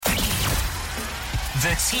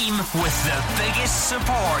The team with the biggest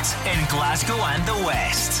support in Glasgow and the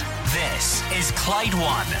West. This is Clyde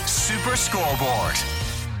One Super Scoreboard.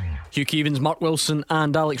 Hugh Keevins, Mark Wilson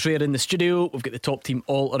and Alex Rae are in the studio. We've got the top team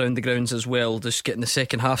all around the grounds as well. Just getting the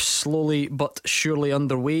second half slowly but surely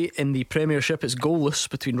underway. In the Premiership, it's goalless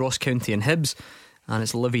between Ross County and Hibs, and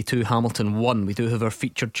it's Livy 2, Hamilton 1. We do have our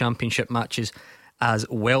featured championship matches as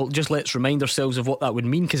well. Just let's remind ourselves of what that would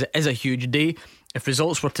mean, because it is a huge day. If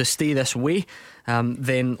results were to stay this way,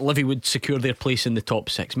 then Livy would secure their place in the top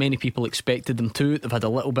 6. Many people expected them to. They've had a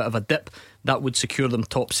little bit of a dip. That would secure them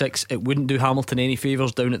top 6. It wouldn't do Hamilton any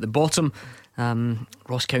favours down at the bottom.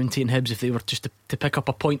 Ross County and Hibs, if they were just to pick up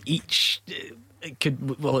a point each, it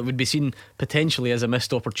would be seen potentially as a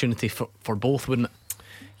missed opportunity for both, wouldn't it?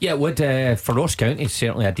 Yeah, it would. For Ross County, it's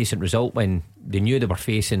certainly a decent result when they knew they were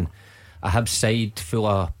facing a Hibs side full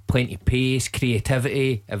of plenty of pace,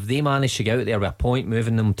 creativity. If they manage to get out there with a point,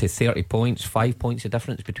 moving them to 30 points, 5 points of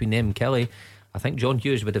difference between them and Kelly, I think John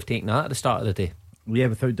Hughes would have taken that at the start of the day. Yeah,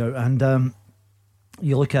 without doubt. And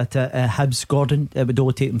you look at Hibs, Gordon, it would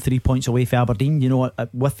only take them 3 points away from Aberdeen. You know,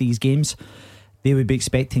 with these games, they would be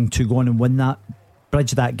expecting to go on and win that,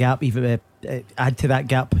 bridge that gap, even add to that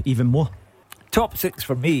gap even more. Top 6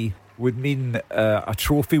 for me would mean a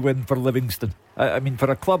trophy win for Livingston. I mean, for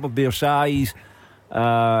a club of their size,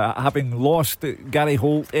 having lost Gary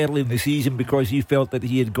Holt early in the season because he felt that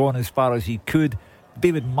he had gone as far as he could,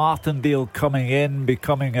 David Martindale coming in,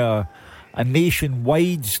 becoming a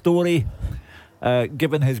nationwide story,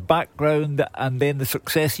 given his background, and then the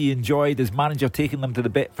success he enjoyed as manager, taking them to the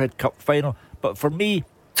Betfred Cup final. But for me,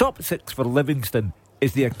 top 6 for Livingston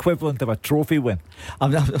is the equivalent of a trophy win.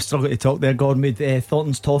 I'm struggling to talk there, Gordon. Made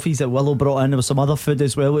Thornton's toffees that Willow brought in. There was some other food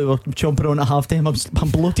as well. We were chomping on at half time. I'm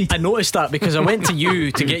bloated. I noticed that because I went to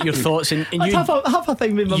you to get your thoughts, and you have a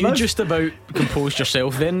thing with my you mouth. just about composed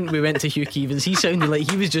yourself. Then we went to Hugh Keevins. He sounded like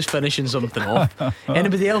he was just finishing something off.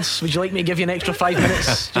 Anybody else? Would you like me to give you an extra 5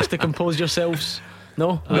 minutes just to compose yourselves?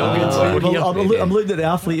 No? We're all good. We're here. I'm looking at the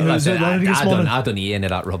athlete who's this morning. I don't eat any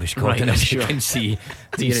of that rubbish, Gordon. Right, as sure. you can see,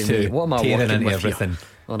 Dear me, what am I tearing working into with everything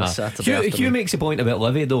on a Saturday afternoon? Hugh makes a point about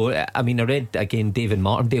Livy, though. I mean, I read again David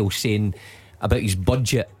Martindale saying about his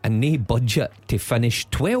budget, and no budget to finish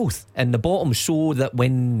 12th in the bottom, so that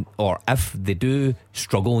when or if they do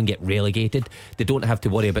struggle and get relegated, they don't have to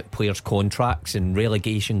worry about players' contracts and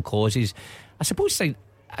relegation clauses. I suppose it's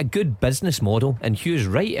a good business model, and Hugh's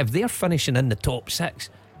right. If they're finishing in the top 6,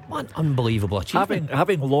 what an unbelievable achievement.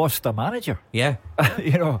 Having lost a manager. Yeah.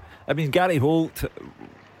 You know, I mean, Gary Holt,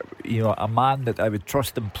 you know, a man that I would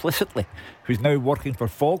trust implicitly, who's now working for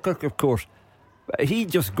Falkirk, of course. He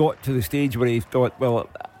just got to the stage where he thought, well,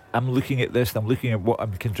 I'm looking at this, I'm looking at what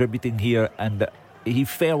I'm contributing here, and he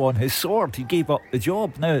fell on his sword. He gave up the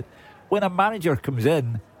job. Now, when a manager comes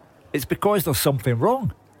in, it's because there's something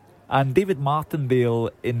wrong. And David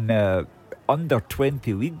Martindale in under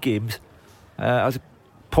 20 league games has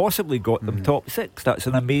possibly got them top 6. That's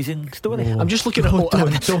an amazing story. I'm just looking at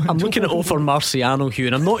I'm looking at Ofer Marciano, Hugh,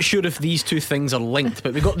 and I'm not sure if these two things are linked,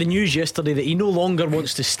 but we got the news yesterday that he no longer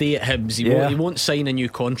wants to stay at Hibs. He won't sign a new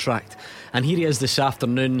contract, and here he is this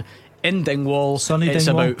afternoon in Dingwall. Sunny it's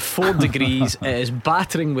Dingwall. about 4 degrees. It is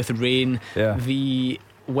battering with rain. The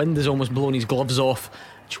wind has almost blown his gloves off.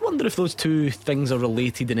 Do you wonder if those two things are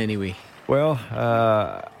related in any way? Well,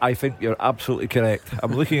 I think you're absolutely correct.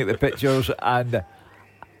 I'm looking at the pictures, and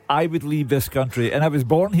I would leave this country, and I was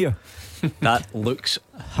born here. That looks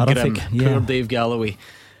horrific. grim. Poor Dave Galloway.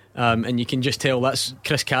 And you can just tell that's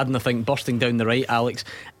Chris Cadden, I think, bursting down the right. Alex,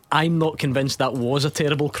 I'm not convinced that was a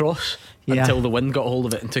terrible cross until the wind got hold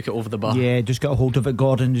of it and took it over the bar. Yeah, just got a hold of it,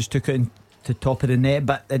 Gordon. Just took it to top of the net.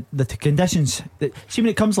 But the conditions, see, when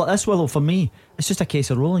it comes like this, Willow, for me, it's just a case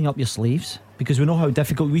of rolling up your sleeves, because we know how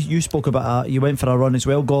difficult. You spoke about you went for a run as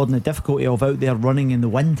well, Gordon. The difficulty of out there running in the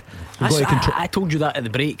wind. I told you that at the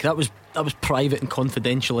break. That was private and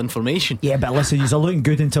confidential information. Yeah, but listen, you're looking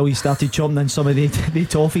good until you started chomping in some of the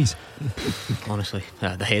toffees. Honestly,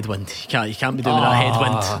 the headwind. You can't be doing that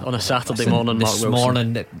headwind on a Saturday morning. This Mark Wilson.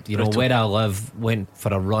 morning, you know, where I live, went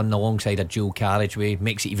for a run alongside a dual carriageway.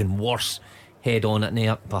 Makes it even worse. Head on at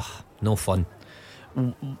night. No fun.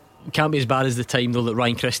 Can't be as bad as the time though that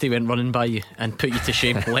Ryan Christie went running by you and put you to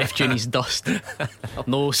shame, left you in his dust.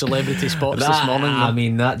 No celebrity spots this morning. I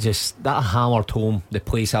mean, that hammered home the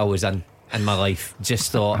place I was in my life.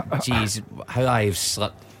 Just thought, geez, how I've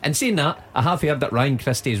slipped. And saying that, I have heard that Ryan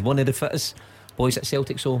Christie is one of the fittest boys at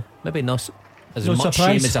Celtic, so maybe not as much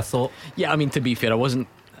surprise. shame as I thought. Yeah, I mean, to be fair, I wasn't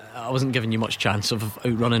giving you much chance of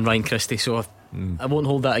outrunning Ryan Christie, so I won't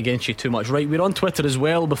hold that against you too much. Right, we're on Twitter as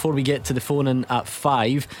well before we get to the phone in at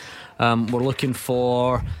 5. We're looking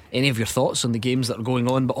for any of your thoughts on the games that are going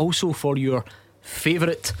on, but also for your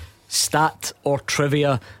favourite stat or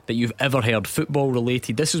trivia that you've ever heard, football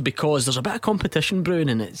related. This is because there's a bit of competition brewing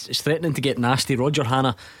and it's threatening to get nasty. Roger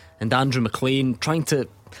Hannah and Andrew McLean trying to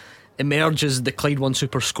emerge as the Clyde 1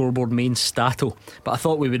 Super Scoreboard main stato, but I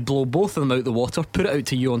thought we would blow both of them out the water, put it out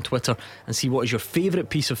to you on Twitter and see what is your favourite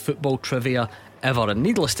piece of football trivia ever. And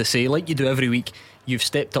needless to say, like you do every week, you've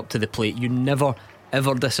stepped up to the plate. You never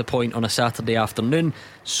ever disappoint on a Saturday afternoon.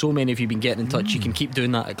 So many of you have been getting in touch. You can keep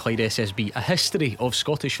doing that at Clyde SSB. A history of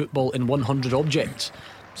Scottish football in 100 objects.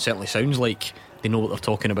 Certainly sounds like they know what they're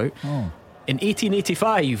talking about. In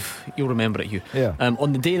 1885, you'll remember it, Hugh.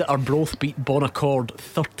 On the day that Arbroath beat Bonaccord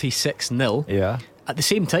 36-0, at the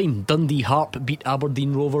same time Dundee Harp beat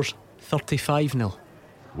Aberdeen Rovers 35-0.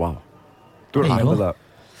 Wow. Don't remember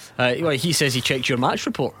that. Well, he says he checked your match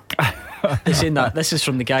report. They're saying that this is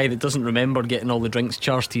from the guy that doesn't remember getting all the drinks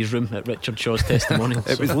charged to his room at Richard Shaw's testimonial.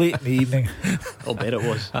 It was late in the evening. I'll bet it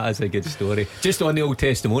was. That's a good story. Just on the old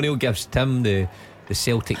testimonial, gives Tim the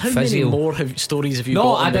Celtic How physio. many more stories have you got?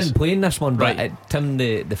 No, I didn't play in this one, but Right. Tim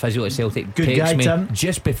the physio at Celtic Good texted guy, me Tim.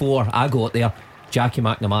 just before I got there. Jackie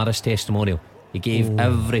McNamara's testimonial. He gave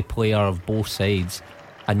every player of both sides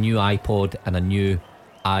a new iPod and a new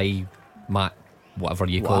iMac, whatever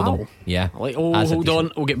you call them. Yeah. Hold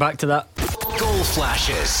on, we'll get back to that. Goal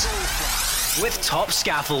flashes with Top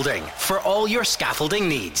Scaffolding for all your scaffolding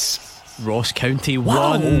needs. Ross County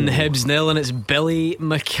 1, Hibs 0, and it's Billy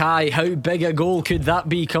Mackay. How big a goal could that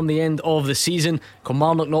be come the end of the season?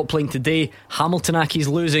 Kilmarnock not playing today, Hamilton Accies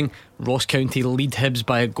losing, Ross County lead Hibs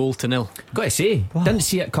by 1-0. Got to say, didn't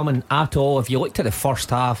see it coming at all. If you looked at the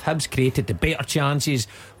first half, Hibs created the better chances,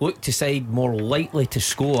 looked to side more likely to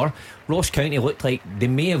score. Ross County looked like they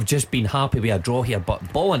may have just been happy with a draw here,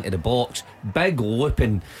 but ball into the box, big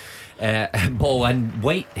looping ball in,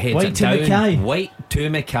 White heads White it to down. Mackay. White to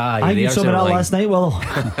Mackay. I knew There's some of their that line. last night. Well,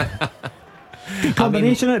 good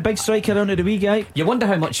combination. A big striker onto the wee guy. You wonder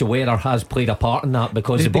how much the weather has played a part in that,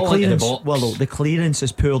 because the ball into the box. Well, look, the clearance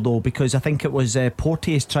is poor though, because I think it was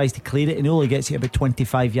Porteous tries to clear it and he only gets it about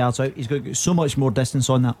 25 yards out. He's got to get so much more distance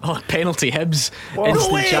on that. Penalty Hibs.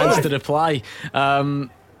 Instant chance to reply.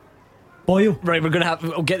 Boyle. Right,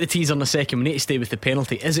 we'll get the tease on a second. We need to stay with the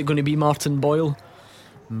penalty. Is it going to be Martin Boyle?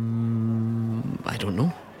 I don't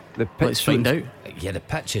know. Let's find out. Yeah, the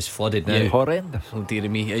pitch is flooded now. Yeah. Horrendous. Oh dear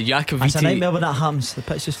me. It's a nightmare when that happens. The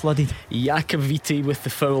pitch is flooded. Jakoviti with the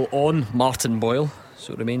foul on Martin Boyle.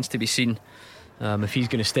 So it remains to be seen if he's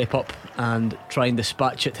going to step up and try and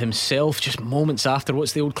dispatch it himself just moments after.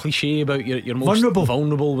 What's the old cliche about you're most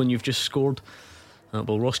vulnerable when you've just scored?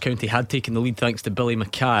 Well, Ross County had taken the lead thanks to Billy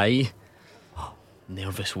Mackay.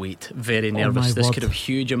 Nervous wait, very nervous. This could have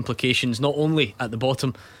huge implications, not only at the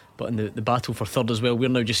bottom but in the battle for third as well. We're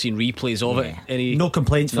now just seeing replays of it. No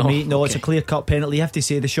complaints for me. No, it's a clear cut penalty. You have to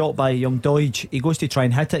say the shot by young Doige, he goes to try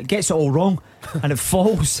and hit it, gets it all wrong and it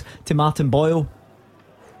falls to Martin Boyle.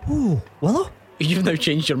 Oh, Willow, you've now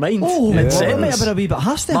changed your mind. Oh, that might have been a wee bit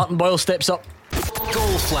hasty. Martin Boyle steps up.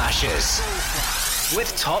 Goal flashes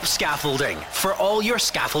with Top Scaffolding for all your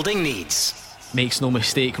scaffolding needs. Makes no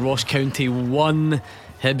mistake, Ross County 1,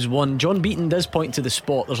 Hibs 1. John Beaton does point to the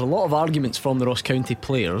spot. There's a lot of arguments from the Ross County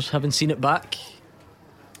players. Haven't seen it back.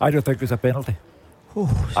 I don't think it's a penalty.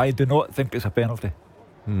 I do not think it's a penalty.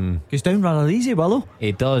 Goes down rather easy, Willow.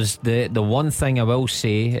 He does. The one thing I will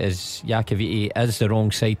say is Jakoviti is the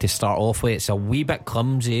wrong side to start off with. It's a wee bit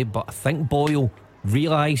clumsy, but I think Boyle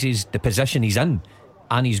realises the position he's in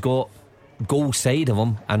and he's got goal side of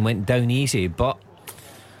him and went down easy. But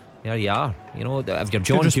there you are. You know, if you're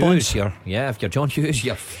John Hughes, if you're John Hughes,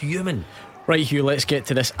 you're fuming. Right, Hugh, let's get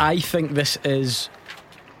to this. I think this is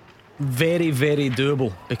very, very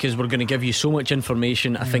doable because we're going to give you so much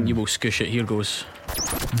information. I think you will scoosh it. Here goes.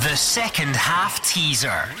 The second half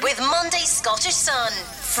teaser. With Monday's Scottish Sun,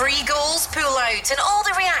 free goals, pull out, and all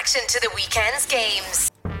the reaction to the weekend's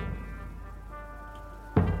games.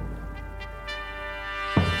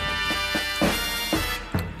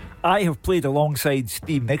 I have played alongside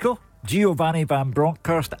Steve Nicol, Giovanni Van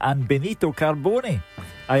Bronckhorst and Benito Carboni.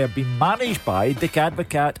 I have been managed by Dick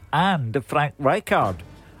Advocat and Frank Rijkaard.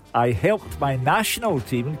 I helped my national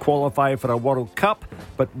team qualify for a World Cup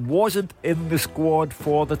but wasn't in the squad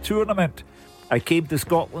for the tournament. I came to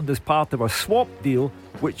Scotland as part of a swap deal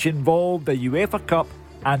which involved a UEFA Cup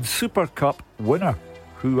and Super Cup winner.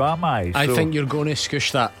 Who am I? I think you're going to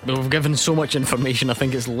scoosh that. We've given so much information, I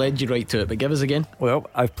think it's led you right to it. But give us again. Well,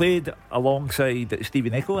 I've played alongside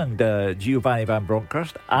Stevie Nicol and Giovanni Van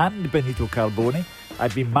Bronckhorst and Benito Carboni.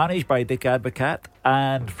 I'd been managed by Dick Advocat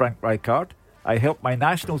and Frank Rijkaard. I helped my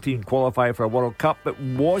national team qualify for a World Cup but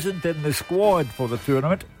wasn't in the squad for the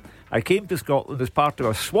tournament. I came to Scotland as part of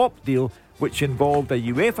a swap deal which involved a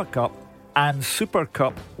UEFA Cup and Super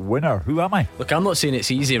Cup winner. Who am I? Look, I'm not saying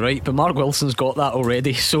it's easy, right? But Mark Wilson's got that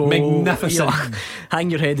already. So magnificent. Hang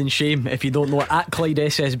your head in shame if you don't know it. At Clyde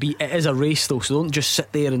SSB, it is a race though, so don't just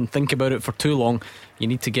sit there and think about it for too long. You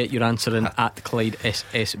need to get your answer in at Clyde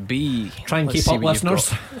SSB. Try and keep up,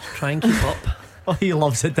 listeners. Try and keep up. Oh, he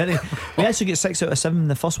loves it, didn't he? We actually get 6 out of 7 in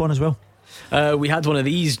the first one as well. We had one of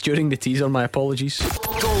these during the teaser, my apologies.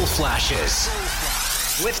 Goal flashes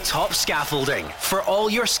with Top Scaffolding for all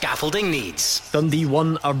your scaffolding needs. Dundee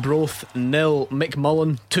 1, Arbroath 0. Mick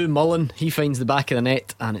Mullen to Mullen, he finds the back of the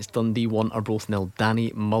net, and it's Dundee 1, Arbroath 0.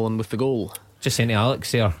 Danny Mullen with the goal. Just saying to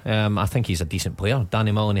Alex there, I think he's a decent player,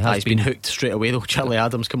 Danny Mullen. He's been hooked straight away though. Charlie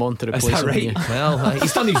Adams come on to replace him. Right? Yeah. Well,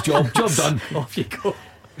 he's done his job. Job done. Off you go.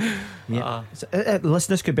 Yeah.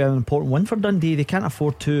 Listen, this could be an important win for Dundee. They can't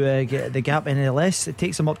afford to get the gap any less. It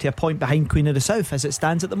takes them up to a point behind Queen of the South as it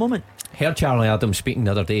stands at the moment. Heard Charlie Adams speaking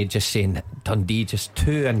the other day, just saying Dundee just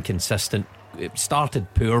too inconsistent. It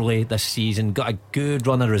started poorly this season, got a good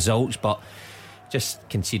run of results, but just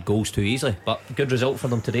concede goals too easily. But good result for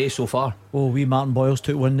them today so far. Oh, wee Martin Boyles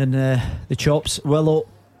took one in the chops. Willow,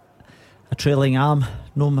 a trailing arm,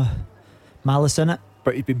 no malice in it.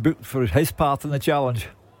 But he'd been booked for his part in the challenge.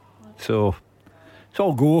 So it's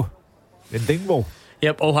all go in Dingwall.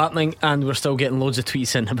 Yep, all happening, and we're still getting loads of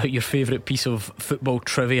tweets in about your favourite piece of football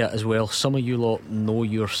trivia as well. Some of you lot know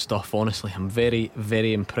your stuff, honestly. I'm very,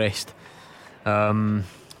 very impressed.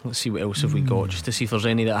 Let's see what else have we got, just to see if there's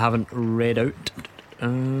any that I haven't read out.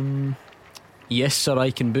 Yes, Sir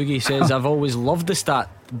Ike and Boogie says I've always loved the stat.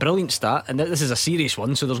 Brilliant stat, and this is a serious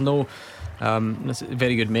one, so there's no that's a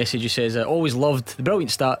very good message. He says I always loved the brilliant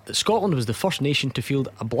stat that Scotland was the first nation to field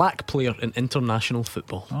a black player in international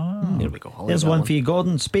football. There we go. There's one for you,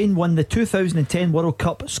 Gordon. Spain won the 2010 World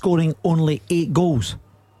Cup scoring only 8 goals.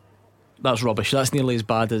 That's rubbish. That's nearly as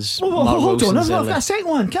bad as Hold on, I've got a second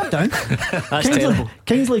one. Calm down. That's terrible.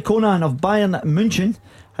 Kingsley Conan of Bayern München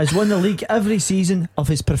has won the league every season of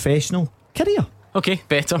his professional career. Okay,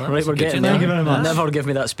 better. Well, right, we're getting Thank there. you very much. Never give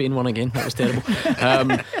me that Spain one again. That was terrible.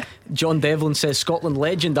 John Devlin says Scotland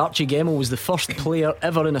legend Archie Gemmill was the first player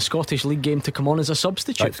ever in a Scottish League game to come on as a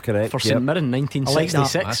substitute. That's correct, For St Mirren, 1966. I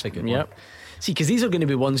like that. That's a good one. Yep. See, because these are going to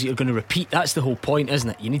be ones that you're going to repeat. That's the whole point, isn't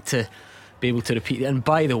it? You need to be able to repeat it. And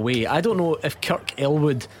by the way, I don't know if Kirk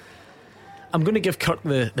Elwood, I'm going to give Kirk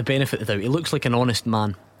the benefit of the doubt. He looks like an honest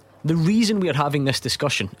man. The reason we are having this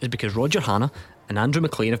discussion is because Roger Hanna and Andrew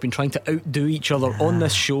McLean have been trying to outdo each other on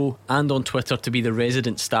this show and on Twitter to be the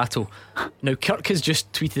resident stato. Now Kirk has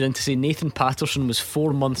just tweeted in to say Nathan Patterson was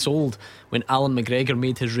 4 months old when Alan McGregor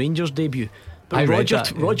made his Rangers debut. But Roger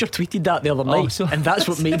tweeted that the other night, and that's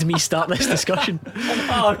what made me start this discussion.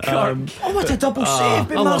 Oh, Kirk. What a double save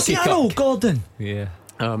by Marciano, Gordon. Yeah.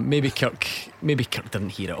 Maybe Kirk didn't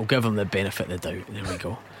hear it. I'll give him the benefit of the doubt. There we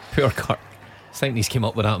go. Poor Kirk. I think he's came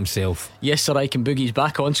up with that himself. Yes, Sir Ike and Boogie's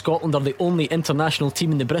back on. Scotland are the only international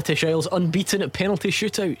team in the British Isles unbeaten at penalty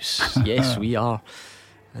shootouts. Yes, we are.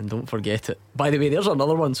 And don't forget it. By the way, there's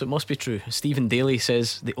another one, so it must be true. Stephen Daly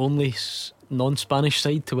says the only non-Spanish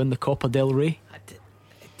side to win the Copa del Rey.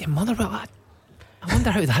 I wonder how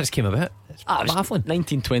that came about. It's baffling.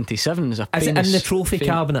 1927 is a Is it in the trophy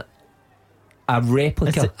cabinet? A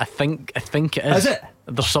replica? I think it is. Is it?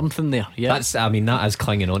 There's something there. Yeah. That is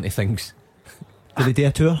clinging on to things. Did they do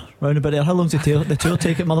a tour round about there? How long's the tour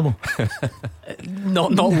take at Motherwell?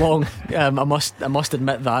 Not long. I must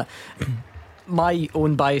admit that. My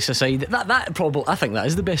own bias aside, that probably, I think that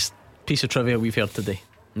is the best piece of trivia we've heard today.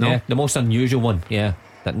 No? Yeah, the most unusual one. Yeah,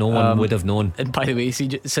 that no one would have known. And by the way,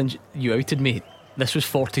 see, since you outed me, this was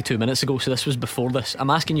 42 minutes ago, so this was before this. I'm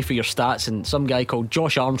asking you for your stats, and some guy called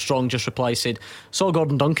Josh Armstrong just replied, said, saw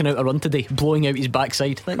Gordon Duncan out a run today, blowing out his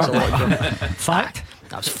backside. Thanks a lot, John. Fact.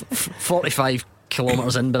 That was 45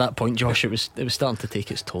 kilometres in by that point, Josh. It was starting to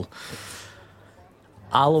take its toll.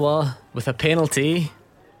 Alloa with a penalty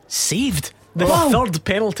saved. The third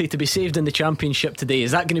penalty to be saved in the Championship today.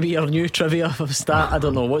 Is that going to be your new trivia of stat? I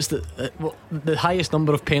don't know. What's the highest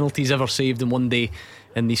number of penalties ever saved in one day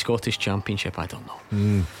in the Scottish Championship? I don't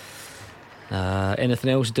know. Anything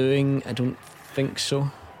else doing? I don't think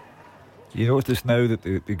so. You notice now that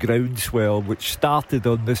the groundswell which started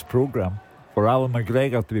on this programme for Alan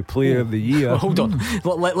McGregor to be Player of the Year. Well, hold on.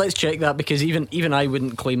 Let's check that, because even I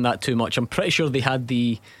wouldn't claim that too much. I'm pretty sure they had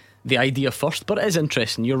the idea first, but it is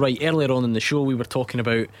interesting. You're right. Earlier on in the show we were talking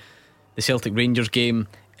about the Celtic Rangers game.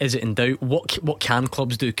 Is it in doubt? What can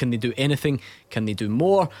clubs do? Can they do anything? Can they do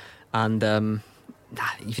more? And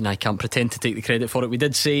even I can't pretend to take the credit for it. We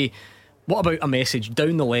did say, what about a message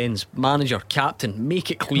down the lens, manager, captain,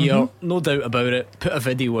 make it clear, no doubt about it, put a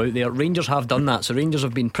video out there. Rangers have done that, so Rangers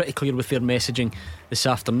have been pretty clear with their messaging this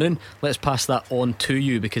afternoon. Let's pass that on to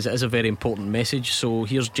you, because it is a very important message. So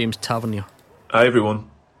here's James Tavernier. Hi everyone,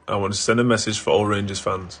 I want to send a message for all Rangers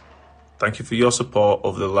fans. Thank you for your support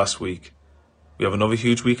over the last week. We have another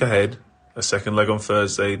huge week ahead, a second leg on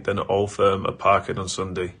Thursday, then at Old Firm at Parkhead on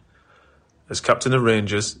Sunday. As captain of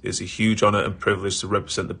Rangers, it's a huge honour and privilege to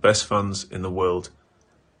represent the best fans in the world.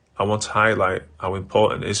 I want to highlight how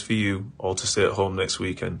important it is for you all to stay at home next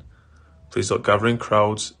weekend. Please don't gather in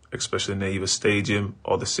crowds, especially near either stadium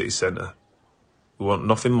or the city centre. We want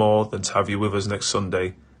nothing more than to have you with us next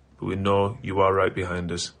Sunday, but we know you are right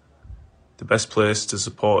behind us. The best place to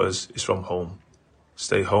support us is from home.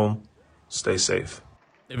 Stay home, stay safe.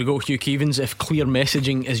 There we go, Hugh Keevins. If clear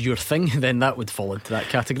messaging is your thing, then that would fall into that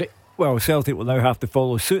category. Well, Celtic will now have to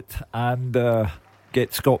follow suit and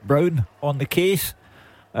get Scott Brown on the case,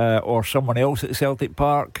 or someone else at Celtic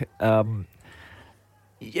Park.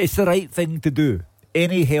 It's the right thing to do.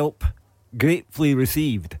 Any help, gratefully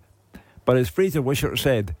received. But as Fraser Wishart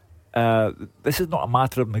said, this is not a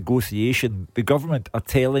matter of negotiation. The government are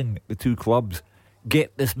telling the two clubs,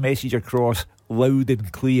 get this message across loud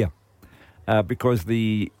and clear, because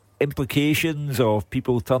the implications of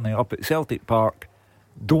people turning up at Celtic Park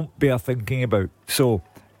don't bear thinking about. So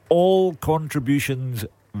all contributions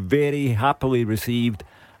very happily received,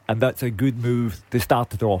 and that's a good move to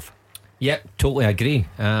start it off. Yep, totally agree.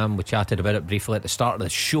 We chatted about it briefly at the start of the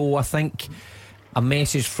show. I think a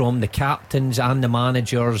message from the captains and the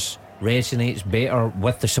managers resonates better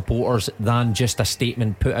with the supporters than just a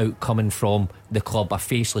statement put out coming from the club, a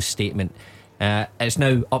faceless statement. It's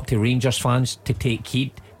now up to Rangers fans to take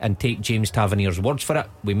heed and take James Tavernier's words for it.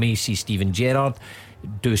 We may see Steven Gerrard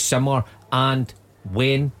do similar, and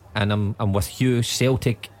when, and I'm with Hugh,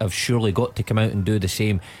 Celtic have surely got to come out and do the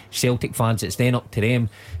same. Celtic fans, it's then up to them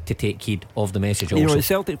to take heed of the message also. You know, the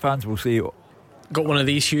Celtic fans will say, got one of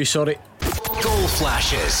these, Hugh, sorry. Goal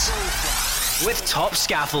flashes with Top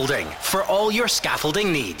Scaffolding for all your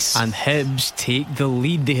scaffolding needs. And Hibs take the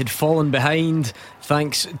lead. They had fallen behind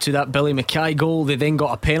thanks to that Billy Mackay goal. They then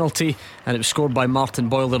got a penalty, and it was scored by Martin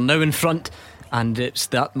Boyle. They're now in front, and it's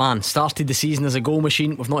that man, started the season as a goal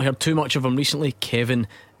machine. We've not heard too much of him recently. Kevin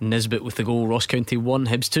Nisbet with the goal. Ross County 1,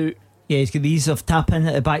 Hibs 2. Yeah, he's got these of tap in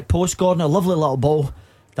at the back post. Gordon, a lovely little ball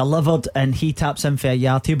delivered, and he taps in for a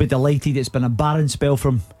yard. He'll be delighted. It's been a barren spell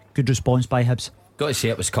from good response by Hibs. Got to say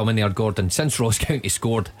it was coming there, Gordon. Since Ross County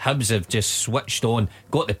scored, Hibs have just switched on,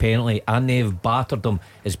 got the penalty, and they've battered them.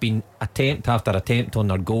 It's been attempt after attempt on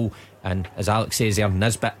their goal, and as Alex says there,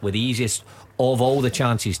 Nisbet with the easiest of all the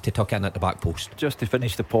chances to tuck it in at the back post. just to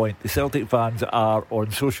finish the point, the Celtic fans are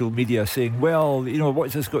on social media saying, well, you know,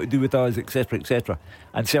 what's this got to do with us, etc, etc.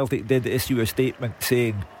 And Celtic did issue a statement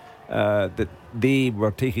saying that they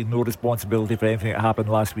were taking no responsibility for anything that happened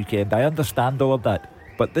last weekend. I understand all of that,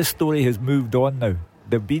 but this story has moved on now.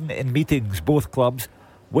 They've been in meetings, both clubs,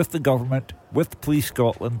 with the government, with Police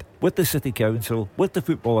Scotland, with the City Council, with the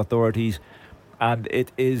football authorities, and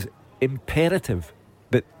it is imperative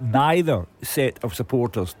that neither set of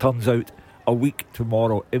supporters turns out a week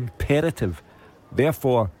tomorrow. Imperative.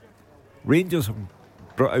 Therefore, Rangers have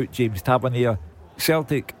brought out James Tavernier.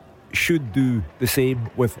 Celtic should do the same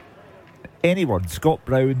with anyone, Scott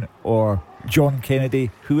Brown or John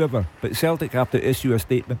Kennedy, whoever. But Celtic have to issue a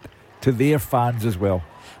statement to their fans as well.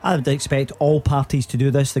 I would expect all parties to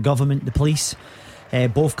do this, the government, the police,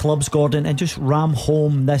 both clubs, Gordon, and just ram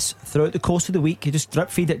home this throughout the course of the week. You just drip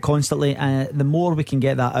feed it constantly, and the more we can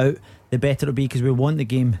get that out, the better it'll be, because we want the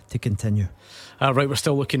game to continue. Right, we're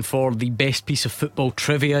still looking for the best piece of football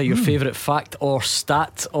trivia, your favourite fact or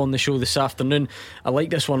stat on the show this afternoon. I like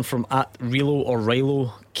this one from @Rilo or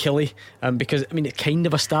Rilo Killy, because I mean it's kind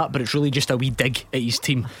of a stat, but it's really just a wee dig at his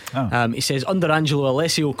team. He says, under Angelo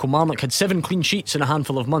Alessio, Kilmarnock had 7 clean sheets in a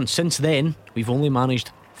handful of months. Since then we've only managed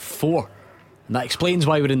 4, and that explains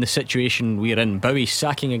why we're in the situation we're in. Bowie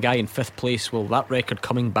sacking a guy in 5th place. Well, that record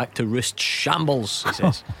coming back to roost shambles, he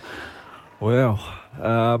says. Well,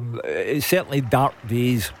 it's certainly dark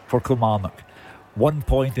days for Kilmarnock. 1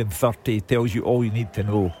 point in 30 tells you all you need to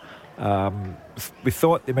know. We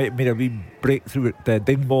thought they might have made a wee breakthrough at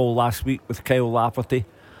Dingwall last week with Kyle Lafferty,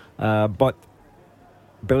 but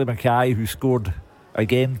Billy Mackay, who scored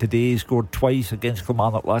again today, scored twice against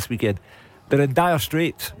Kilmarnock last weekend. They're in dire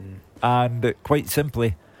straits, and quite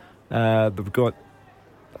simply they've got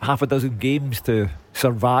half a dozen games to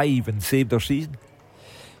survive and save their season.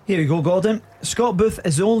 Here we go, Gordon. Scott Booth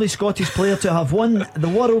is the only Scottish player to have won the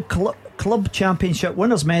World Club Championship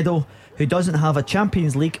winners medal who doesn't have a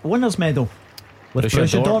Champions League winners medal with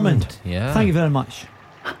Borussia Dortmund. Yeah. Thank you very much.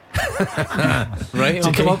 Right, Did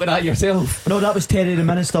you come up with that yourself? No, that was Terry the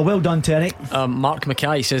Minister. Well done, Terry. Mark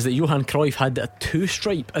Mackay says that Johan Cruyff had a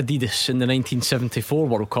 2-stripe Adidas in the 1974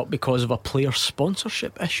 World Cup because of a player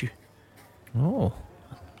sponsorship issue. Oh,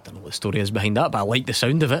 Don't know what the story is behind that, but I like the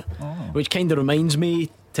sound of it. Which kind of reminds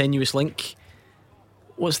me, tenuous link,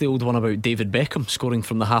 what's the old one about David Beckham scoring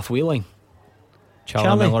from the halfway line?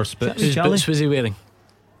 Charlie Miller's boots. Whose boots was he wearing?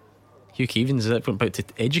 Hugh Keevins is about to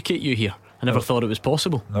educate you here. I never thought it was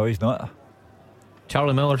possible. No, he's not.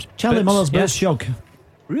 Charlie Miller's Miller's yeah. boots, Shug.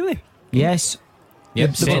 Really? Yes.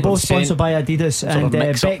 Yep, They were both sponsored by Adidas, and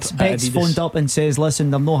mix-up Bex Adidas. phoned up and says,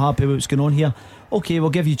 listen, I'm not happy with what's going on here. Okay, we'll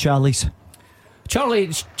give you Charlie's. Charlie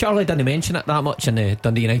didn't mention it that much in the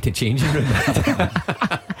Dundee United changing room.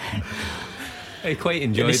 I quite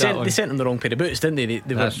enjoyed that one. They sent him the wrong pair of boots, didn't they?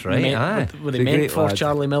 That's right. Were they He's a meant great for lad.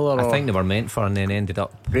 Charlie Miller? I or? think they were meant for, and then ended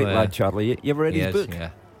up. Great lad, Charlie. You ever read his book? Yeah.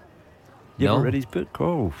 You No. ever read his book?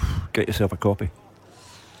 Oh, get yourself a copy.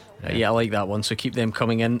 Yeah, I like that one. So keep them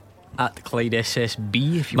coming in at Clyde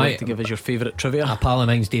SSB if you want to give us your favourite trivia. A pal of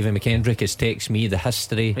mine's, David McKendrick, has texted me the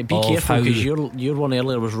history. Be of careful how because your one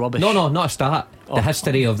earlier was rubbish. No, not a start. The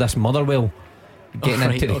history of this Motherwell getting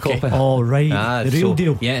right, into the okay. copy. Oh, right. The real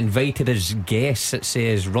deal. Yeah, invited as guests. It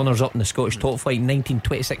says runners up in the Scottish top flight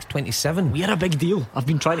 1926-27. We are a big deal. I've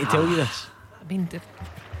been trying to tell you this. I mean,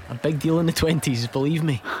 A big deal in the 20s, believe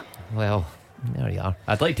me. well, there you are.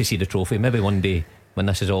 I'd like to see the trophy. Maybe one day when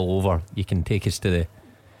this is all over, you can take us to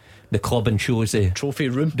the club and show us the Trophy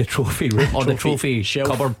room. trophy room or the Trophy trophy shelf.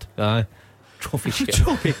 cupboard. Trophy shelf.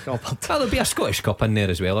 Trophy cupboard. Oh, there'll be a Scottish Cup in there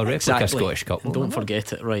as well. A replica Scottish Cup. And don't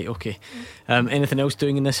forget it. Right, okay. Anything else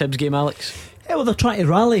doing in this Hibs game, Alex? Yeah, well, they're trying to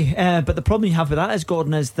rally, but the problem you have with that is,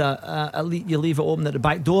 Gordon, is that you leave it open at the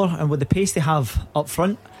back door, and with the pace they have up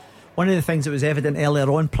front, one of the things that was evident earlier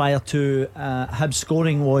on prior to Hibs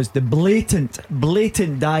scoring was the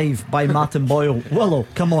blatant dive by Martin Boyle. Willow,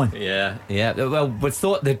 come on. Yeah. Well, we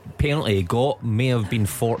thought the penalty he got may have been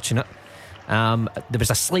fortunate. There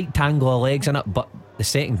was a slight tangle of legs in it, but the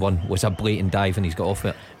second one was a blatant dive and he's got off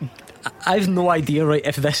it. I've no idea, right,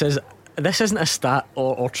 if this isn't a stat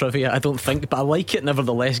or trivia, I don't think, but I like it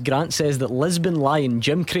nevertheless. Grant says that Lisbon Lion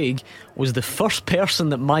Jim Craig was the first person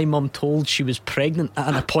that my mum told she was pregnant at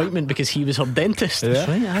an appointment because he was her dentist. That's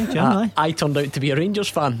right, aye, Jim, aye. I turned out to be a Rangers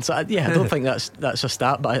fan, so I don't think that's a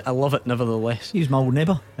stat, but I love it nevertheless. He's my old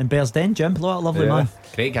neighbour in Bearsden, Jim. Lovely man.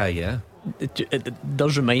 Great guy, yeah. It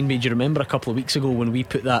does remind me, do you remember a couple of weeks ago when we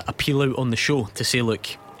put that appeal out on the show to say, look,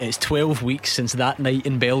 it's 12 weeks since that night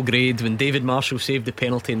in Belgrade when David Marshall saved the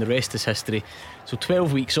penalty and the rest is history. So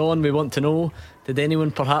 12 weeks on, we want to know, did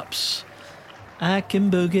anyone perhaps I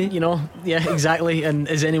can boogie. Yeah, exactly. And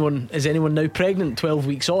is anyone now pregnant 12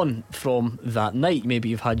 weeks on from that night? Maybe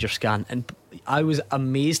you've had your scan. And I was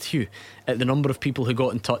amazed, Hugh, at the number of people who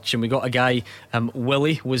got in touch. And we got a guy,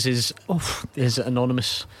 Willie was his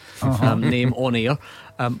anonymous name on air,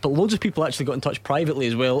 but loads of people actually got in touch privately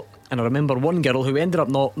as well. And I remember one girl who ended up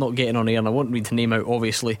not getting on air, and I won't read the name out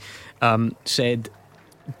obviously, said,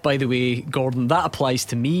 by the way, Gordon, that applies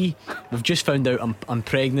to me. We've just found out I'm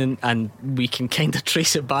pregnant, and we can kind of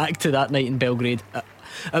trace it back to that night in Belgrade.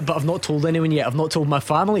 But I've not told anyone yet. I've not told my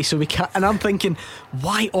family, so we can't. And I'm thinking,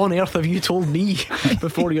 why on earth have you told me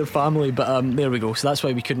before your family? But there we go. So that's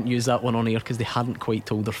why we couldn't use that one on air, because they hadn't quite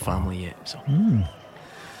told their family yet. So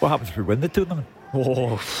What happens if we win the tournament?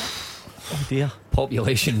 Oh dear.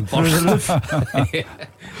 Population burst.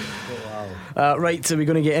 Right, so we're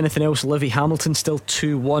going to get anything else? Livy Hamilton still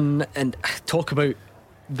 2-1. And talk about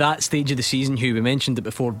that stage of the season, Hugh. We mentioned it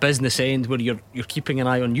before, business end, where you're keeping an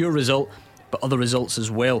eye on your result, but other results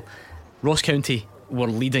as well. Ross County were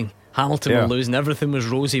leading, Hamilton were losing, everything was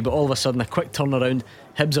rosy, but all of a sudden a quick turnaround.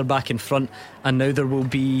 Hibs are back in front, and now there will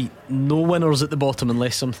be no winners at the bottom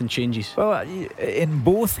unless something changes. Well, in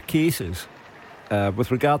both cases,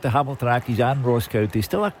 with regard to Hamilton Accies and Ross County,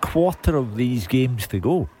 still a quarter of these games to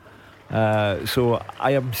go. So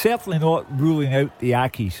I am certainly not ruling out the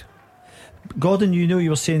Accies. Gordon, you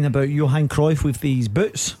were saying about Johan Cruyff with these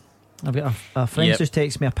boots. I've got a friend just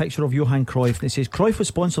texted me a picture of Johan Cruyff, and it says Cruyff was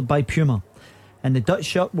sponsored by Puma, and the Dutch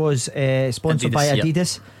shirt was sponsored by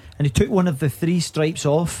Adidas, and he took one of the 3 stripes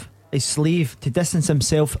off his sleeve to distance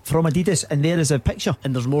himself from Adidas, and there is a picture.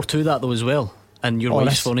 And there's more to that though as well. And your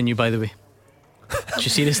wife's phoning you, by the way. She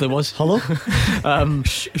seriously was. Hello.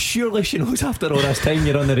 Surely she knows after all this time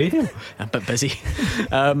you're on the radio. A bit busy.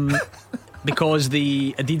 because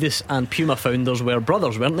the Adidas and Puma founders were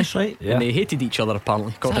brothers, weren't they? That's right. Yeah. And they hated each other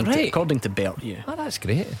apparently, according to Bert. Yeah. Oh, that's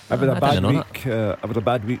great. I've had a I bad didn't know week. I've had a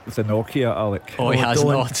bad week with the Nokia, Alec. Oh, he has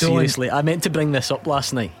don't- not. don't. Seriously, I meant to bring this up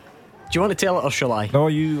last night. Do you want to tell it or shall I? No,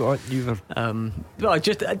 you were. Well, I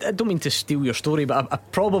don't mean to steal your story, but I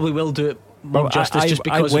probably will do it more justice just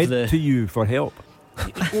because I went of to you for help.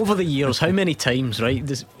 over the years, how many times, right?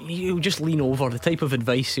 He'll just lean over. The type of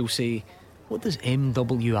advice he'll say, what does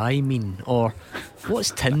MWI mean? Or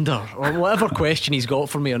what's Tinder? Or whatever question he's got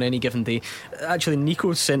for me on any given day. Actually,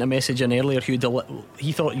 Nico sent a message in earlier. He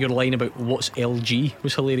thought your line about what's LG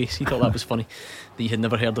was hilarious. He thought that was funny, that you had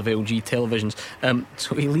never heard of LG televisions.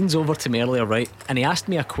 So he leans over to me earlier, right? And he asked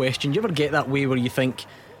me a question. Do you ever get that way where you think,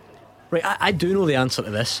 right, I do know the answer to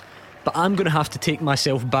this, but I'm going to have to take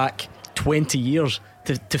myself back 20 years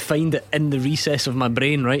to find it in the recess of my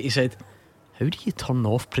brain, right? He said, how do you turn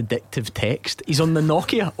off predictive text? He's on the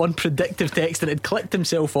Nokia on predictive text and had clicked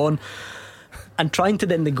himself on, and trying to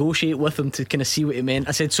then negotiate with him to kind of see what it meant.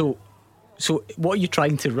 I said, so what are you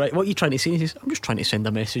trying to write? What are you trying to say? He says, I'm just trying to send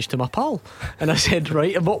a message to my pal. And I said,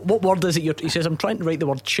 right, and what word is it? He says, I'm trying to write the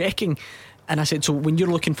word checking. And I said, so when you're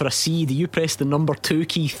looking for a C, do you press the number 2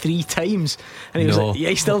 key 3 times? And he was like, yeah,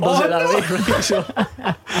 he still does it that way, right?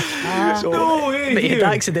 So No way, but he'd Hugh.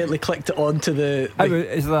 accidentally clicked it onto the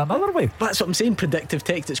Is there another way? that's what I'm saying. Predictive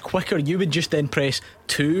text, it's quicker. You would just then press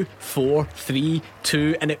 2, 4, 3,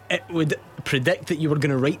 2, and it would predict that you were going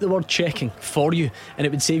to write the word checking for you, and it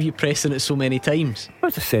would save you pressing it so many times.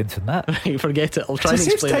 What's the sense in that? Forget it, I'll try and It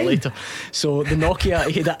saves explain it time. later. So the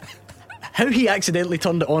Nokia, how he accidentally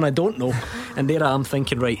turned it on, I don't know. And there I am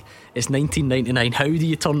thinking, right, it's 1999, how do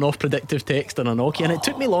you turn off predictive text on a Nokia? And it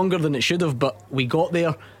took me longer than it should have, but we got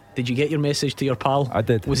there. Did you get your message to your pal? I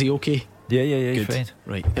did. Was he okay? Yeah, he's Good. fine.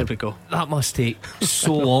 Right, there we go. That must take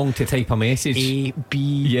so long to type a message. A, B,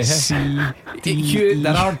 Yeah. C, D, Hugh,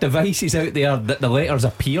 there E. are devices out there that the letters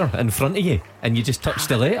appear in front of you and you just touch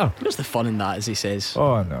the letter. Where's the fun in that, as he says?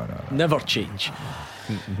 Oh, no. Never change.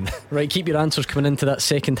 Right, keep your answers coming into that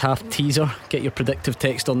second half teaser. Get your predictive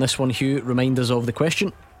text on this one, Hugh. Remind us of the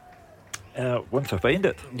question. Once I find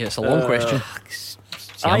it. Yeah, it's a long question. See,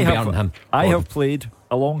 I'm better than him. I have played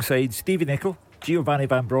alongside Stevie Nicol, Giovanni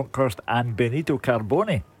Van Bronckhorst and Benito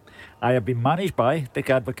Carbone. I have been managed by Dick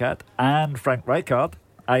Advocat and Frank Rijkaard.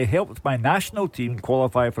 I helped my national team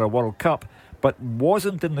qualify for a World Cup, but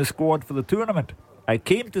wasn't in the squad for the tournament. I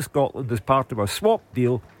came to Scotland as part of a swap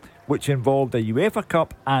deal which involved a UEFA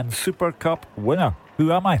Cup and Super Cup winner.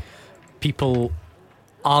 Who am I? People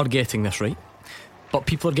are getting this right, but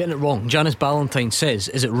people are getting it wrong. Janice Ballantyne says,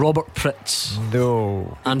 is it Robert Pritz?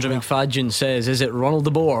 No. Andrew McFadgen says, is it Ronald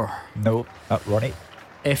de Boer? No, not Ronnie.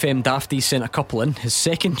 FM Dafty sent a couple in. His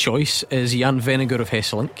second choice is Jan Vennegoor of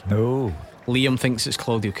Hesselink. No. Liam thinks it's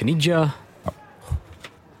Claudio Caniggia.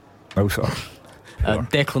 No, sir.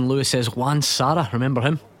 Declan Lewis says Juan Sara. Remember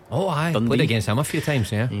him? Oh, I Dundee. played against him a few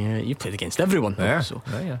times, yeah. Yeah, you played against everyone. Yeah. So.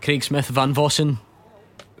 Yeah. Craig Smith, Van Vossen.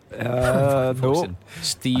 No.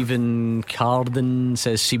 Stephen Carden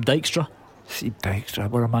says Sieb Dijkstra. Sieb Dijkstra,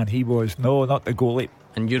 what a man he was. No, not the goalie.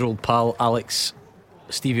 And your old pal Alex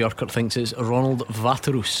Stevie Urquhart thinks it's Ronald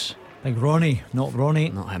Vaterus. Like Ronnie, not Ronnie.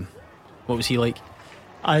 Not him. What was he like?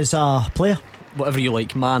 As a player, Whatever you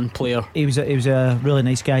like, man, player. he was a really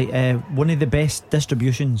nice guy. One of the best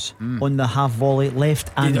distributions on the half volley, left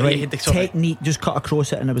and Yeah, right. yeah, they sort of- Technique, just cut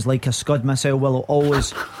across it, and it was like a Scud missile. Will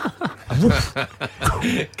always.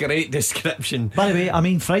 Great description. By the way, I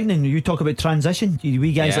mean frightening. You talk about transition. You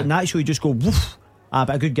wee guys Yeah. like naturally just go woof. But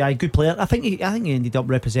a good guy, good player. I think he ended up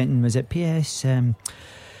representing. Was it PS?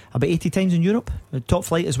 About 80 times in Europe. Top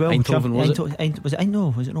flight as well. Eindhoven, was it? Was it?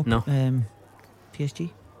 No, was it not? No.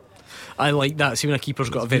 PSG. I like that. See, when a keeper's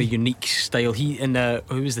got a very unique style. He and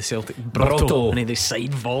who was the Celtic? Brotto. And he had the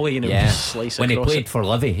side volley and it Yeah, would slice when he across played it. for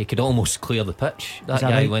Livy, he could almost clear the pitch. That Is that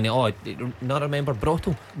guy, right? when not remember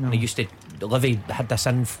Brotto? No. And he used to Livy had this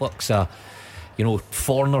influx of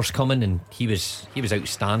foreigners coming, and he was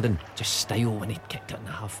outstanding. Just style when he kicked it in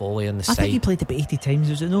the half volley on the I side. think he played about 80 times.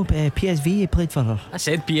 Was it no PSV? He played for her. I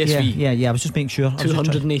said PSV. Yeah. I was just making sure. I was just trying-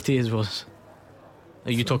 280 as was.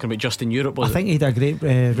 Are you talking about just in Europe? Was I think he had a great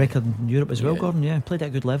record in Europe as well, Yeah. Gordon. Yeah, played at a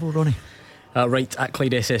good level, Ronnie. Right, at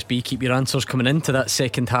Clyde SSB, keep your answers coming into that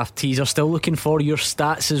second half teaser. Still looking for your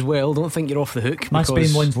stats as well. Don't think you're off the hook. My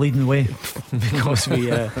Spain one's leading the way.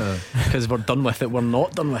 because we're done with it. We're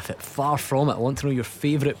not done with it. Far from it. I want to know your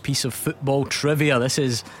favourite piece of football trivia. This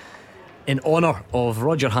is in honour of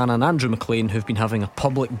Roger Hanna and Andrew McLean, who've been having a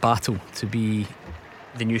public battle to be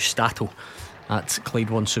the new Stato. at Clyde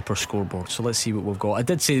One Super Scoreboard. So let's see what we've got. I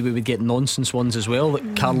did say we would get nonsense ones as well,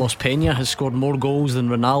 that Carlos Peña has scored more goals than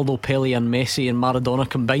Ronaldo, Pele and Messi and Maradona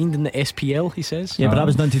combined in the SPL, he says. Yeah, but that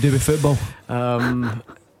was nothing to do with football.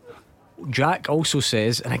 Jack also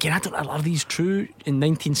says, and again, I don't know, are these true? In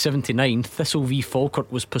 1979, Thistle v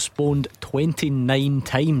Falkirk was postponed 29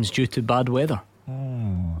 times due to bad weather.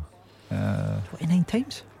 29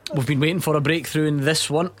 times? We've been waiting for a breakthrough in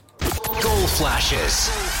this one. Goal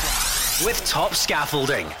flashes with Top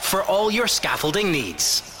Scaffolding for all your scaffolding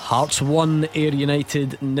needs. Hearts 1, Ayr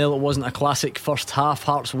United 0. It wasn't a classic first half.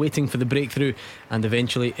 Hearts waiting for the breakthrough, and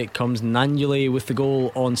eventually it comes. Nanyule with the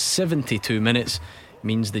goal on 72 minutes.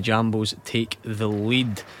 Means the Jambos take the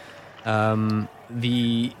lead.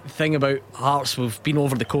 The thing about Hearts, we've been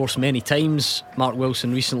over the course many times, Mark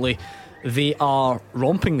Wilson recently, they are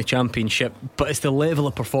romping the championship, but it's the level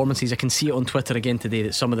of performances. I can see it on Twitter again today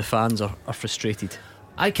that some of the fans are frustrated.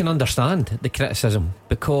 I can understand the criticism,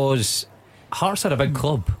 because Hearts are a big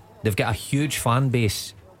club. They've got a huge fan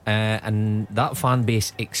base, and that fan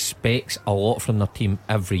base expects a lot from their team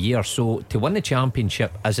every year. So to win the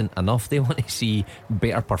championship isn't enough. They want to see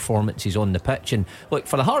better performances on the pitch. And look,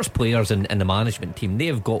 for the Hearts players and the management team,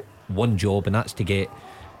 they've got one job, and that's to get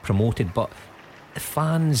promoted. But the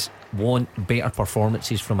fans want better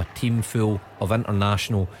performances from a team full of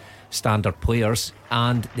international standard players,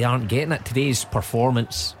 and they aren't getting it. Today's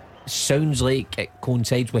performance sounds like it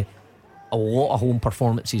coincides with a lot of home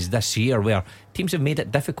performances this year where teams have made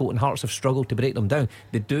it difficult and Hearts have struggled to break them down.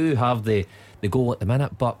 They do have the goal at the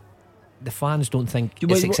minute, but the fans don't think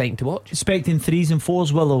it's exciting to watch. Expecting 3s and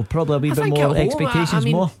 4s, Willow. Probably a wee bit more expectations.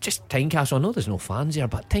 More just Tynecastle. I know there's no fans here,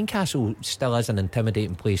 but Tynecastle still is an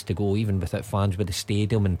intimidating place to go, even without fans, with the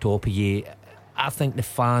stadium on top of you. I think the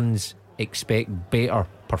fans expect better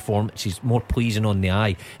performances, more pleasing on the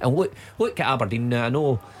eye. And look at Aberdeen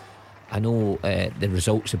now. I know the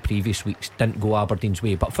results of previous weeks didn't go Aberdeen's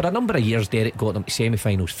way, but for a number of years Derek got them to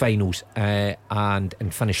semi-finals, finals, and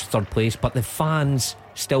finished third place. But the fans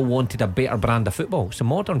still wanted a better brand of football. It's the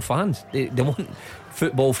modern fans. They want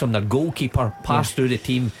football from their goalkeeper pass through the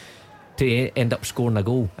team to end up scoring a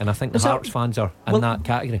goal. And I think the Hearts fans are in that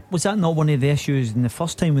category. Was that not one of the issues in the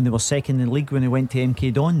first time when they were second in the league, when they went to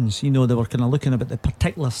MK Dons? You know, they were kind of looking about the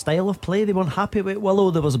particular style of play they weren't happy with.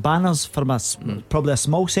 Willow, there was banners from probably a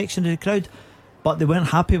small section of the crowd, but they weren't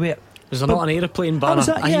happy with it. Was there not an aeroplane banner?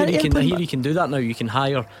 I hear you can do that now. You can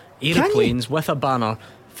hire aeroplanes with a banner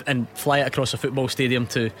and fly it across a football stadium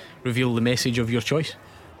to reveal the message of your choice.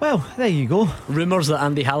 Well, there you go. Rumours that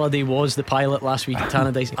Andy Halliday was the pilot last week at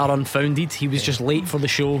Tannadice are unfounded. He was just late for the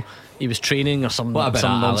show. He was training or some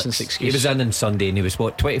nonsense excuse. He was in on Sunday and he was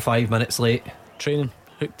 25 minutes late. Training,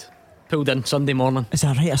 hooked, pulled in Sunday morning. Is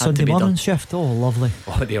that right? A Sunday morning shift? Oh, lovely.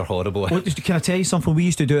 Oh, they're horrible. Well, can I tell you something we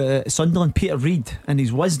used to do at Sunderland? Peter Reid, in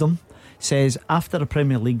his wisdom, says after a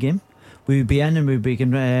Premier League game, we would be in and we'd be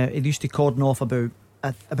it used to cordon off about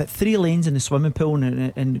 3 lanes in the swimming pool,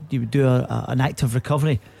 and you would do an active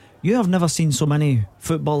recovery. You have never seen so many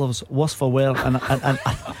footballers worse for wear and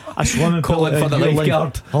a swimming pool for the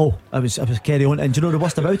lifeguard. Oh, I was carry on. And do you know the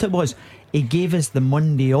worst about it was he gave us the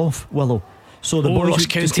Monday off, Willow. So the boys Ross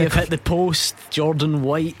County have hit the post. Jordan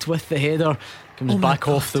White with the header comes back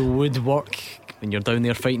off the woodwork. When you're down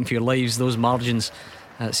there fighting for your lives, those margins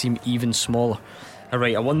seem even smaller.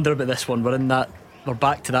 Alright, I wonder about this one. We're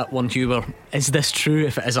back to that one, Huber. Is this true?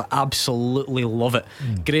 If it is, I absolutely love it.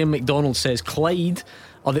 Graham McDonald says Clyde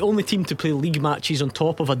are the only team to play league matches on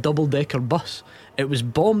top of a double-decker bus. It was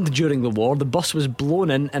bombed during the war. The bus was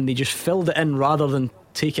blown in and they just filled it in rather than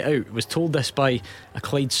take it out. It was told this by a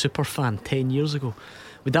Clyde superfan 10 years ago.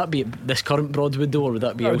 Would that be at this current Broadwood though, or would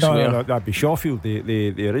that be elsewhere? No, that'd be Shawfield,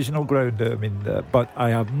 the original ground. I mean, but I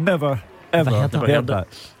have never heard that.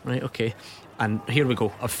 Right, okay. And here we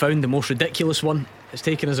go. I've found the most ridiculous one. It's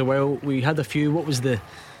taken us a while. We had a few. What was the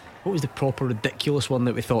proper ridiculous one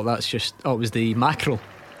that we thought that's just? Oh, it was the mackerel.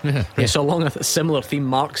 Right, so along a similar theme,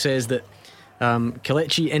 Mark says that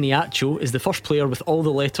Kelechi Iheanacho is the first player with all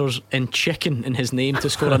the letters in chicken in his name to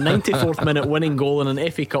score a 94th minute winning goal in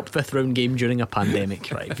an FA Cup 5th round game during a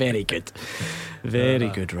pandemic. Right, very good. Very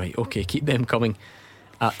good. Right, okay, keep them coming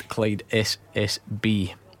at Clyde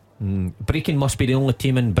SSB. Brecon must be the only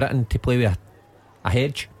team in Britain to play with a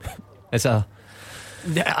hedge. I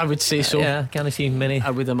would say so. Yeah, can I see many?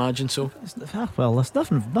 I would imagine so. Well, there's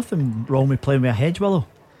nothing wrong with playing with a hedge, Willow.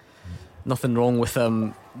 Nothing wrong with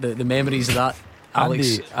the memories of that.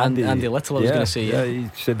 Alex Andy Little, I was going to say. Yeah,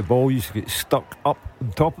 he said the ball used to get stuck up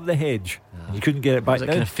on top of the hedge. You couldn't get it back down. It was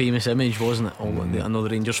a kind of famous image, wasn't it? I know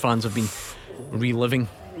the Rangers fans have been reliving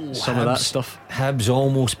some of that stuff. Hibs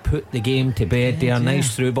almost put the game to bed there.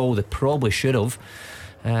 Nice through ball, they probably should have.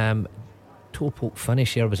 Toe poke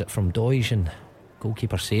finish here, was it from Doige, and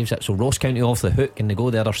goalkeeper saves it. So Ross County off the hook and they go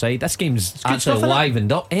the other side. This game's actually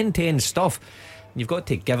livened up, end-to-end stuff. You've got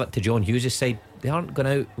to give it to John Hughes' side. They aren't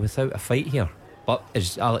going out without a fight here. But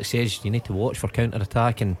as Alex says, you need to watch for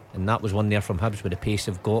counter-attack, and that was one there from Hibs with the pace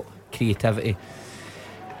they've got, creativity.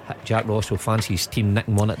 Jack Ross will fancy his team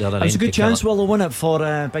nicking one at the other end. It's a good chance, Willow, won it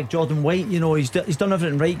for big Jordan White. You know, he's done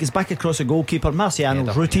everything right. Goes back across the goalkeeper.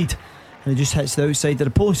 Marciano's rooted, and he just hits the outside of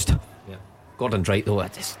the post. Yeah. Gordon's right though.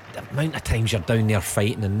 Just the amount of times you're down there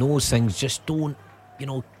fighting, and those things just don't,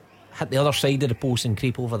 hit the other side of the post and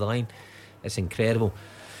creep over the line. It's incredible.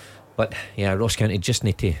 But yeah, Ross County just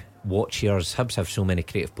need to watch here. Hibs have so many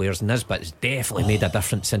creative players, and Nisbet's definitely made a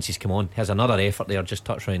difference since he's come on. He has another effort there, just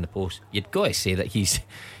touched around the post. You'd got to say that he's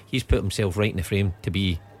put himself right in the frame to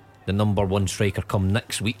be the number one striker come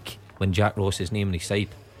next week when Jack Ross is naming his side.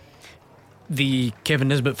 The Kevin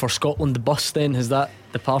Nisbet for Scotland, the bus then, has that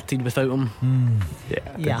departed without him?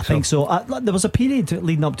 I think so. There was a period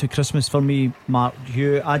leading up to Christmas for me, Mark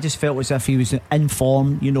Hugh. I just felt as if he was in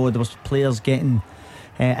form. There was players getting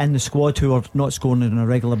in the squad who are not scoring on a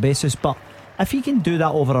regular basis, but if he can do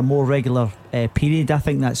that over a more regular period, I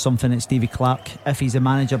think that's something that Stevie Clarke, if he's a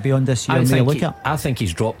manager beyond this year, may look at. I think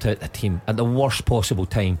he's dropped out the team at the worst possible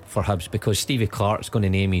time for Hibs, because Stevie Clarke's going to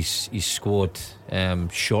name his squad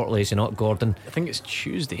shortly, is he not, Gordon? I think it's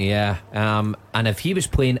Tuesday. Yeah, and if he was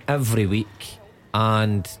playing every week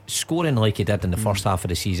and scoring like he did in the first half of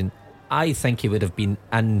the season, I think he would have been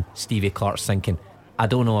in Stevie Clarke's thinking. I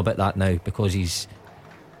don't know about that now, because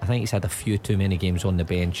I think he's had a few too many games on the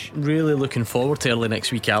bench. Really looking forward to early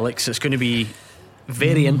next week, Alex. It's going to be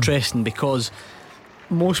very interesting, because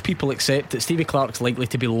most people accept that Stevie Clarke's likely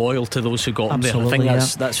to be loyal to those who got him there. I think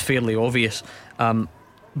that's fairly obvious.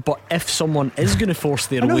 But if someone is going to force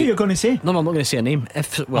their way, I know who you're going to say. No, I'm not going to say a name.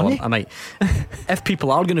 I might. If people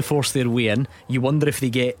are going to force their way in, you wonder if they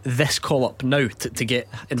get this call up now to get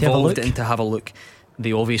involved and to have a look.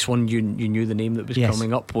 The obvious one, you knew the name that was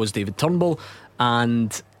coming up, was David Turnbull,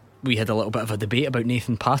 and we had a little bit of a debate about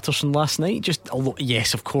Nathan Patterson last night. Although,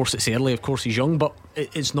 yes, of course it's early, of course he's young, but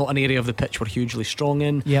it's not an area of the pitch we're hugely strong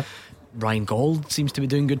in. Yep. Ryan Gauld seems to be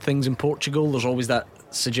doing good things in Portugal. There's always that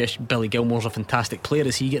suggestion Billy Gilmore's a fantastic player.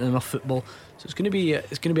 Is he getting enough football? So it's going to be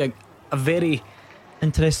a very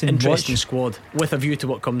interesting squad, with a view to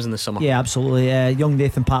what comes in the summer. Yeah, absolutely. Young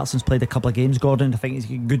Nathan Patterson's played a couple of games, Gordon. I think he's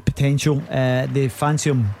got good potential. They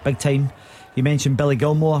fancy him big time. You mentioned Billy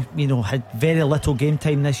Gilmore, had very little game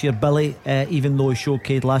time this year, Billy, even though he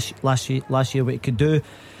showcased last year what he could do.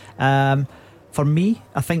 For me,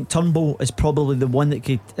 I think Turnbull is probably the one that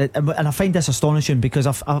could, and I find this astonishing, because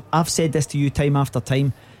I've said this to you time after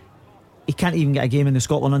time. He can't even get a game in the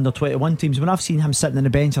Scotland under 21 teams. When I've seen him sitting on the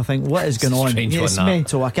bench, I think, what is going on? It's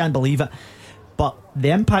mental, I can't believe it. But the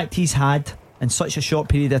impact he's had in such a short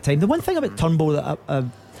period of time. The one thing about Turnbull that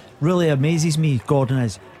really amazes me, Gordon,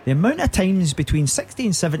 is the amount of times between 60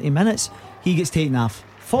 and 70 minutes he gets taken off.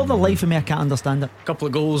 For the life of me, I can't understand it. A couple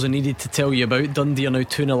of goals I needed to tell you about. Dundee are now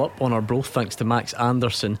 2-0 up on Arbroath thanks to Max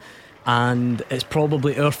Anderson, and it's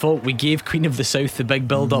probably our fault. We gave Queen of the South the big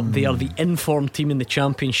build up. They are the informed team in the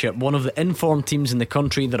Championship, one of the informed teams in the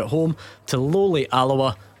country. They're at home to lowly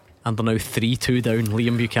Alloa, and they're now 3-2 down.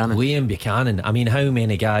 Liam Buchanan. I mean, how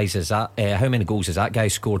many goals has that guy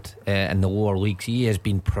scored in the lower leagues? He has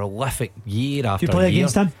been prolific year after year. Do you play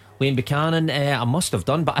against him? Liam Buchanan, I must have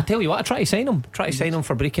done, but I tell you what, I tried to sign him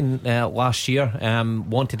for Brecon last year.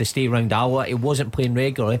 Wanted to stay around Alloa. He wasn't playing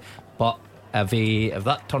regularly, but if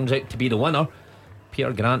that turns out to be the winner,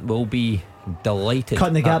 Peter Grant will be delighted.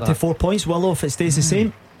 Cutting the gap to 4 points, Willow, if it stays the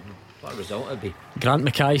same. What a result it'd be. Grant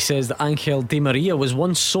Mackay says that Angel Di Maria was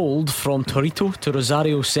once sold from Torito to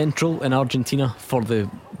Rosario Central in Argentina for the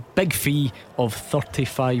big fee of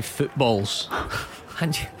 35 footballs.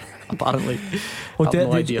 Apparently. Well,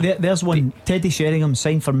 there's one. Teddy Sheringham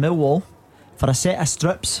signed for Millwall for a set of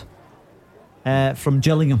strips from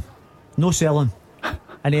Gillingham. No selling.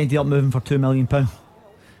 And he ended up moving for £2 million.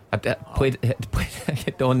 I played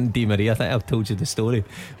Don Di Maria. I think I've told you the story.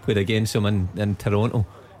 Played against him in Toronto.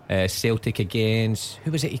 Celtic against,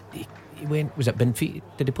 who was it? He went, was it Benfica?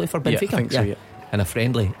 Did he play for Benfica? Yeah, I think so, yeah. In a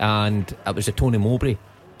friendly, and it was the Tony Mowbray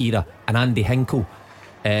era, and Andy Hinkle,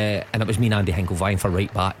 and it was me and Andy Hinkle vying for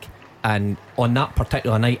right back. And on that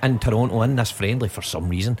particular night in Toronto, in this friendly, for some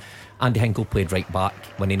reason, Andy Hinkle played right back.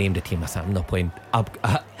 When he named the team, I said, I'm not playing.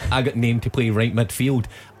 I got named to play right midfield.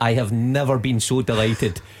 I have never been so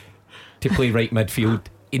delighted to play right midfield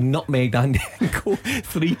he nutmegged Andy Hinkle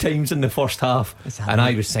 3 times in the first half, and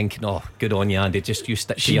I was thinking, oh, good on you, Andy, just you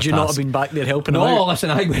stick to your Should you task. not have been back there helping him No, out? listen,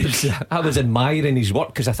 I was admiring his work,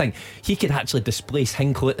 because I think he could actually displace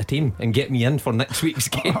Hinkle at the team and get me in for next week's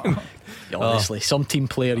game. Honestly, some team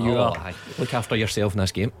player you are. Aye. Look after yourself in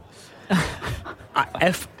this game.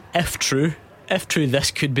 If true,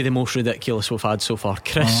 this could be the most ridiculous we've had so far.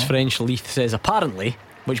 Chris French Leith says, apparently,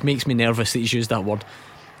 which makes me nervous that he's used that word,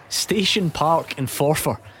 Station Park in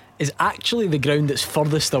Forfar is actually the ground that's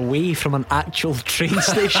furthest away from an actual train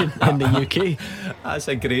station in the UK. That's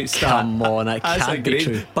a great stat. Come on, it can't be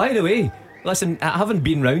true. By the way, listen, I haven't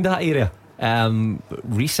been round that area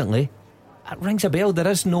recently. It rings a bell. There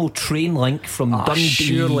is no train link from Dundee.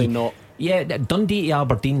 Surely not. Yeah, Dundee to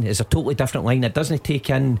Aberdeen is a totally different line. It doesn't take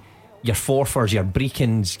in your Forfars, your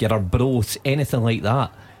Brecons, your Arbroaths, anything like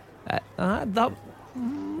that.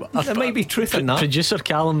 There might be truth in that. Producer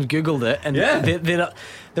Callum googled it, and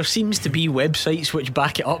there seems to be websites which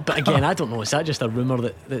back it up, but again, I don't know, is that just a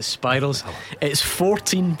rumour that spirals? It's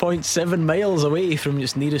 14.7 miles away from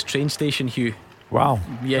its nearest train station, Hugh. Wow.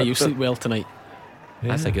 Yeah, you'll sleep well tonight.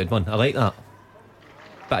 That's a good one. I like that.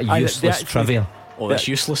 Bit of useless trivia. Oh, that's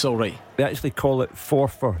useless, alright. They actually call it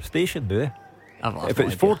Forfar Station, do they? I've If no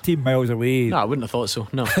it's idea. 14 miles away. No, I wouldn't have thought so.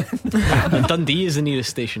 No. And Dundee is the nearest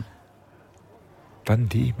station.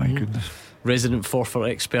 Dundee, my goodness. Resident Forfar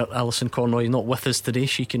expert Alison Conroy not with us today.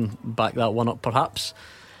 She can back that one up perhaps.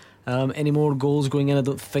 Any more goals going in? I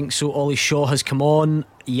don't think so. Ollie Shaw has come on,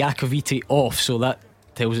 Iakovite off, so that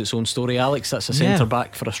tells its own story. Alex, that's a centre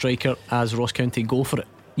back for a striker as Ross County go for it.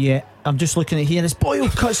 Yeah, I'm just looking at here. It's Boyle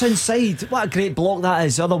cuts inside. What a great block that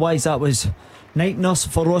is. Otherwise that was night nurse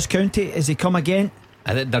for Ross County. Has he come again?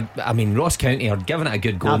 I mean, Ross County are giving it a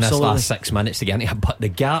good go Absolutely. in this last 6 minutes to get into it, but the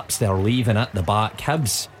gaps they're leaving at the back,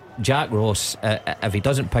 Hibs, Jack Ross, if he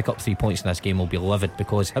doesn't pick up 3 points in this game, will be livid,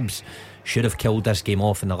 because Hibs should have killed this game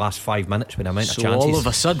off in the last 5 minutes with the amount of chances. All of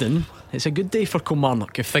a sudden it's a good day for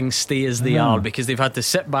Kilmarnock if things stay as they are, because they've had to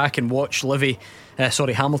sit back and watch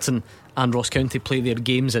Hamilton and Ross County play their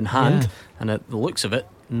games in hand, and at the looks of it,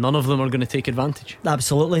 none of them are going to take advantage.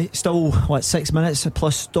 Absolutely. Still 6 minutes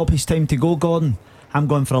plus stoppage time to go, Gordon. I'm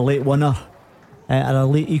going for a late winner and a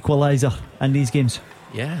late equaliser in these games.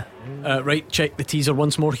 Yeah. Right, check the teaser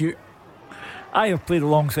once more, Hugh. I have played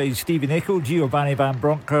alongside Stephen Nicol, Giovanni Van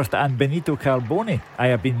Bronckhorst and Benito Carboni. I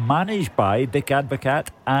have been managed by Dick Advocat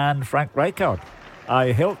and Frank Rijkaard.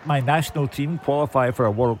 I helped my national team qualify for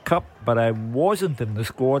a World Cup, but I wasn't in the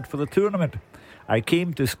squad for the tournament. I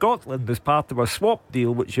came to Scotland as part of a swap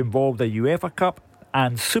deal which involved a UEFA Cup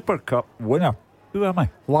and Super Cup winner. Who am I?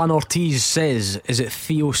 Juan Ortiz says, is it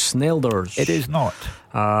Theo Snelders? It is not.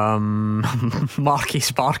 Marky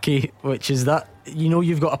Sparky, which is that,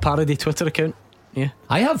 you've got a parody Twitter account. Yeah,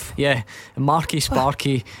 I have. Yeah, Marky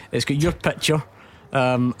Sparky. It's got your picture,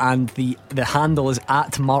 and the handle is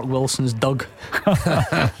at Mark Wilson's Doug.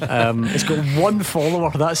 It's got 1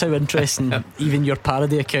 follower. That's how interesting even your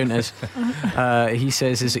parody account is. He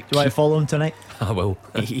says, is it, Do I follow him tonight? I will.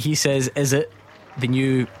 he says, is it the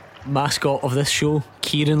new mascot of this show,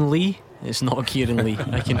 Kieran Lee? It's not Kieran Lee.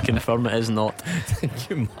 I can confirm it is not.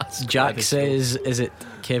 Jack says, is it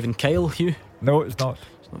Kevin Kyle, Hugh? No, it's not.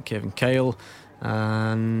 It's not Kevin Kyle.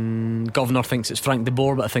 And Governor thinks it's Frank de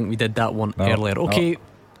Boer, but I think we did that one earlier. Okay,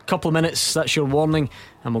 couple of minutes, that's your warning,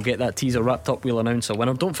 and we'll get that teaser wrapped up. We'll announce a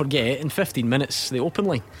winner. Don't forget, in 15 minutes the open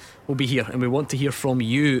line will be here, and we want to hear from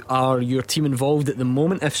you. Are your team involved at the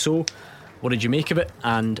moment? If so, what did you make of it?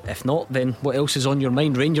 And if not, then what else is on your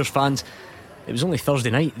mind? Rangers fans, it was only Thursday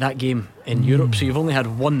night, that game in Europe, so you've only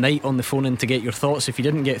had one night on the phone in to get your thoughts. If you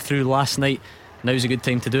didn't get through last night, now's a good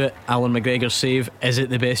time to do it. Alan McGregor's save, is it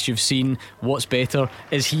the best you've seen? What's better?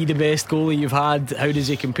 Is he the best goalie you've had? How does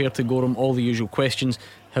he compare to Gorham? All the usual questions.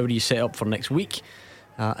 How do you set up for next week?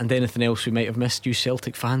 And anything else we might have missed. You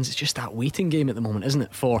Celtic fans, it's just that waiting game at the moment, isn't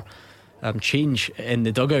it, for change in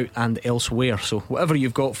the dugout and elsewhere. So whatever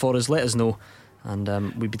you've got for us, let us know,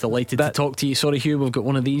 and we'd be delighted to talk to you. Sorry Hugh, we've got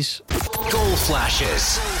one of these Goal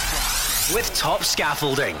flashes with Top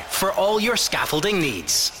Scaffolding for all your scaffolding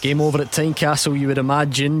needs. Game over at Tynecastle, you would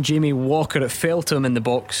imagine. Jamie Walker, it fell to him in the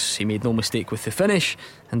box. He made no mistake with the finish,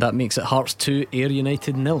 and that makes it Hearts 2, Ayr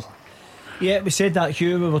United 0. Yeah, we said that,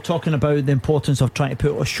 Hugh. We were talking about the importance of trying to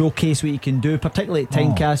put a showcase what you can do, particularly at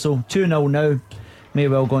Tynecastle. 2-0 now, may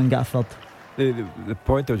well go and get a third. The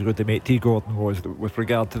point I was going to make to you, Gordon, was that with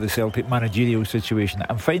regard to the Celtic managerial situation,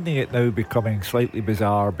 I'm finding it now becoming slightly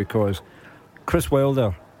bizarre, because Chris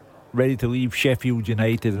Wilder ready to leave Sheffield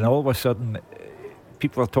United, and all of a sudden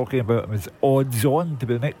people are talking about him as odds on to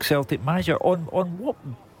be the next Celtic manager. On what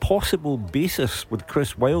possible basis would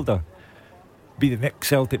Chris Wilder be the next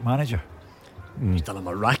Celtic manager. He's done a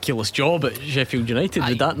miraculous job at Sheffield United.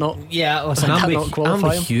 Did that not? Yeah, listen, did that I'm not with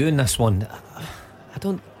qualify him? Hugh in this one. I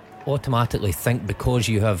don't automatically think because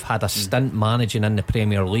you have had a stint managing in the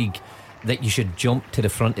Premier League that you should jump to the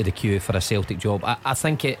front of the queue for a Celtic job. I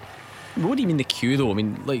think it. What do you mean the queue though? I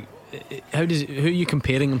mean, like, who are you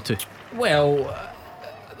comparing him to? Well,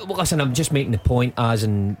 listen, I'm just making the point as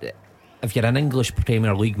in, if you're an English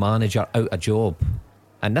Premier League manager out a job,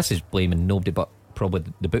 and this is blaming nobody but probably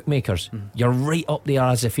the bookmakers, you're right up there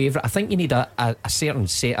as a favourite. I think you need a certain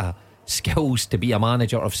set of skills to be a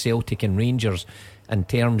manager of Celtic and Rangers, in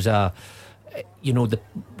terms of, you know,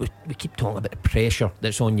 we keep talking about the pressure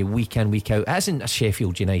that's on you week in, week out. It isn't a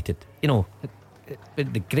Sheffield United, you know.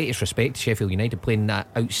 With the greatest respect to Sheffield United playing that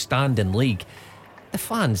outstanding league, the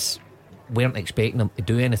fans weren't expecting them to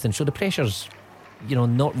do anything, so the pressure's, you know,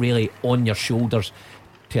 not really on your shoulders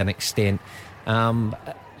to an extent.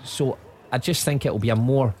 So I just think it'll be a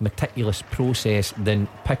more meticulous process than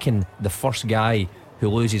picking the first guy who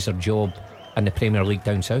loses their job in the Premier League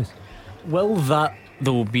down south. Will that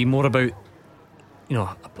though be more about, you know,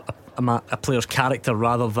 a player's character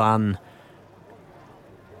rather than,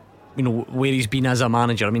 you know, where he's been as a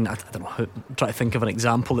manager? I mean, I don't know, I'm trying to think of an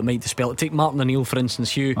example that might dispel it. Take Martin O'Neill for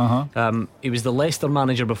instance, Hugh. He was the Leicester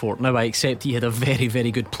manager before. Now I accept he had a very,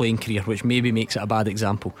 very good playing career, which maybe makes it a bad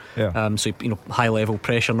example. So, you know, high level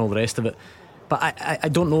pressure and all the rest of it. But I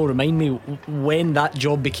don't know, remind me, when that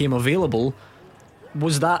job became available,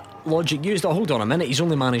 was that logic used? Oh, hold on a minute, he's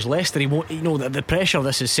only managed Leicester, he won't, you know, the pressure,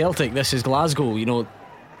 this is Celtic, this is Glasgow, you know.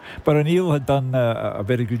 But O'Neill had done a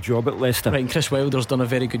very good job at Leicester. Right, and Chris Wilder's done a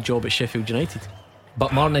very good job at Sheffield United.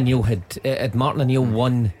 But Martin O'Neill had Martin O'Neill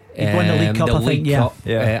won the League Cup, I think, Cup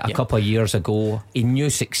a couple of years ago. He knew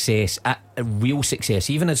success, a real success,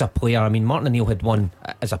 even as a player. I mean, Martin O'Neill had won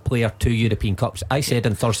as a player 2 European Cups. I said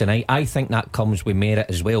on Thursday night, I think that comes with merit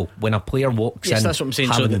as well. When a player walks in, that's what I'm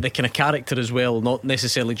saying. So the kind of character as well, not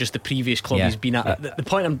necessarily just the previous club he's been at. The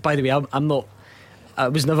point, by the way, I'm not.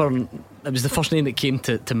 It was the first name that came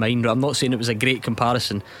to mind. I'm not saying it was a great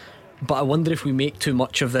comparison, but I wonder if we make too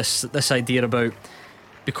much of this idea about,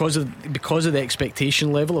 because of the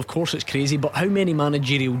expectation level. Of course it's crazy, but how many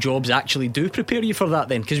managerial jobs actually do prepare you for that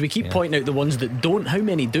then? Because we keep pointing out the ones that don't. How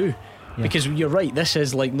many do? Because you're right, this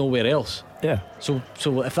is like nowhere else. So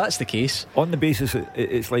if that's the case, on the basis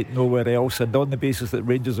it's like nowhere else, and on the basis that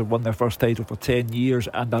Rangers have won their first title for 10 years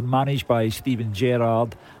and are managed by Steven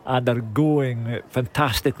Gerrard and are going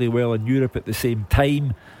fantastically well in Europe at the same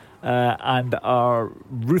time, and are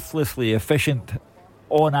ruthlessly efficient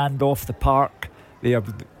on and off the park. They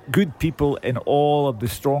have good people in all of the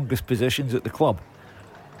strongest positions at the club.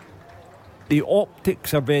 The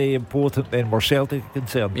optics are very important then where Celtic are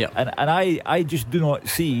concerned. And I just do not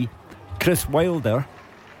see Chris Wilder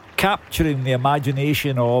capturing the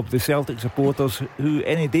imagination of the Celtic supporters, who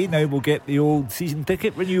any day now will get the old season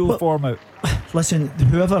ticket renewal form out. Listen,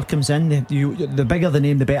 whoever comes in, the bigger the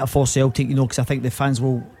name the better for Celtic, you know, because I think the fans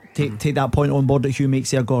will take that point on board that Hugh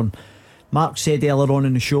makes there. Gone. Mark said earlier on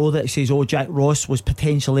in the show that he says, Jack Ross was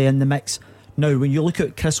potentially in the mix. Now when you look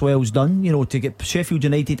at Chris Wells done, you know, to get Sheffield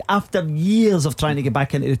United after years of trying to get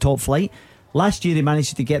back into the top flight, last year he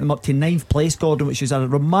managed to get them up to 9th place, Gordon, which is a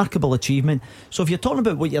remarkable achievement. So if you're talking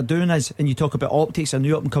about what you're doing is, and you talk about optics, a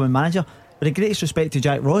new up and coming manager, with the greatest respect to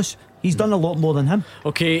Jack Ross, he's done a lot more than him.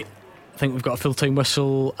 Okay, I think we've got a full-time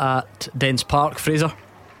whistle at Dens Park. Fraser.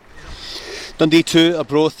 Dundee 2,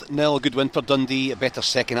 Arbroath 0. A good win for Dundee, a better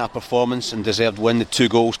second half performance and deserved win. The 2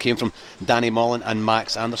 goals came from Danny Mullen and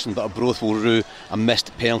Max Anderson, but Arbroath will rue a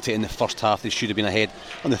missed penalty in the first half. They should have been ahead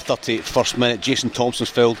on the 31st minute. Jason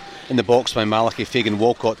Thompson's fouled in the box by Malachi Fagan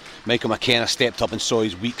Walcott. Michael McKenna stepped up and saw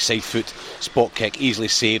his weak side foot spot kick easily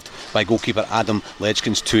saved by goalkeeper Adam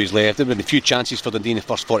Ledgkins to his left. There have been a few chances for Dundee in the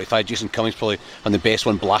first 45. Jason Cummings probably on the best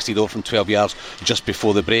one, blasted over from 12 yards just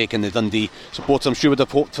before the break, and the Dundee supporters I'm sure would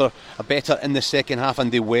have hoped for a better in the second half,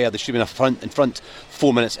 and they were. They should have been in front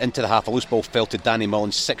 4 minutes into the half. A loose ball fell to Danny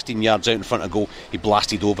Mullen 16 yards out in front of goal. He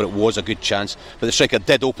blasted over. It was a good chance, but the striker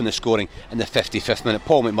did open the scoring in the 55th minute.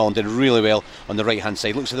 Paul McMullen did really well on the right hand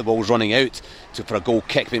side. Looks like the ball's running out for a goal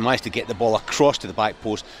kick, but he managed to get the ball across to the back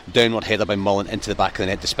post. Downward header by Mullen into the back of the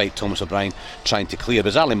net despite Thomas O'Brien trying to clear.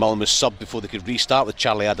 Bizarrely, Mullen was subbed before they could restart with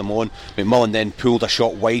Charlie Adam on. McMullen then pulled a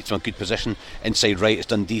shot wide from a good position inside right as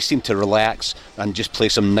Dundee seemed to relax and just play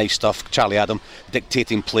some nice stuff. Charlie Adam,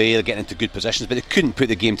 dictating play, they're getting into good positions, but they couldn't put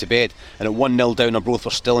the game to bed. And at 1-0 down, Arbroath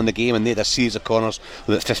were still in the game, and they had a series of corners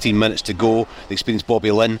with about 15 minutes to go. The experienced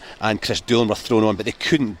Bobby Lynn and Chris Doolan were thrown on, but they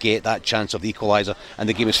couldn't get that chance of the equaliser, and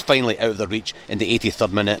the game was finally out of their reach in the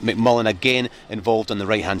 83rd minute. McMullen again involved on the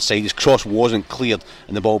right hand side. His cross wasn't cleared,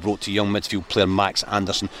 and the ball brought to young midfield player Max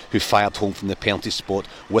Anderson, who fired home from the penalty spot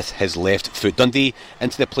with his left foot. Dundee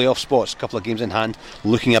into the playoff spots, a couple of games in hand,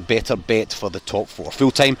 looking a better bet for the top four.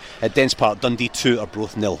 Full time at Dens Park, Dundee 2,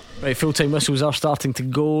 Arbroath 0. Right, full time whistles are starting to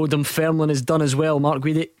go. Dunfermline is done as well. Mark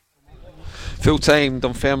Guidi. Full time,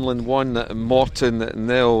 Dunfermline 1, Morton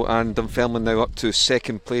 0, and Dunfermline now up to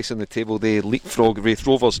second place in the table. They leapfrog Wraith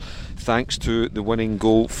Rovers thanks to the winning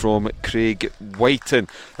goal from Craig Whiten.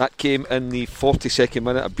 That came in the 42nd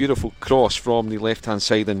minute, a beautiful cross from the left hand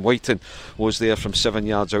side, and Whiten was there from 7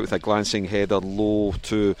 yards out with a glancing header low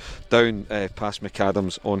to down past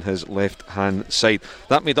McAdams on his left hand side.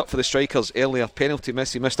 That made up for the strikers' earlier penalty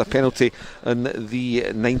miss. He missed a penalty in the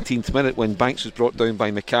 19th minute when Banks was brought down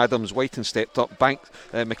by McAdams. Whiten stepped up,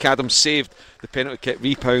 McAdams saved the penalty kick,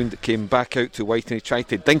 rebound came back out to Whiten. He tried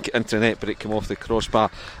to dink it into the net, but it came off the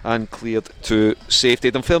crossbar and cleared to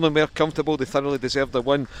safety. Dunfermline were comfortable. They thoroughly deserved the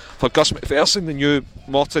win. For Gus McPherson, the new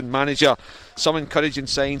Morton manager, some encouraging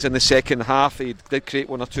signs in the second half. He did create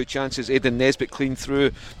one or two chances. Aidan Nesbitt clean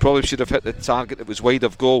through, probably should have hit the target that was wide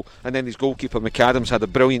of goal, and then his goalkeeper McAdams had a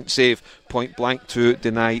brilliant save point blank to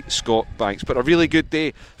deny Scott Banks. But a really good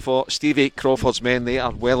day for Stevie Crawford's men. They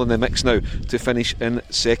are well in the mix now to finish in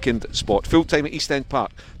second spot. Full time at East End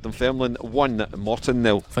Park, Dunfermline 1, Morton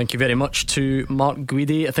 0. Thank you very much to Mark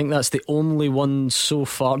Guidi. I think that's the only one so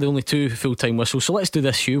far, the only two full time whistles. So let's do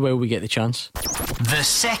this, Hugh, while we get the chance. The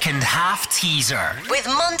second half teaser with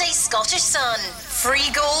Monday's Scottish Sun, free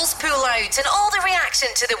goals, pull out, and all the reaction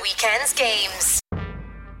to the weekend's games.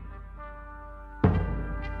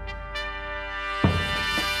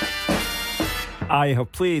 I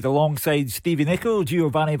have played alongside Stevie Nicol,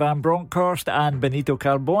 Giovanni Van Bronckhorst and Benito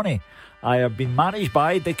Carboni. I have been managed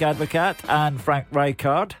by Dick Advocat and Frank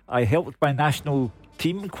Rijkaard. I helped my national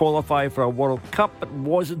team qualify for a World Cup but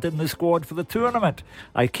wasn't in the squad for the tournament.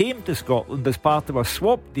 I came to Scotland as part of a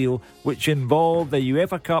swap deal which involved the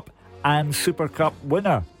UEFA Cup and Super Cup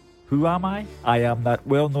winner. Who am I? I am that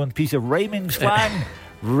well-known piece of rhyming slang,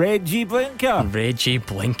 Reggie Blinker. Reggie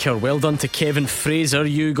Blinker. Well done to Kevin Fraser.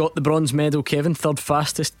 You got the bronze medal, Kevin. Third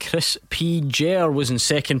fastest. Chris P. Ger was in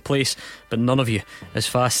second place, but none of you as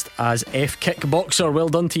fast as F. Kickboxer. Well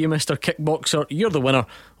done to you, Mr. Kickboxer. You're the winner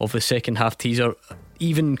of the second half teaser.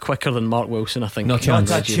 Even quicker than Mark Wilson, I think. Not a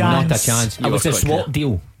chance. It was a swap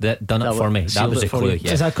deal that done it for me. That was a clue.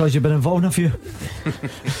 Is that because you've been involved in a few?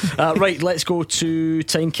 Right, let's go to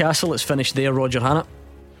Tynecastle. Let's finish there, Roger Hannah.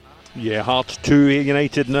 Yeah, Hearts 2, Ayr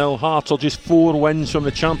United 0. Hearts are just 4 wins from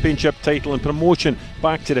the Championship title and promotion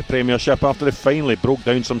back to the Premiership after they finally broke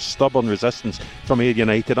down some stubborn resistance from Ayr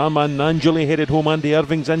United. Armand Nanjuli headed home Andy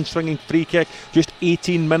Irving's in-swinging free kick just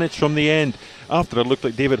 18 minutes from the end. After it looked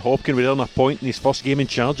like David Hopkin would earn a point in his first game in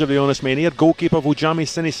charge of the Honest Men, Ayr goalkeeper Vujami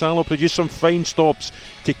Sinisalo produced some fine stops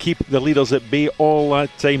to keep the leaders at bay all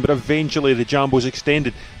that time, but eventually the Jambos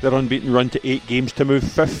extended their unbeaten run to 8 games to move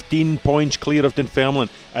 15 points clear of Dunfermline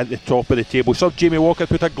at the top of the table. Sir Jamie Walker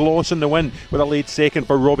put a gloss in the win with a late second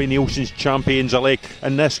for Robbie Nielsen's champions-elect,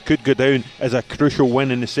 and this could go down as a crucial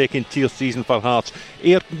win in the second tier season for Hearts.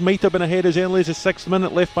 Ayr might have been ahead as early as the 6th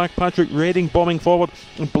minute, left back Patrick Redding bombing forward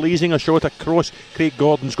and blazing a shot across Craig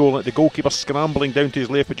Gordon's goal, at the goalkeeper scrambling down to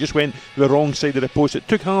his left, but just went the wrong side of the post. It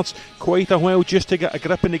took Hearts quite a while just to get a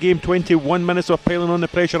grip in the game. 21 minutes of piling on the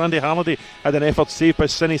pressure. Andy Halliday had an effort saved by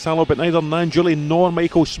Sinisalo, but neither Nanjuli nor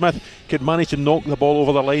Michael Smith could manage to knock the ball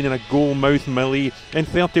over the line in a goal-mouth melee. In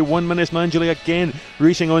 31 minutes, Nanjuli again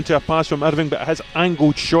racing onto a pass from Irving, but his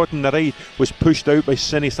angled shot in the right was pushed out by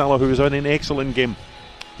Sinisalo, who was on an excellent game.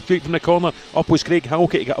 Straight from the corner, up was Craig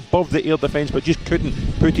Halkett. He got above the Ayr defence but just couldn't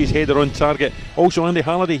put his header on target. Also Andy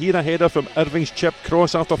Halliday here, a header from Irving's chip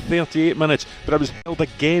cross after 38 minutes, but it was held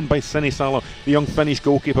again by Sinisalo, the young Finnish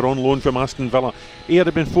goalkeeper on loan from Aston Villa. Ayr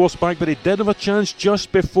had been forced back, but he did have a chance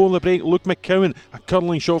just before the break. Luke McCowan, a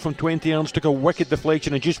curling shot from 20 yards, took a wicked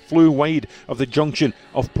deflection and just flew wide of the junction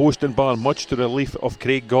of post and bar, much to the relief of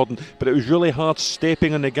Craig Gordon. But it was really hard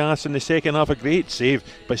stepping on the gas in the second half. A great save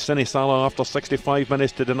by Sinisalo after 65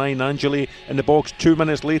 minutes to deny Nanjuli in the box. 2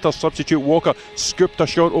 minutes later, substitute Walker scooped a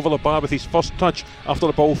shot over the bar with his first touch after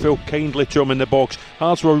the ball fell kindly to him in the box.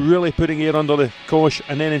 Hearts were really putting Ayr under the cosh,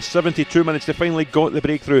 and then in 72 minutes they finally got the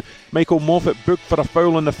breakthrough. Michael Moffat booked for a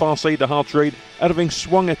foul on the far side of Hearts' right. Irving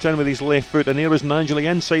swung it in with his left foot, and there was Nanjuli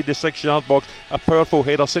inside the 6-yard box. A powerful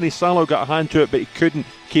header. Sinisalo got a hand to it, but he couldn't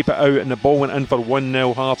keep it out, and the ball went in for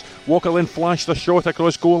 1-0 Hearts. Walker then flashed a shot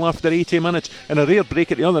across goal after 80 minutes. In a rare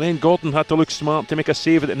break at the other end, Gordon had to look smart to make a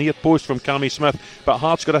save at the near post from Cammy Smith, but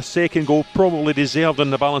Hearts got a second goal, probably deserved in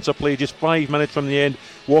the balance of play. Just 5 minutes from the end,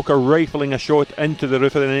 Walker rifling a shot into the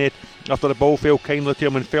roof of the net after the ball fell kindly to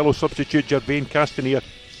him, and fellow substitute Gervain Castanier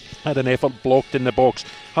had an effort blocked in the box.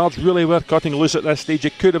 Hearts really were cutting loose at this stage.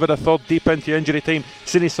 It could have had a third deep into injury time.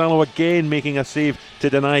 Sinisalo again making a save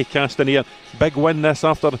to deny Castanier. Big win this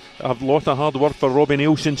after a lot of hard work for Robbie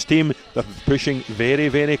Nielsen's team. They're pushing very,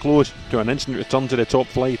 very close to an instant return to the top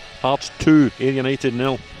flight. Hearts 2, Ayr United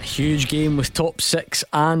 0. A huge game with top 6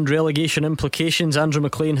 and relegation implications. Andrew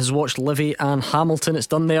McLean has watched Livy and Hamilton. It's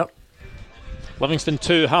done there. Livingston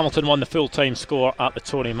 2, Hamilton 1, the full-time score at the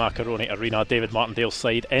Tony Macaroni Arena. David Martindale's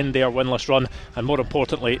side end their winless run and, more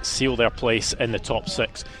importantly, seal their place in the top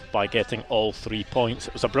 6 by getting all 3 points.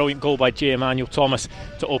 It was a brilliant goal by J. Emmanuel Thomas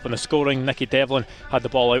to open the scoring. Nicky Devlin had the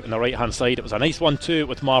ball out on the right-hand side. It was a nice one too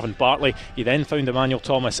with Marvin Bartley. He then found Emmanuel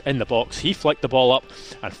Thomas in the box. He flicked the ball up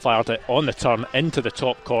and fired it on the turn into the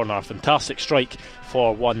top corner. A fantastic strike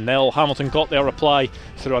for 1-0. Hamilton got their reply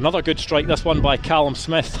through another good strike, this one by Callum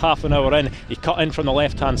Smith. Half an hour in, he cut in from the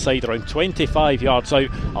left hand side around 25 yards out,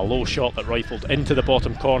 a low shot that rifled into the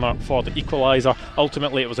bottom corner for the equaliser.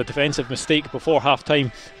 Ultimately it was a defensive mistake before half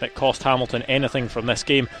time that cost Hamilton anything from this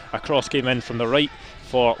game. A cross came in from the right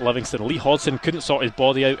for Livingston. Lee Hodson couldn't sort his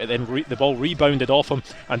body out, and then the ball rebounded off him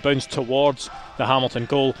and bounced towards the Hamilton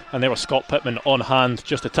goal, and there was Scott Pittman on hand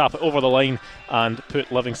just to tap it over the line and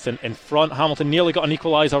put Livingston in front. Hamilton nearly got an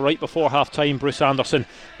equaliser right before half time. Bruce Anderson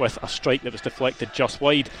with a strike that was deflected just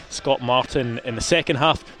wide. Scott Martin in the second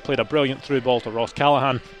half played a brilliant through ball to Ross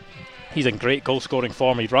Callaghan. He's in great goal scoring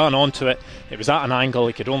form. He ran onto it, it was at an angle,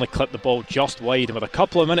 he could only clip the ball just wide, and with a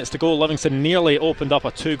couple of minutes to go, Livingston nearly opened up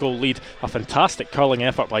a 2-goal lead. A fantastic curling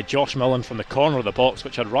effort by Josh Millen from the corner of the box,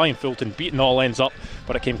 which had Ryan Fulton beaten all ends up,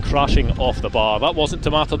 but it came crashing off the bar. That wasn't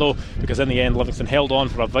to matter though, because in the end Livingston held on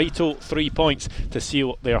for a vital 3 points to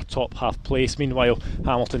seal their top half place. Meanwhile,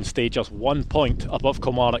 Hamilton stayed just 1 point above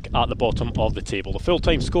Kilmarnock at the bottom of the table. The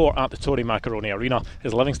full-time score at the Tony Macaroni Arena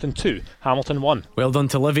is Livingston 2, Hamilton 1. Well done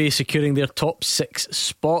to Livy, securing their top 6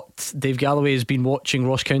 spot. Dave Galloway has been watching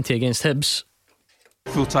Ross County against Hibs.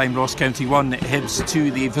 Full-time Ross County 1, Hibs 2.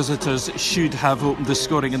 The visitors should have opened the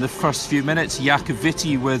scoring in the first few minutes.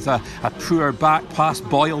 Iacovitti with a poor back pass.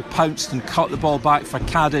 Boyle pounced and cut the ball back for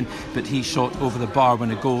Cadden, but he shot over the bar when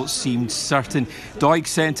a goal seemed certain. Doig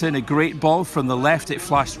sent in a great ball from the left. It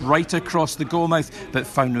flashed right across the goalmouth but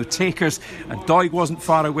found no takers, and Doig wasn't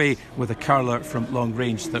far away with a curler from long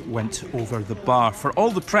range that went over the bar. For all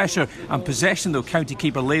the pressure and possession though, County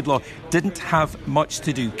keeper Laidlaw didn't have much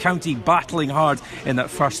to do. County battling hard in that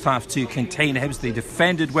first half to contain Hibs. They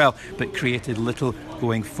defended well but created little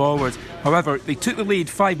going forward. However, they took the lead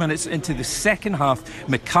 5 minutes into the second half,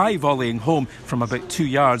 Mackay volleying home from about 2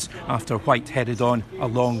 yards after White headed on a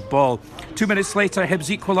long ball. 2 minutes later, Hibs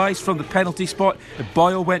equalised from the penalty spot.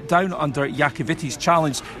 Boyle went down under Iakovitti's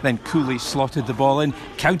challenge, then Cooley slotted the ball in.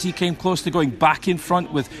 County came close to going back in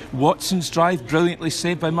front with Watson's drive brilliantly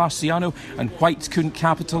saved by Marciano, and White couldn't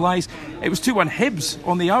capitalise. It was 2-1 Hibs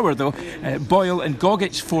on the hour though. Boyle and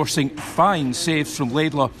Gogic forcing fine saves from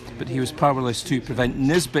Laidlaw, but he was powerless to prevent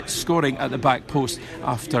Nisbet scoring at the back post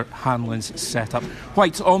after Hanlon's set-up.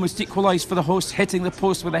 White almost equalised for the hosts, hitting the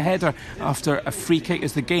post with a header after a free kick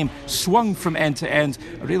as the game swung from end to end.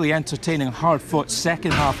 A really entertaining, hard-fought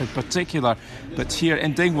second half in particular, but here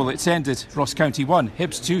in Dingwall it's ended. Ross County 1,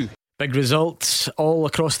 Hibs 2. Big results all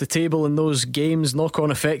across the table in those games.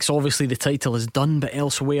 Knock-on effects, obviously the title is done, but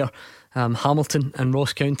elsewhere Hamilton and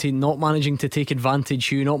Ross County not managing to take advantage,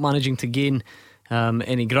 Hugh not managing to gain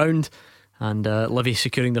any ground, and Livy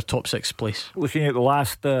securing their top 6 place. Looking at the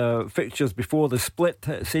last fixtures before the split,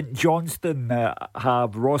 St Johnstone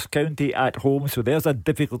have Ross County at home, so there's a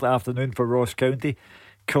difficult afternoon for Ross County.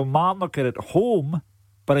 Kilmarnock are at home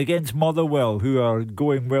but against Motherwell, who are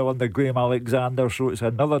going well under Graham Alexander, so it's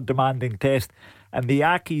another demanding test. And the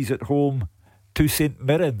Accies at home to St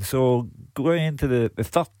Mirren, so going into the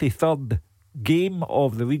 33rd game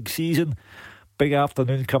of the league season. Big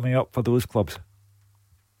afternoon coming up for those clubs.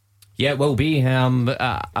 Yeah, it will be.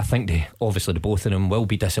 I think obviously the both of them will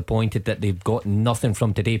be disappointed that they've got nothing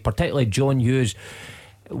from today, particularly John Hughes.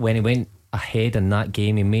 When he went ahead in that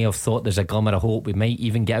game, he may have thought there's a glimmer of hope, we might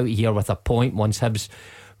even get out of here with a point once Hibs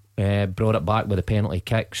brought it back with a penalty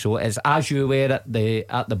kick. So it's as you were at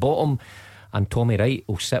the bottom, and Tommy Wright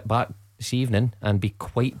will sit back this evening and be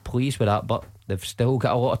quite pleased with that. But they've still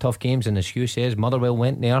got a lot of tough games, and as Hugh says, Motherwell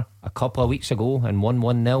went there a couple of weeks ago and won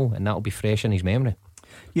 1-0, and that'll be fresh in his memory.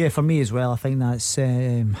 Yeah, for me as well, I think that's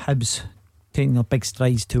Hibs taking their big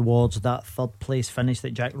strides towards that third place finish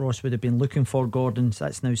that Jack Ross would have been looking for. Gordon, so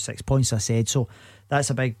that's now 6 points, I said, so that's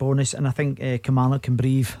a big bonus. And I think Kilmarnock can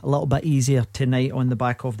breathe a little bit easier tonight on the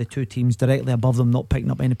back of the two teams directly above them not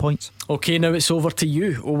picking up any points. Okay, now it's over to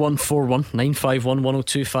you. 0141 951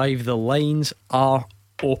 1025. The lines are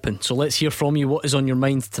open, so let's hear from you. What is on your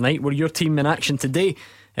mind tonight? Were your team in action today?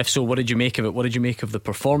 If so, what did you make of it? What did you make of the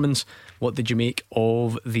performance? What did you make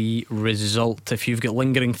of the result? If you've got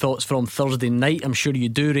lingering thoughts from Thursday night, I'm sure you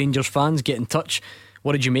do, Rangers fans, get in touch.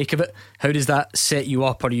 What did you make of it? How does that set you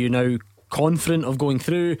up? Are you now confident of going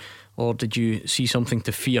through, or did you see something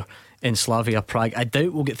to fear in Slavia Prague? I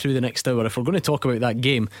doubt we'll get through the next hour if we're going to talk about that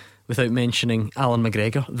game without mentioning Alan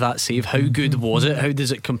McGregor. That save, how good was it? How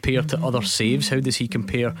does it compare to other saves? How does he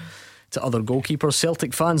compare to other goalkeepers?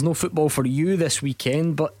 Celtic fans, no football for you this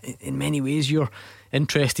weekend, but in many ways you're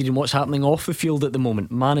interested in what's happening off the field at the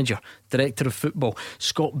moment. Manager, director of football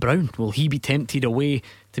Scott Brown, will he be tempted away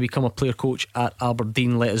to become a player coach at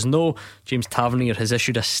Aberdeen? Let us know. James Tavernier has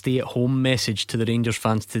issued a stay at home message to the Rangers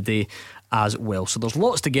fans today as well. So there's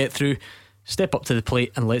lots to get through. Step up to the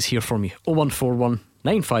plate and let's hear from you. 0141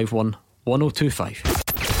 951 1025.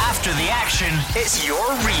 After the action, it's your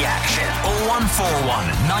reaction. 0141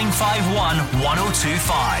 951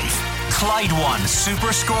 1025. Clyde One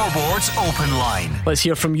Super Scoreboard's Open Line. Let's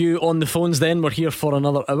hear from you on the phones then. We're here for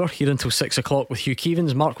another hour, here until 6 o'clock with Hugh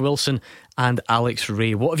Keevins, Mark Wilson and Alex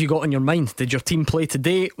Rae. What have you got on your mind? Did your team play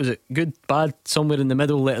today? Was it good, bad, somewhere in the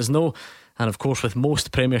middle? Let us know. And of course, with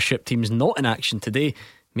most Premiership teams not in action today,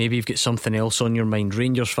 maybe you've got something else on your mind.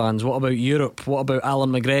 Rangers fans, what about Europe? What about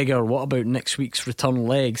Alan McGregor? What about next week's return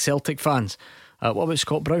leg? Celtic fans, what about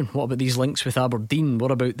Scott Brown? What about these links with Aberdeen?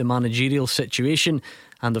 What about the managerial situation?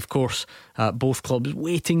 And of course, both clubs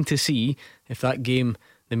waiting to see if that game,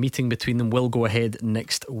 the meeting between them, will go ahead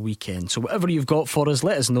next weekend. So whatever you've got for us,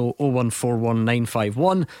 let us know. 0141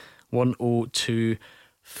 951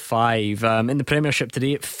 1025. In the Premiership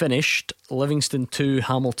today, it finished Livingston 2,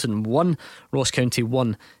 Hamilton 1, Ross County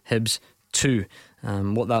 1, Hibs 2.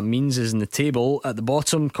 What that means is in the table at the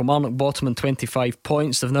bottom, Kilmarnock bottom on 25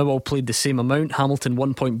 points. They've now all played the same amount. Hamilton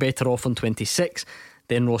 1 point better off on 26,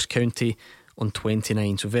 then Ross County on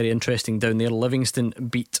 29. So very interesting down there. Livingston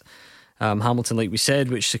beat Hamilton, like we said,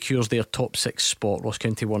 which secures their top 6 spot. Ross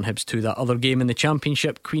County 1, Hibs 2. That other game in the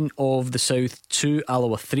Championship, Queen of the South 2,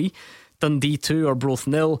 Alloa 3, Dundee 2, Arbroath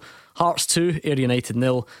 0, Hearts 2, Ayr United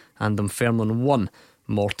 0, and Dunfermline 1,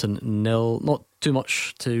 Morton 0. Not too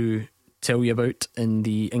much to tell you about in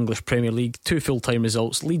the English Premier League. 2 full-time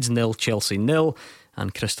results: Leeds 0, Chelsea 0,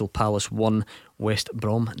 and Crystal Palace 1, West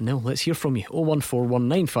Brom 0. Let's hear from you. 0141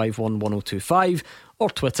 951 1025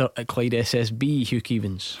 or Twitter at Clyde SSB. Hugh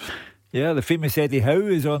Keevins. Yeah, the famous Eddie Howe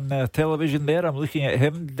is on television there. I'm looking at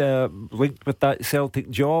him, linked with that Celtic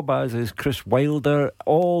job, as is Chris Wilder.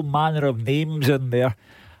 All manner of names in there.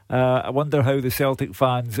 I wonder how the Celtic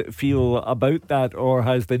fans feel about that, or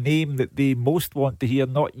has the name that they most want to hear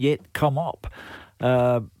not yet come up?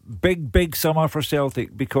 Big summer for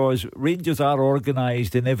Celtic, because Rangers are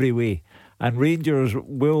organised in every way, and Rangers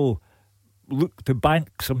will look to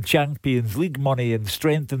bank some Champions League money and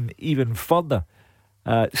strengthen even further.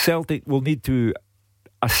 Celtic will need to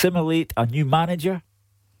assimilate a new manager,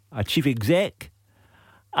 a chief exec,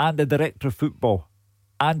 and a director of football,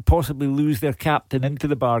 and possibly lose their captain into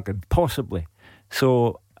the bargain, possibly.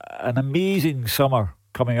 So an amazing summer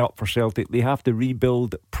coming up for Celtic. They have to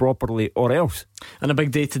rebuild properly or else. And a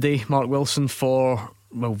big day today, Mark Wilson, for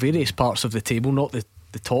various parts of the table. Not the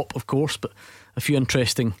top, of course, but a few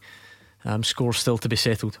interesting scores still to be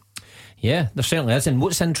settled. Yeah, there certainly is. And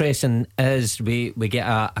what's interesting is we get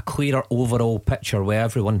a clearer overall picture where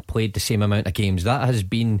everyone played the same amount of games. That has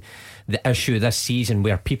been the issue this season,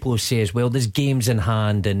 where people say as well, there's games in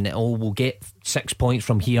hand and we'll get 6 points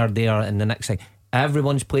from here, there and the next thing.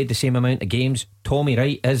 Everyone's played the same amount of games. Tommy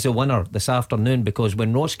Wright is the winner this afternoon, because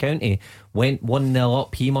when Ross County went 1-0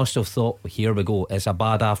 up, he must have thought, here we go, it's a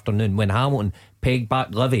bad afternoon. When Hamilton pegged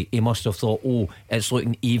back Livy, he must have thought, oh, it's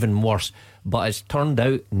looking even worse. But it's turned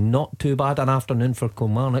out not too bad an afternoon for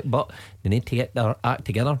Kilmarnock, but they need to get their act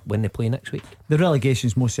together when they play next week. The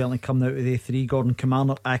relegation's most certainly coming out of the three, Gordon.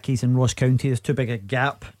 Kilmarnock, Accies and Ross County. There's too big a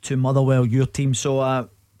gap to Motherwell, your team. So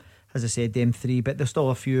as I said, them three, but there's still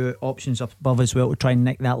a few options up above as well to try and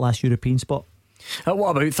nick that last European spot.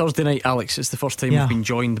 What about Thursday night, Alex? It's the first time we've been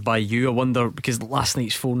joined by you. I wonder, because last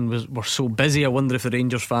night's phone were so busy, I wonder if the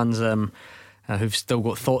Rangers fans who've still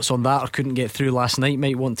got thoughts on that or couldn't get through last night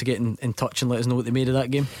might want to get in touch and let us know what they made of that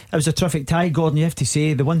game. It was a terrific tie, Gordon. You have to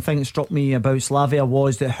say, the one thing that struck me about Slavia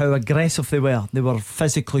was that how aggressive they were. They were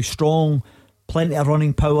physically strong, plenty of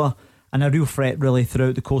running power, and a real threat really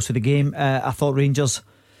throughout the course of the game. I thought Rangers,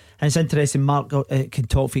 and it's interesting, Mark can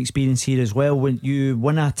talk for experience here as well. When you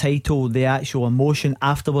win a title, the actual emotion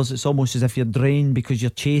afterwards, it's almost as if you're drained because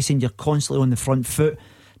you're chasing, you're constantly on the front foot.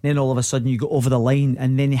 Then all of a sudden you go over the line,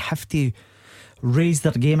 and then you have to raise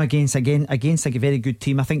their game against a very good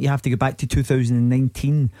team. I think you have to go back to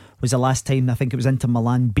 2019 was the last time I think it was Inter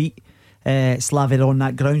Milan beat Slavia on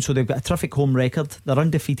that ground. So they've got a terrific home record. They're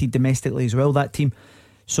undefeated domestically as well, that team.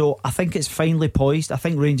 So I think it's finely poised. I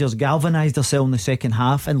think Rangers galvanised themselves in the second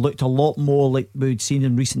half and looked a lot more like we'd seen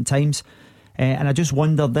in recent times. And I just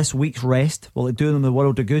wonder, this week's rest, will it do them the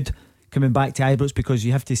world of good coming back to Ibrox? Because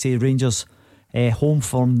you have to say Rangers home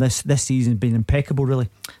form this season has been impeccable, really.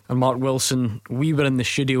 And Mark Wilson, we were in the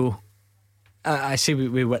studio. I say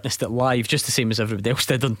we witnessed it live, just the same as everybody else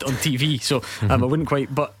did on TV. So I wouldn't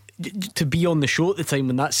quite, but to be on the show at the time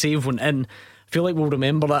when that save went in, I feel like we'll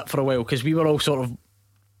remember that for a while, because we were all sort of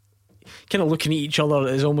kind of looking at each other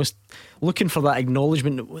as almost looking for that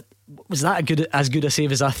acknowledgement. Was that as good a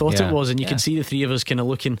save as I thought it was? And you could see the three of us kind of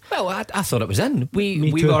looking. Well, I thought it was in.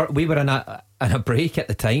 We were in a break at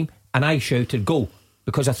the time, and I shouted goal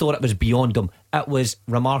because I thought it was beyond him. It was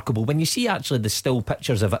remarkable. When you see actually the still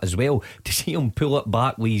pictures of it as well, to see him pull it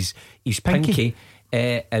back with his pinky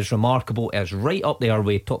is remarkable. It's right up there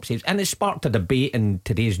with top saves, and it sparked a debate in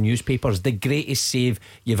today's newspapers. The greatest save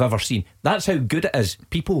you've ever seen. That's how good it is.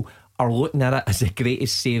 People are looking at it as the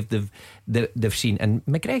greatest save they've seen. And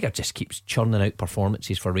McGregor just keeps churning out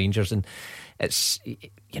performances for Rangers, and it's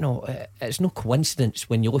it's no coincidence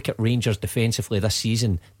when you look at Rangers defensively this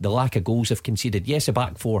season, the lack of goals they've conceded. Yes, the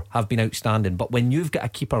back four have been outstanding, but when you've got a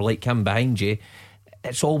keeper like him behind you,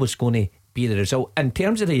 it's always going to be the result. In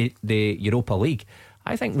terms of the Europa League,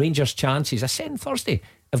 I think Rangers' chances, I said on Thursday,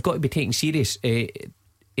 have got to be taken serious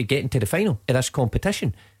getting to the final of this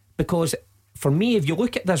competition. Because for me, if you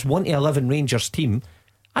look at this 1-11 Rangers team,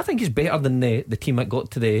 I think it's better than the team that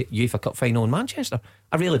got to the UEFA Cup final in Manchester.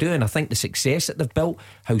 I really do. And I think the success that they've built,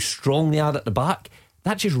 how strong they are at the back,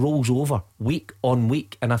 that just rolls over week on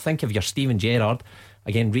week. And I think if you're Steven Gerrard,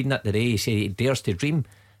 again reading it today, he said he dares to dream.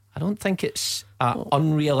 I don't think it's an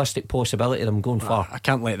unrealistic possibility that I'm going for. I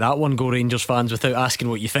can't let that one go, Rangers fans, without asking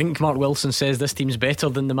what you think. Mark Wilson says this team's better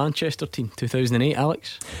than the Manchester team 2008.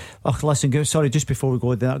 Alex? Oh, listen, sorry, just before we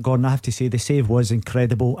go there, Gordon, I have to say the save was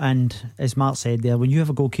incredible. And as Mark said there, when you have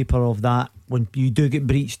a goalkeeper of that, when you do get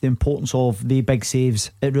breached, the importance of the big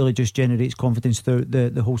saves, it really just generates confidence throughout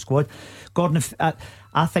the whole squad. Gordon,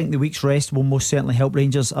 I think the week's rest will most certainly help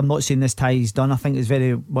Rangers. I'm not saying this tie is done. I think it's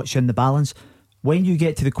very much in the balance. When you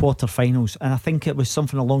get to the quarter-finals, and I think it was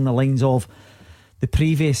something along the lines of the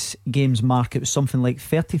previous games, Mark, it was something like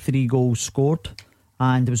 33 goals scored,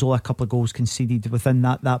 and there was only a couple of goals conceded within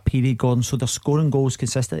that period, Gordon. So they're scoring goals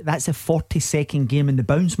consistently. That's the 42nd game in the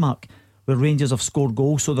bounce, Mark, where Rangers have scored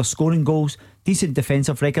goals. So they're scoring goals, decent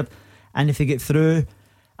defensive record, and if they get through,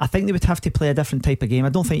 I think they would have to play a different type of game. I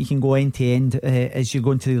don't think you can go end to end as you go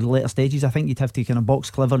into the later stages. I think you'd have to kind of box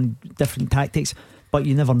clever and different tactics, but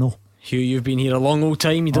you never know. Hugh, you've been here a long old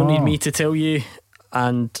time. You don't need me to tell you.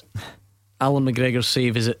 And Alan McGregor's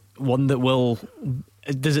save, is it one that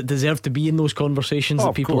does it deserve to be in those conversations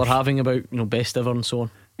that people are having about best ever and so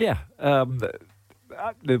on? Yeah. The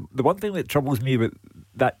one thing that troubles me about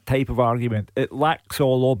that type of argument, it lacks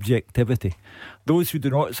all objectivity. Those who do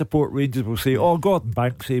not support Rangers will say, Gordon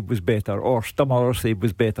Banks' save was better, or Stummer's save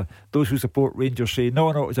was better. Those who support Rangers say, no,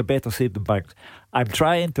 it was a better save than Banks. I'm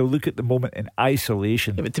trying to look at the moment in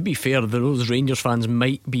isolation. Yeah, but to be fair, those Rangers fans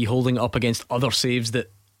might be holding it up against other saves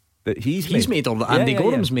that he's made or that Andy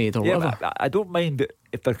Gorham's made or whatever. I don't mind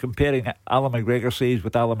if they're comparing Alan McGregor saves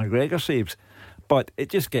with Alan McGregor saves, but it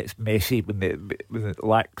just gets messy when it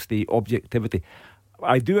lacks the objectivity.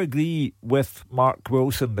 I do agree with Mark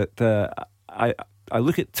Wilson that I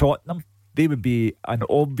look at Tottenham, they would be an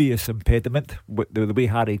obvious impediment with the way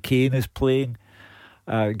Harry Kane is playing,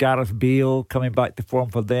 Gareth Bale coming back to form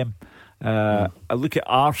for them. I look at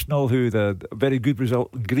Arsenal, who had a very good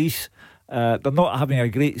result in Greece. They're not having a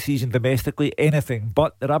great season domestically, anything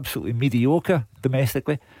but. They're absolutely mediocre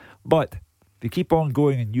domestically, but they keep on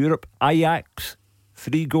going in Europe. Ajax,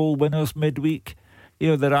 3-goal winners midweek.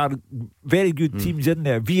 There are very good teams in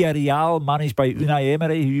there. Villarreal, managed by Unai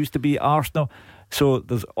Emery, who used to be Arsenal. So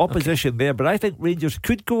there's opposition there, but I think Rangers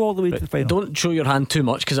could go all the way to the final. Don't show your hand too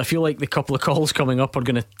much, because I feel like the couple of calls coming up are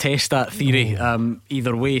going to test that theory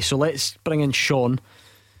either way. So let's bring in Sean,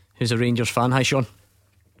 who's a Rangers fan. Hi, Sean.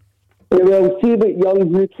 Well, see what young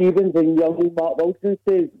Hugh Keevins and young Mark Wilson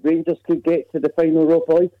says, Rangers could get to the final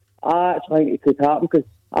Europa League. I actually think it could happen, because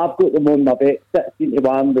I've got them on my bet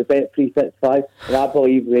 16-1 with bet 365, and I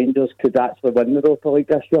believe Rangers could actually win the Europa League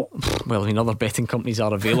this year. Well, I mean, other betting companies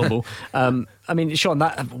are available. I mean, Sean,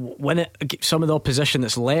 that when some of the opposition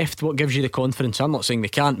that's left, what gives you the confidence? I'm not saying they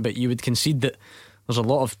can't, but you would concede that there's a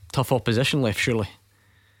lot of tough opposition left, surely.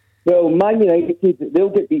 Well, Man United, they'll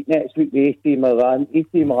get beat next week with AC Milan.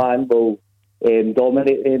 AC Milan will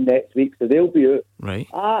dominate them next week, so they'll be out. Right.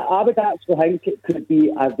 I would actually think it could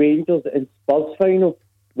be a Rangers and Spurs final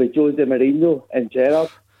with Jose Mourinho and Gerrard.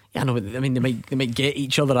 Yeah, no, I mean, they might get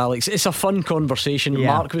each other, Alex. It's a fun conversation. Yeah.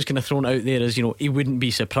 Mark was kind of thrown out there as, you know, he wouldn't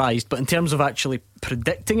be surprised, but in terms of actually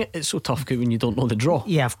predicting it, it's so tough when you don't know the draw.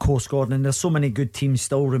 Yeah, of course, Gordon. And there's so many good teams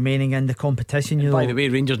still remaining in the competition. By the way,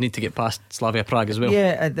 Rangers need to get past Slavia Prague as well.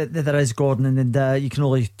 Yeah, there is, Gordon, and you can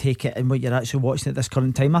only take it in what you're actually watching at this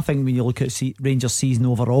current time. I think when you look at Rangers' season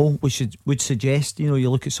overall, which would suggest, you know, you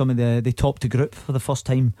look at some of they topped the group for the first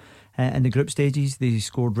time in the group stages. They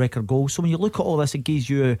scored record goals. So when you look at all this, it gives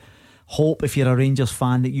you hope, if you're a Rangers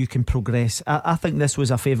fan, that you can progress. I think this was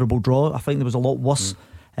a favourable draw. I think there was a lot worse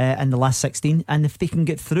in the last 16, and if they can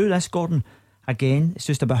get through this, Gordon, again, it's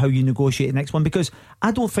just about how you negotiate the next one, because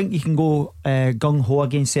I don't think you can go gung-ho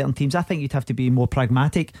against certain teams. I think you'd have to be more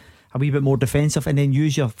pragmatic, a wee bit more defensive, and then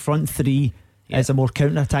use your front three as a more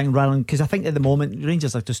counter-attacking rather than, because I think at the moment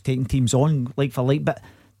Rangers are just taking teams on like for like, but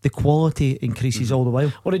the quality increases all the while.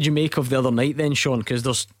 What did you make of the other night then, Sean? Because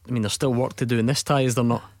there's still work to do in this tie, is there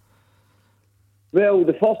not? Well,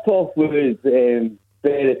 the first half was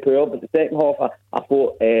very poor, but the second half I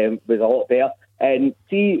thought was a lot better. And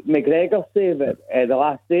see, McGregor save at the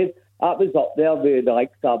last save, that was up there with the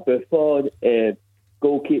likes of Buffon,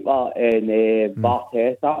 goalkeeper, and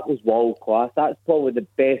Barthez. That was world class. That's probably the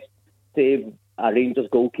best save a Rangers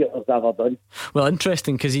goalkeeper's ever done. Well,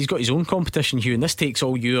 interesting, because he's got his own competition, Hugh, and this takes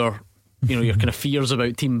all your kind of fears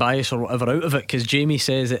about team bias or whatever out of it, because Jamie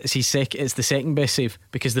says it's the second best save,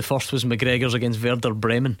 because the first was McGregor's against Werder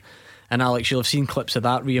Bremen. And Alex, you'll have seen clips of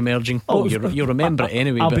that re-emerging. You'll remember it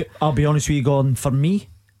anyway. I'll be honest with you, Gordon. For me,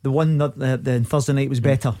 the one that the Thursday night was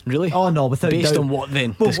better. Really? Oh no, without Based doubt. on what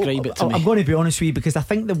then? Describe it to me. I'm going to be honest with you, because I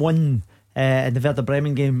think the one in the Werder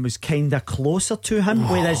Bremen game was kind of closer to him,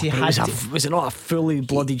 whereas he had was it not a fully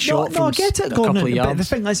bloodied shot? No, I get it, Gordon, but the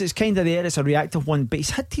thing is, it's kind of there, it's a reactive one, but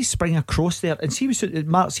he's had to spring across there, and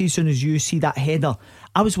Mark, as soon as you see that header,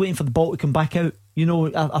 I was waiting for the ball to come back out. You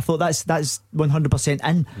know, I thought that's 100% in,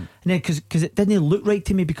 and then because it didn't look right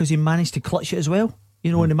to me, because he managed to clutch it as well,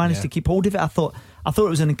 you know, and he managed to keep hold of it. I thought it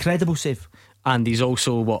was an incredible save. And he's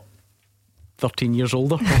also 13 years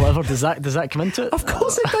older or whatever. Does that come into it? Of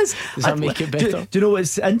course it does. Does that make it better? Do you know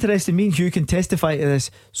what's interesting? Me and Hugh can testify to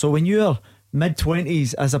this. So when you're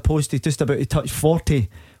mid-20s as opposed to just about to touch 40,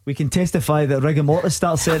 we can testify that rigor mortis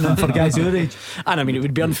starts setting in for guys your age. And I mean, it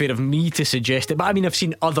would be unfair of me to suggest it, but I mean, I've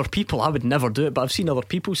seen other people, I would never do it, but I've seen other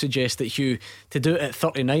people suggest that, Hugh, to do it at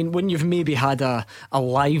 39 when you've maybe had a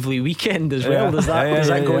lively weekend as well. Does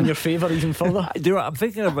that go in your favour even further? Do you know what I'm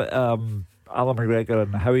thinking about? Alan McGregor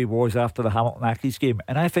and how he was after the Hamilton Accies game,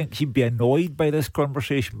 and I think he'd be annoyed by this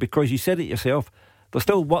conversation, because you said it yourself, there's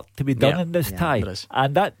still work to be done in this tie,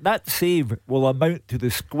 and that save will amount to the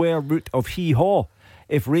square root of hee-haw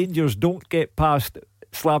if Rangers don't get past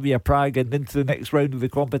Slavia Prague and into the next round of the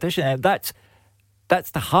competition. And that's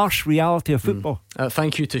the harsh reality of football.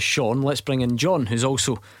 Thank you to Sean. Let's bring in John, who's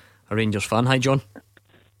also a Rangers fan. Hi, John.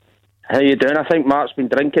 How you doing? I think Mark's been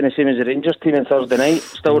drinking the same as the Rangers team on Thursday night.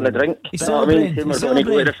 Still in the drink. He's celebrating. We're going to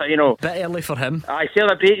go to the final. Bit early for him. I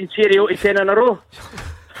celebrating Cheerio to 10 in a row.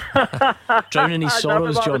 Drowning his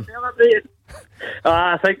sorrows, John.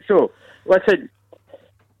 I think so. Listen,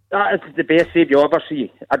 that is the best save you'll ever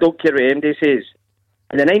see. I don't care what MD says.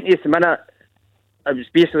 In the 90th minute, it was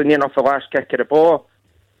basically near enough the last kick of the ball,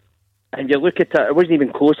 and you look at it wasn't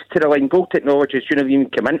even close to the line. Goal technology shouldn't have even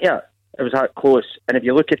come into it. It was that close, and if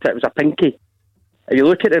you look at it was a pinky. If you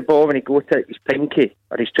look at the ball when he got it, his pinky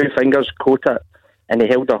or his two fingers caught it, and he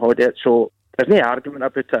held the hold it. So there's no argument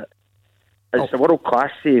about it. It's a world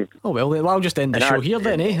class save. Oh well, I'll just end the show here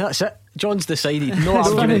then, eh? That's it. John's decided. No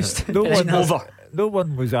argument. No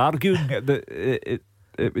one was arguing that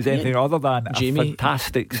it was anything other than a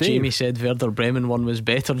fantastic save. Jamie said Werder Bremen one was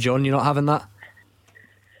better. John, you're not having that?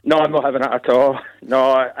 No, I'm not having it at all.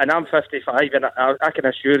 No, and I'm 55, and I can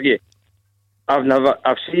assure you,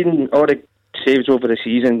 I've seen all the saves over the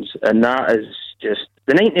seasons, and that is just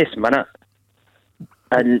the 90th minute,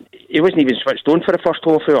 and he wasn't even switched on for the first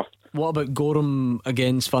half hour. What about Gorham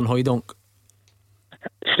against Van Hooijdonk?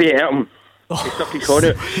 Straight at him. stuck his on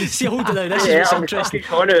it. See, hold it now. This Yeah, is I'm what's stuck interesting.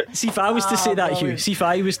 his on it. See, if I was to say that, Hugh. See, if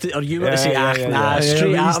I was to, or you were to Yeah, say, yeah,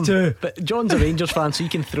 straight yeah, at him. too. But John's a Rangers fan, so he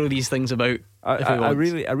can throw these things about. If he I wants.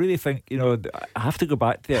 really think, I have to go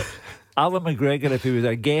back to it. Alan McGregor, if he was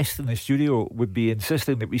a guest in the studio, would be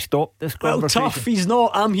insisting that we stop this Well, conversation. tough. He's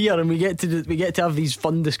not. I'm here, and we get to have these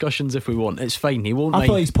fun discussions if we want. It's fine. He won't I mind.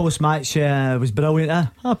 thought his post-match was brilliant.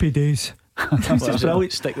 Happy days. Well,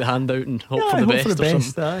 brilliant. stick the hand out and hope Yeah, for the hope best. for the or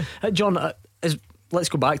best, something. John, let's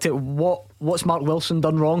go back to it. What's Mark Wilson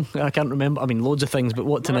done wrong? I can't remember. I mean, loads of things, but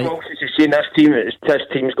what tonight? Mark Wilson's saying this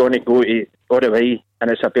team's going to go to all the way,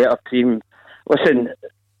 and it's a better team. Listen,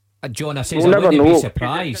 John, I says we'll I never wouldn't know. be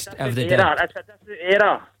surprised if they did. It's a different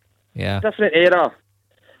era. Yeah. Different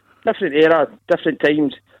era, different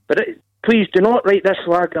times. But please do not write this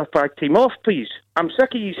flag team off, please. I'm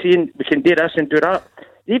sick of you saying we can do this and do that.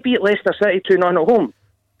 They beat Leicester City 2-0 at home.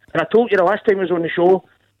 And I told you the last time I was on the show,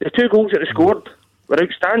 the 2 goals that they scored were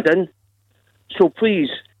outstanding. So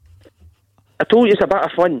please, I told you it's a bit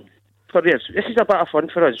of fun for us. This is a bit of fun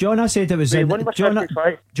for us. John, I said it was We in. won by John,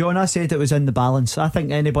 55. John, I said it was in the balance. I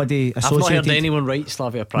think anybody I've not associated. heard anyone write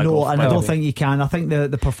Slavia Prague. No, off, and by I the don't way. think you can. I think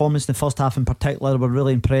the performance in the first half in particular were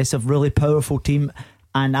really impressive, really powerful team.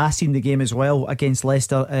 And I seen the game as well against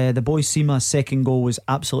Leicester. The boy Seema's second goal was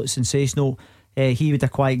absolutely sensational. He had a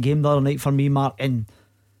quiet game the other night for me, Mark, and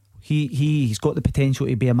he's got the potential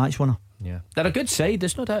to be a match winner. Yeah, they're a good side,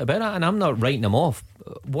 there's no doubt about it, and I'm not writing them off.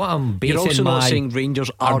 What I'm basing You're also my not saying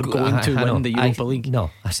Rangers are going to I know. win the Europa League.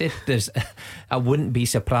 No, I said I wouldn't be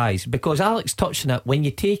surprised, because Alex touched on it. When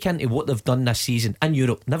you take into what they've done this season in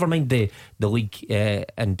Europe, never mind the league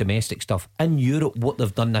and domestic stuff, in Europe, what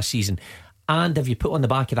they've done this season, and if you put on the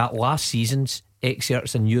back of that last season's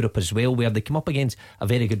excerpts in Europe as well, where they come up against a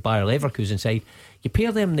very good Bayer Leverkusen side, you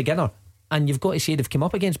pair them together, and you've got to say they've come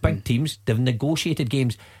up against big teams, they've negotiated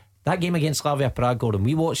games. That game against Slavia Prague, Gordon,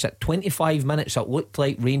 we watched it 25 minutes. It looked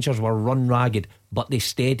like Rangers were run ragged, but they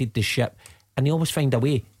steadied the ship, and they always find a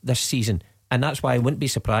way this season. And that's why I wouldn't be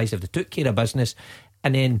surprised if they took care of business,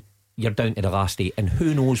 and then you're down to the last 8, and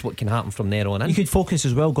who knows what can happen from there on in. You could focus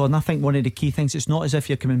as well, Gordon. I think one of the key things, it's not as if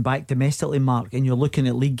you're coming back domestically, Mark, and you're looking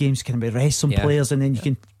at league games, can be rest some players, and then you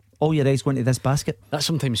can all your eggs go into this basket. That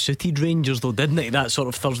sometimes suited Rangers though, didn't it? That sort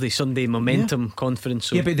of Thursday, Sunday momentum confidence.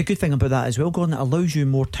 So. Yeah, but the good thing about that as well, Gordon, it allows you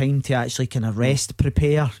more time to actually kind of rest,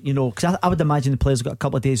 prepare, because I would imagine the players got a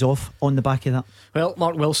couple of days off on the back of that. Well,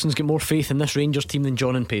 Mark Wilson's got more faith in this Rangers team than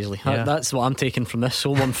John and Paisley. That's what I'm taking from this.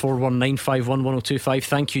 01419511025.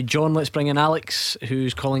 Thank you, John. Let's bring in Alex,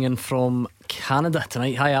 who's calling in from Canada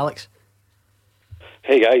tonight. Hi, Alex.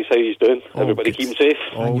 Hey guys, how you doing? Everybody keeping safe?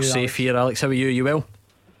 All safe here, Alex. How are you? You well?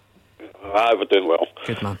 We're doing well.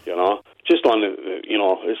 Good man. Just on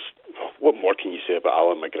it's, what more can you say about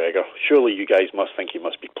Alan McGregor? Surely you guys must think he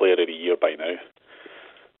must be Player of the Year by now.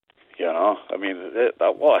 I mean,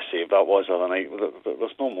 what a save that was the other night.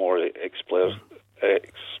 There's no more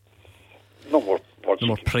no more words, no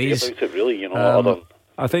more praise about it, really. Other than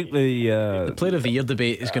I think the Player of the Year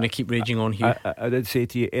debate is going to keep raging on here. I did say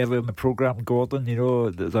to you earlier in the programme, Gordon,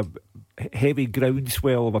 there's a heavy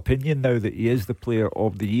groundswell of opinion now that he is the Player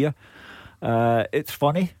of the Year. It's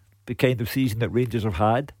funny, the kind of season that Rangers have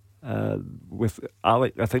had. With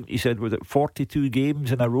Alec, I think he said, was it 42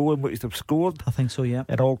 games in a row in which they've scored? I think so, yeah.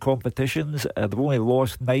 In all competitions. They've only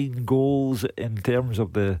lost 9 goals in terms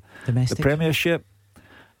of the Premiership.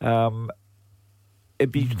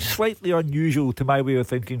 It'd be slightly unusual to my way of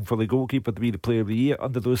thinking for the goalkeeper to be the Player of the Year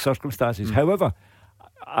under those circumstances. However,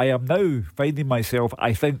 I am now finding myself,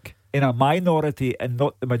 I think, in a minority and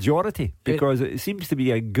not the majority, because it seems to be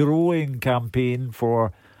a growing campaign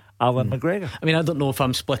for Alan McGregor. I mean, I don't know if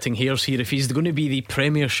I'm splitting hairs here. If he's going to be the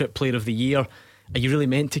Premiership Player of the Year, are you really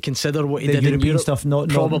meant to consider what he The did in European Europe? stuff?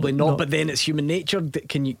 Probably not. not. But then it's human nature.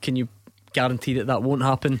 Can you guarantee that won't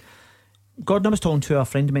happen? Gordon, I was talking to a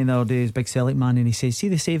friend of mine the other day, he's a big Celtic man, and he says, see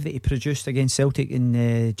the save that he produced against Celtic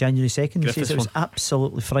in January 2nd? He says it was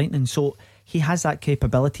absolutely frightening. So he has that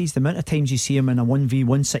capabilities. The amount of times you see him in a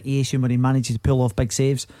 1v1 situation where he manages to pull off big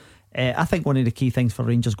saves, I think one of the key things for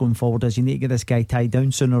Rangers going forward is you need to get this guy tied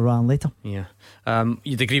down sooner rather than later. Yeah.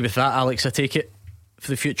 You'd agree with that, Alex, I take it, for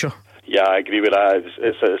the future? Yeah, I agree with that.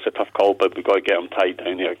 It's a tough call, but we've got to get him tied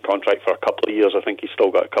down to a contract for a couple of years. I think he's still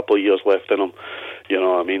got a couple of years left in him.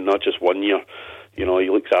 I mean, not just 1 year. He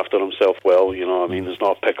looks after himself well. I mean, there's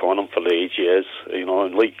not a pick on him for the age he is.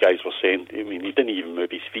 And like you guys were saying, I mean, he didn't even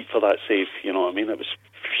move his feet for that save. I mean, it was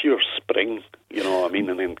pure spring. I mean,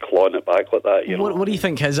 and then clawing it back like that. What do you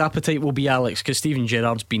think his appetite will be, Alex? Because Steven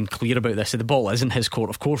Gerrard's been clear about this. The ball is in his court.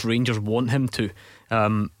 Of course, Rangers want him to.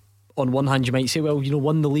 On one hand, you might say, well,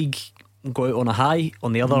 won the league go out on a high?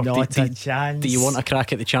 On the other, Not a chance. Do you want a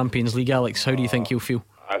crack at the Champions League, Alex? How do you think he'll feel?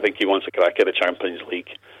 I think he wants a crack at the Champions League.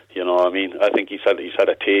 You know what I mean? I think he's had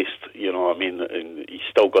a taste, you know what I mean, and he's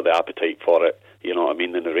still got the appetite for it, you know what I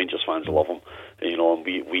mean, and the Rangers fans love him, you know, and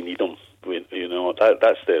we need him. You know,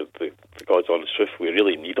 that's the God's honest truth. We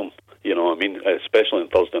really need him, you know what I mean, especially on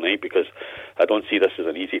Thursday night, because I don't see this as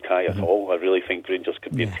an easy tie at all. I really think Rangers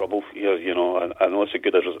could be in trouble here, you know. I know it's a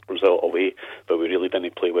good result away, but we really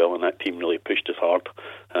didn't play well, and that team really pushed us hard,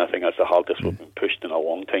 and I think that's the hardest we've been pushed in a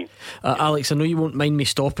long time. Alex, I know you won't mind me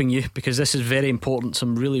stopping you, because this is very important.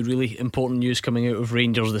 Some really, really important news coming out of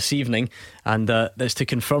Rangers this evening, and that's to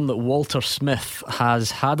confirm that Walter Smith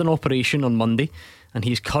has had an operation on Monday, and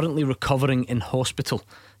he's currently recovering in hospital.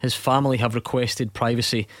 His family have requested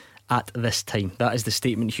privacy at this time. That is the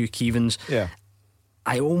statement, Hugh Keevins. Yeah.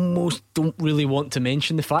 I almost don't really want to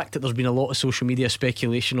mention the fact that there's been a lot of social media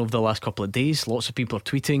speculation over the last couple of days. Lots of people are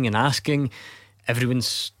tweeting and asking.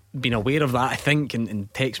 Everyone's been aware of that, I think,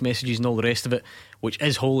 and text messages and all the rest of it, which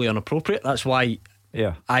is wholly inappropriate. That's why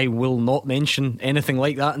I will not mention anything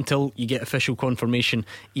like that until you get official confirmation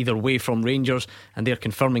either way from Rangers. And they're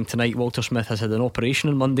confirming tonight Walter Smith has had an operation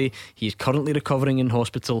on Monday. He is currently recovering in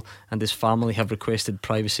hospital, and his family have requested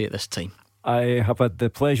privacy at this time. I have had the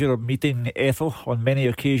pleasure of meeting Ethel on many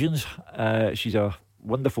occasions. She's a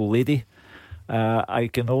wonderful lady. I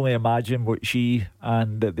can only imagine what she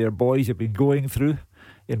and their boys have been going through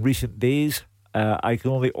in recent days. I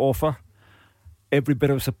can only offer every bit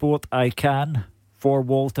of support I can for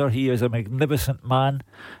Walter. He is a magnificent man.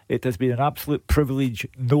 It has been an absolute privilege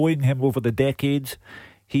knowing him over the decades.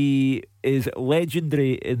 He is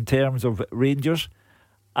legendary in terms of Rangers,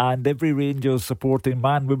 and every Rangers supporting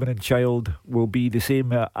man, woman and child will be the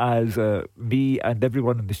same as me and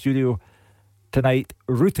everyone in the studio tonight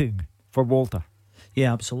rooting for Walter.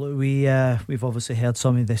 Yeah, absolutely. We've obviously heard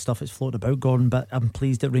some of the stuff that's floated about Gordon, but I'm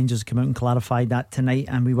pleased that Rangers come out and clarified that tonight,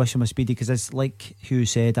 and we wish him a speedy, because it's like Hugh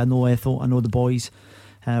said, I know Ethel, I know the boys.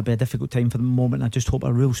 It'll be a difficult time for the moment. I just hope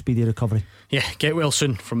a real speedy recovery. Yeah, get well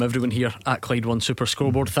soon from everyone here at Clyde One Super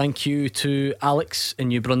Scoreboard. Thank you to Alex in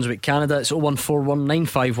New Brunswick, Canada. It's 0141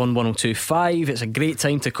 951 1025. It's a great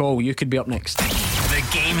time to call. You could be up next. The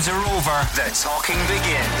games are over. The talking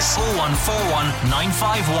begins. 0141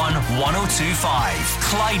 951 1025.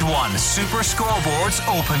 Clyde One Super Scoreboard's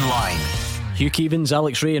Open Line. Hugh Keevins,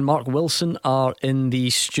 Alex Rae and Mark Wilson are in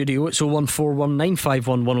the studio. It's 0141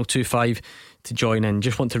 951 1025 to join in.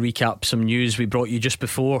 Just want to recap some news we brought you just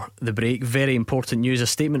before the break. Very important news. A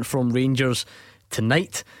statement from Rangers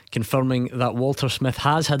tonight confirming that Walter Smith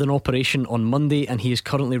has had an operation on Monday, and he is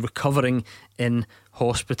currently recovering in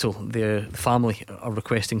hospital. The family are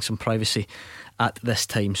requesting some privacy at this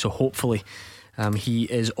time, so hopefully he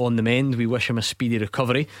is on the mend. We wish him a speedy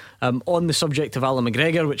recovery. On the subject of Alan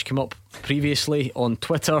McGregor, which came up previously on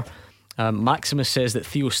Twitter, Maximus says that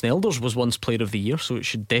Theo Snelders was once Player of the Year, so it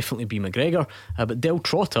should definitely be McGregor. But Del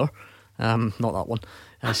Trotter, not that one,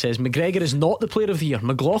 says McGregor is not the Player of the Year.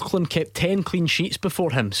 McLaughlin kept 10 clean sheets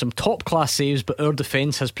before him, some top class saves, but our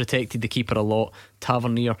defence has protected the keeper a lot.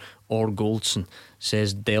 Tavernier or Goldson,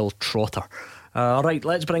 says Del Trotter. Right,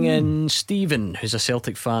 let's bring in Stephen, who's a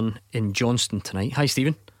Celtic fan in Johnston tonight. Hi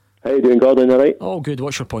Stephen. How you doing, Gordon? All right? Oh, good.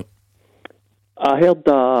 What's your point? I heard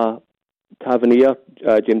Tavernier,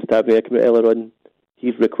 James Tavernier, come out earlier on.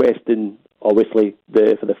 He's requesting, obviously,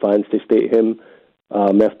 for the fans to state him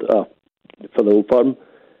for the Old Firm.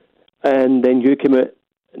 And then you came out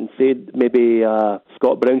and said maybe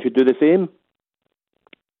Scott Brown should do the same.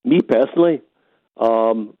 Me personally,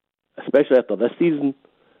 especially after this season,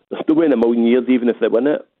 there's no way in a million years, even if they win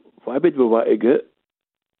it, why would we want to go out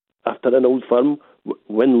after an Old Firm,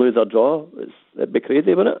 win, lose or draw? It'd be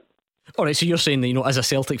crazy, wouldn't it? Alright, so you're saying that, as a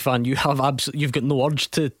Celtic fan, you've got no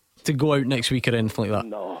urge to go out next week or anything like that?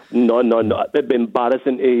 No. It'd be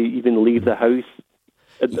embarrassing to even leave the house.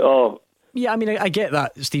 Yeah, I mean, I get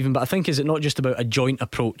that, Stephen, but I think, is it not just about a joint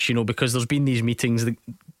approach, because there's been these meetings.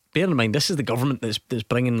 Bear in mind, this is the government that's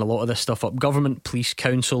bringing a lot of this stuff up. Government, police,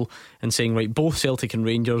 council, and saying, right, both Celtic and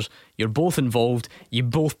Rangers, you're both involved, you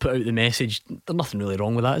both put out the message. There's nothing really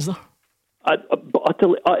wrong with that, is there?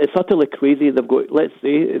 It's utterly crazy they've got.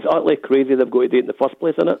 It's utterly crazy they've got to do it in the first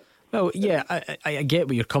place, isn't it? Well, yeah, I get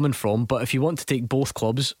where you're coming from, but if you want to take both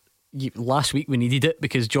clubs, last week we needed it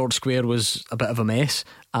because George Square was a bit of a mess,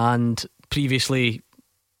 and previously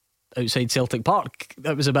outside Celtic Park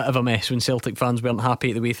it was a bit of a mess when Celtic fans weren't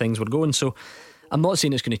happy at the way things were going. So I'm not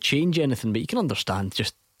saying it's going to change anything, but you can understand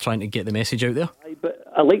just trying to get the message out there. But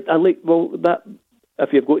I like that.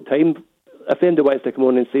 If you've got time, if anybody wants to come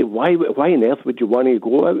on and say why on earth would you want to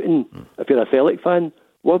go out, and if you're a Celtic fan,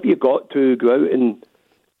 what have you got to go out and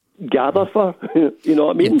gather for. You know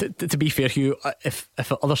what I mean? Yeah, to be fair, Hugh, if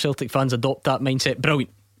other Celtic fans adopt that mindset,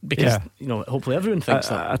 brilliant. Because hopefully everyone thinks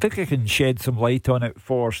that. I think I can shed some light on it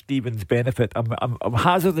for Stephen's benefit. I'm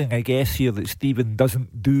hazarding a guess here that Stephen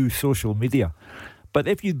doesn't do social media, but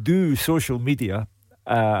if you do social media,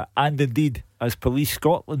 and indeed as Police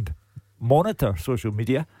Scotland monitor social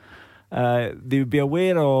media, they would be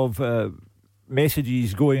aware of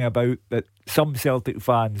messages going about that some Celtic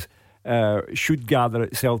fans should gather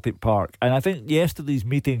at Celtic Park. And I think yesterday's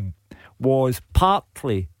meeting was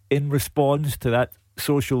partly in response to that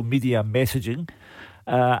social media messaging,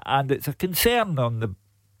 and it's a concern on the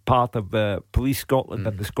part of Police Scotland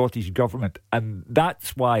and the Scottish Government, and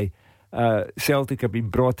that's why Celtic have been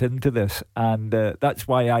brought into this, and that's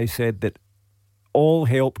why I said that all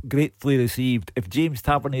help gratefully received. If James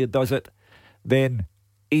Tavernier does it, then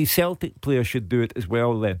a Celtic player should do it as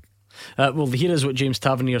well then. Well, here is what James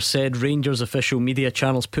Tavernier said. Rangers official media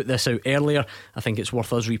channels put this out earlier. I think it's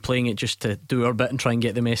worth us replaying it just to do our bit and try and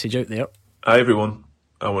get the message out there. Hi everyone,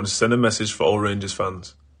 I want to send a message for all Rangers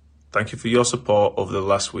fans. Thank you for your support over the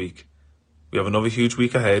last week. We have another huge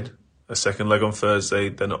week ahead, a second leg on Thursday,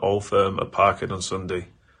 then at Old Firm at Parkhead on Sunday.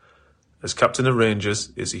 As captain of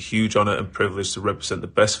Rangers, it's a huge honour and privilege to represent the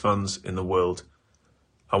best fans in the world.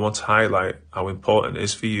 I want to highlight how important it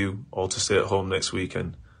is for you all to stay at home next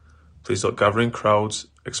weekend. Please don't gather in crowds,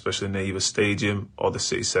 especially near either stadium or the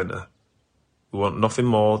city centre. We want nothing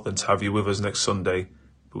more than to have you with us next Sunday,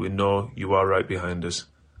 but we know you are right behind us.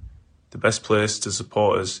 The best place to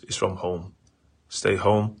support us is from home. Stay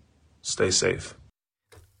home, stay safe.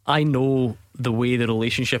 I know the way the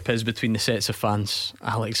relationship is between the sets of fans,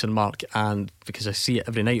 Alex and Mark, and because I see it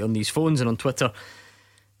every night on these phones and on Twitter.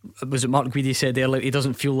 Was it Mark Guidi said earlier, he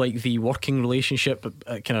doesn't feel like the working relationship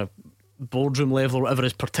at kind of boardroom level or whatever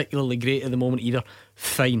is particularly great at the moment either.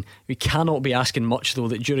 Fine. We cannot be asking much though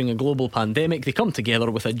that during a global pandemic they come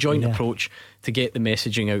together with a joint approach to get the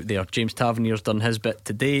messaging out there. James Tavernier's done his bit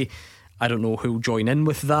today. I don't know who'll join in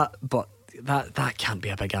with that, but that can't be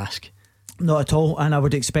a big ask. Not at all, and I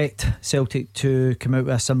would expect Celtic to come out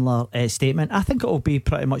with a similar statement. I think it will be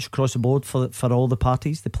pretty much across the board for all the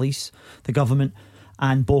parties, the police, the government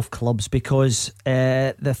and both clubs, because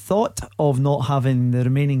the thought of not having the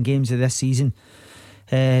remaining games of this season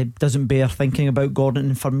doesn't bear thinking about, Gordon.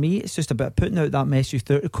 And for me, it's just about putting out that message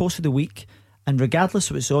throughout the course of the week, and regardless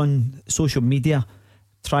of what's on social media,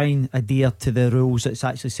 try and adhere to the rules that's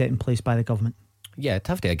actually set in place by the government. Yeah, I'd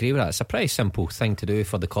have to agree with that. It's a pretty simple thing to do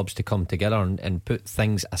for the clubs to come together and put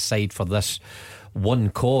things aside for this one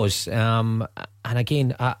cause. And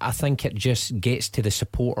again, I think it just gets to the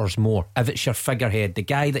supporters more. If it's your figurehead, the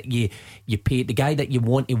guy that you pay, the guy that you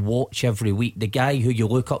want to watch every week, the guy who you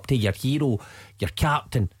look up to, your hero, your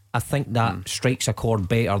captain, I think that strikes a chord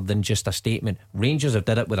better than just a statement. Rangers have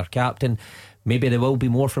did it with their captain. Maybe there will be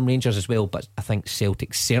more from Rangers as well, but I think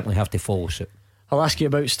Celtic certainly have to follow suit. I'll ask you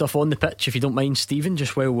about stuff on the pitch if you don't mind, Stephen,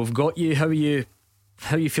 just while we've got you. How are you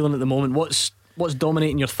feeling at the moment? What's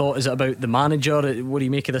dominating your thought? Is it about the manager? What do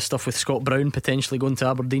you make of this stuff with Scott Brown potentially going to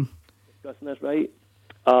Aberdeen? Discussing this, right?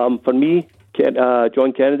 For me,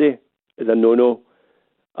 John Kennedy is a no-no,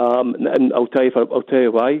 and I'll tell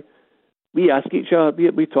you why. We ask each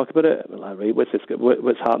other, we talk about it. Well, right,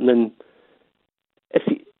 what's happening? If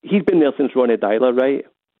he's been there since Ronnie Dyler, right?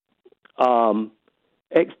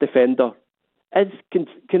 Ex-defender. Can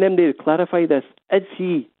MD clarify this? Is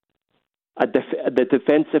he the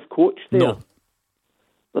defensive coach there? No.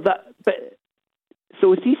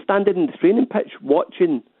 So is he standing in the training pitch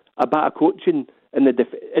watching a bit of coaching in the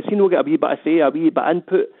is he not got a wee bit of say, a wee bit of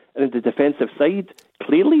input in the defensive side?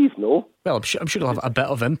 Clearly he's no. Well, I'm sure he'll have a bit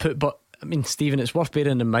of input, but I mean, Stephen, it's worth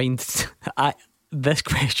bearing in mind this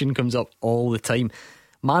question comes up all the time.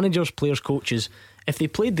 Managers, players, coaches, if they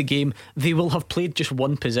played the game, they will have played just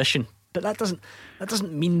one position. But that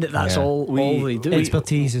doesn't mean that's all they do.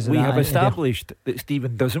 Expertise is. We have established that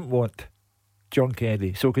Stephen doesn't want John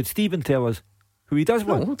Kennedy. So could Stephen tell us who he does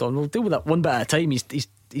want? Hold on, we'll deal with that one bit at a time. He's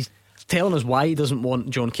telling us why he doesn't want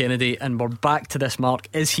John Kennedy, and we're back to this, Mark.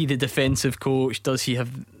 Is he the defensive coach? Does he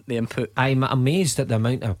have the input? I'm amazed at the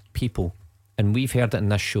amount of people, and we've heard it in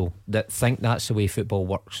this show, that think that's the way football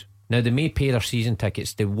works. Now, they may pay their season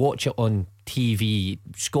tickets, they watch it on TV,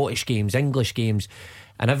 Scottish games, English games,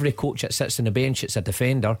 and every coach that sits on the bench that's a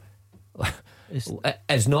defender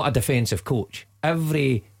is not a defensive coach.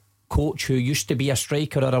 Every coach who used to be a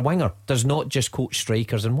striker or a winger does not just coach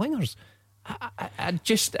strikers and wingers. It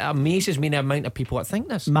just amazes me the amount of people that think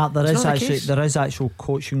this. Matt, there is actual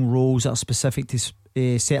coaching roles that are specific to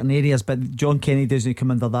certain areas, but John Kenny doesn't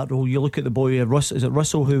come under that role. You look at the boy Russell, is it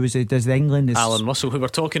Russell who does the England? Alan Russell, who we're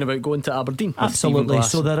talking about going to Aberdeen. Absolutely.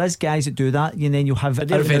 So there is guys that do that, and then you have. But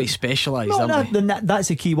they're very specialised. That's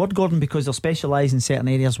a key word, Gordon, because they're specialised in certain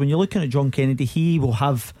areas. When you're looking at John Kennedy, he will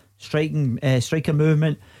have striker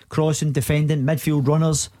movement, crossing, defending, midfield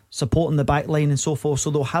runners, supporting the back line, and so forth.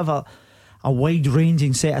 So they'll have a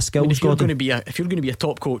wide-ranging set of skills. If you're going to be a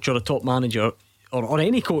top coach or a top manager, or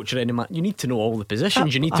any coach or any man, you need to know all the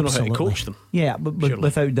positions. You need to know how to coach them. Yeah,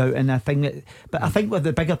 without doubt. And I think with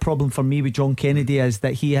the bigger problem for me with John Kennedy is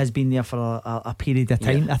that he has been there for a period of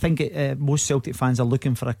time. I think most Celtic fans are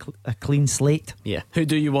looking for a clean slate. Yeah. Who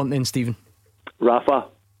do you want then, Stephen? Rafa.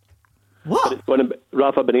 What? But it's going to be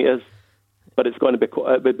Rafa Benitez. But it's going to be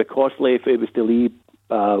it would be costly if he was to leave.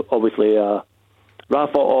 Obviously,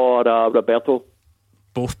 Rafa or Roberto.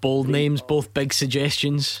 Both bold names, both big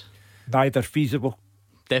suggestions. Neither feasible.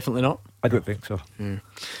 Definitely not. I don't think so.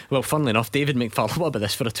 Well, funnily enough, David McFarlane, what about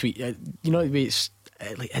this for a tweet? You know, it's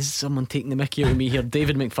like, is someone taking the mickey out of me here?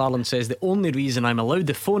 David McFarlane says the only reason I'm allowed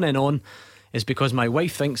to phone in on is because my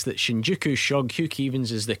wife thinks that Shinjuku Shug Hugh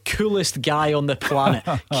Keevins is the coolest guy on the planet.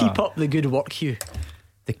 Keep up the good work, Hugh.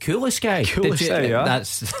 The coolest guy.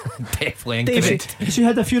 That's definitely incorrect. David, you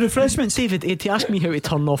had a few refreshments. David, he asked me how to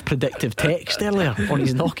turn off predictive text earlier on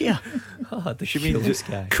his Nokia. She means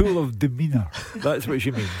cool of demeanour. That's what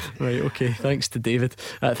she means. Right, okay. Thanks to David.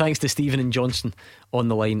 Thanks to Stephen and Johnson on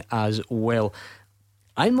the line as well.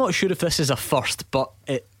 I'm not sure if this is a first, but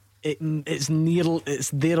it's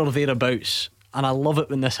there or thereabouts, and I love it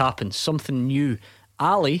when this happens. Something new.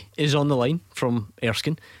 Ali is on the line from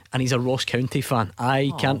Erskine, and he's a Ross County fan.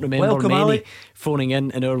 I can't remember many Ali. phoning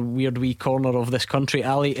in our weird wee corner of this country.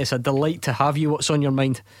 Ali, it's a delight to have you. What's on your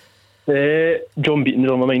mind? John Beaton's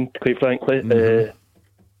on my mind, quite frankly.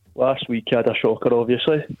 Last week he had a shocker,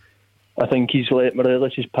 obviously. I think he's let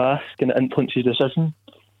Morelos' pass kind of influence his decision.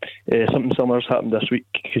 Something similar's happened this week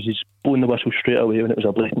because he's blown the whistle straight away when it was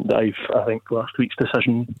a blatant dive. I think last week's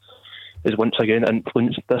decision is once again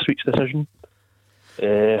influenced this week's decision.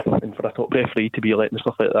 And for a top referee to be letting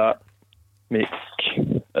stuff like that make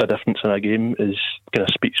a difference in a game is kind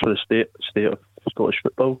of speaks for the state of Scottish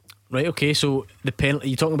football. Right, okay, so the penalty,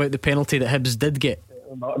 you're talking about the penalty that Hibs did get?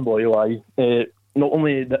 Martin Boyle, aye. Not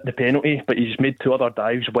only the penalty, but he's made 2 other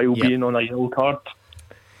dives while being on a yellow card,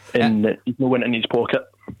 and he's not went in his pocket.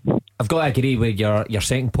 I've got to agree with your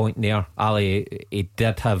second point there, Ali. He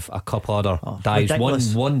did have a couple other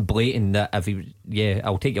dives. One blatant that if he,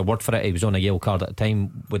 I'll take your word for it, he was on a yellow card at the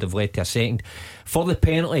time, would have led to a second. For the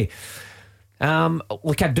penalty,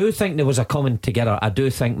 look, I do think there was a coming together. I do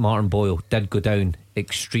think Martin Boyle did go down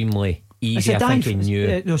extremely easy. I think he knew.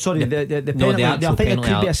 The penalty. I think there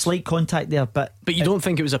could be a slight contact there, but you don't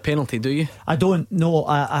think it was a penalty, do you? I don't know.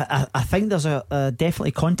 I think there's a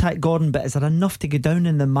definitely contact, Gordon, but is there enough to go down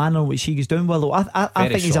in the manner in which he goes down, Willow? I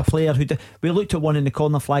think he's a player who we looked at one in the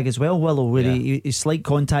corner flag as well, Willow, where he slight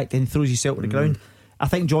contact and throws himself to the ground. I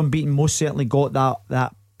think John Beaton most certainly got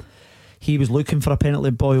that he was looking for a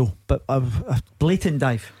penalty, Boyle, but a blatant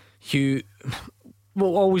dive. Hugh,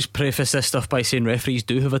 we'll always preface this stuff by saying referees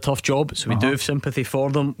do have a tough job, so we do have sympathy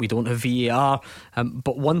for them. We don't have VAR,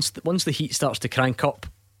 but once the heat starts to crank up,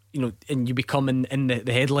 you know, and you become in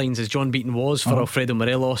the headlines as John Beaton was for Alfredo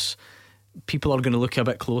Morelos, people are going to look a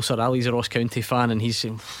bit closer. Ali's a Ross County fan, and he's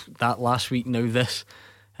saying that last week, now this,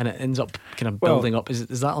 and it ends up kind of building up. Is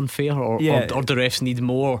that unfair, or do refs need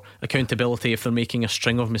more accountability if they're making a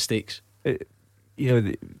string of mistakes?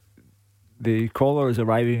 The caller is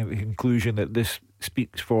arriving at the conclusion that this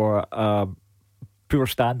speaks for poor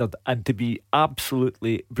standard, and to be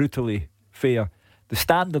absolutely brutally fair, the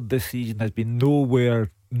standard this season has been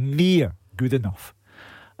nowhere near good enough.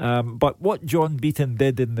 But what John Beaton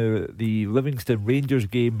did in the Livingston Rangers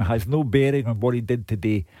game has no bearing on what he did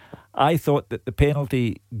today. I thought that the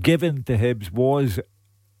penalty given to Hibs was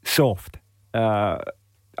soft.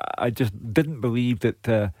 I just didn't believe that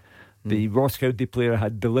the Ross County player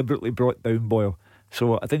had deliberately brought down Boyle.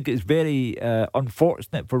 So I think it's very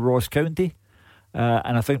unfortunate for Ross County,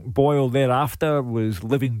 and I think Boyle thereafter was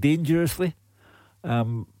living dangerously.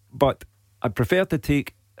 But I prefer to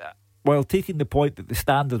take, while taking the point that the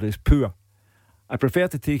standard is poor, I prefer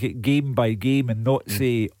to take it game by game and not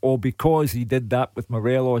say, because he did that with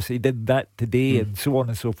Morelos, he did that today, and so on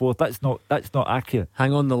and so forth. That's not accurate.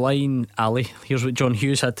 Hang on the line, Ali. Here's what John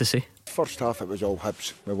Hughes had to say. First half it was all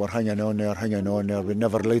Hibs. We were hanging on there. We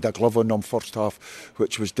never laid a glove on them first half,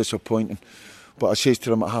 which was disappointing. But I says to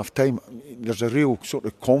them at half time, there's a real sort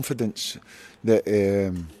of confidence that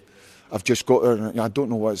I've just got I don't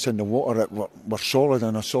know what's in the water. We're solid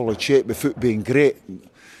in a solid shape, the foot being great.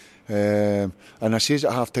 And I says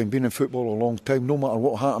at half time, being in football a long time, no matter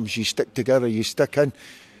what happens, you stick together, you stick in,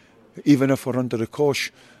 even if we're under the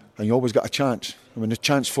cosh, and you always got a chance. And when the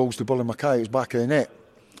chance falls to Billy Mackay, it's back of the net.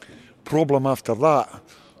 Problem after that,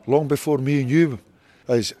 long before me and you,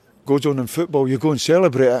 is goes on in football, you go and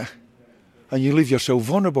celebrate it, and you leave yourself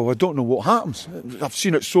vulnerable. I don't know what happens. I've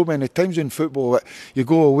seen it so many times in football that you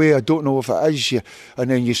go away, I don't know if it is you, and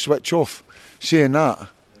then you switch off. Saying that,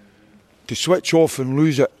 to switch off and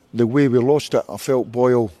lose it the way we lost it, I felt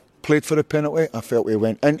Boyle played for the penalty. I felt he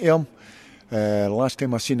went into him. Last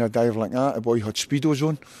time I seen a dive like that, the boy had speedos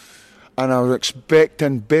on, and I was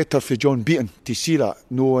expecting better for John Beaton to see that,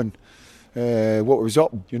 knowing what was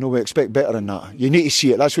up. You know, we expect better than that. You need to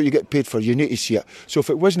see it. That's what you get paid for. You need to see it. So if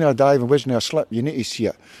it wasn't a dive and wasn't a slip, you need to see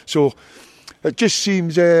it. So it just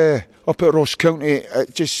seems up at Ross County,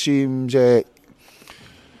 it just seems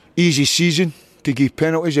easy season to give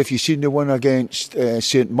penalties. If you've seen the one against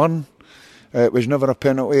St Mirren, it was never a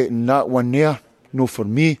penalty, and that one there, no for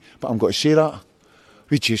me, but I'm going to say that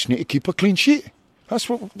we just need to keep a clean sheet. That's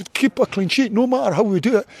what, keep a clean sheet, no matter how we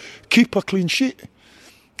do it, keep a clean sheet.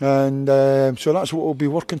 And so that's what we'll be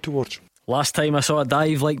working towards. Last time I saw a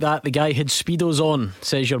dive like that, the guy had speedos on,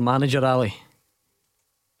 says your manager, Ali.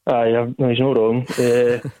 No, he's not wrong.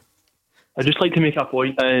 I'd just like to make a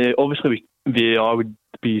point. Obviously VAR would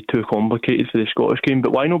be too complicated for the Scottish game,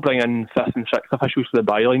 but why not bring in 5th and 6th officials for the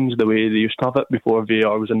bylines the way they used to have it before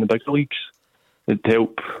VAR was in the bigger leagues? It'd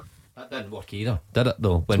help. That didn't work either, did it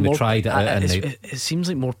though, when we tried it? It seems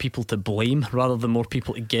like more people to blame rather than more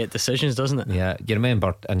people to get decisions, doesn't it? Yeah, you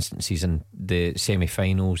remember instances in the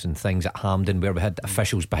semi-finals and things at Hampden where we had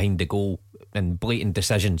officials behind the goal and blatant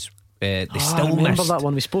decisions. They still I remember missed. that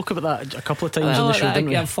one. We spoke about that a couple of times on the show, didn't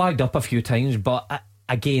we? It flagged up a few times, but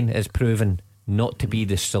again, it's proven not to be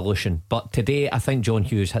the solution. But today I think John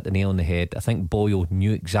Hughes hit the nail on the head. I think Boyle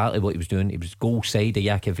knew exactly what he was doing. He was goal side of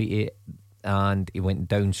Jakaviti, and he went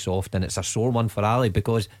down soft, and it's a sore one for Ali,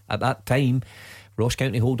 because at that time Ross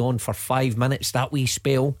County hold on for 5 minutes. That wee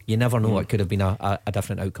spell, you never know, it could have been a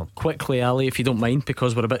different outcome. Quickly, Ali, if you don't mind,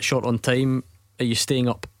 because we're a bit short on time, are you staying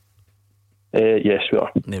up? Yes, we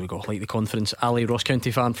are. There we go, like the conference. Ali, Ross County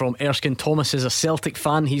fan from Erskine. Thomas is a Celtic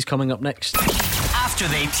fan. He's coming up next. After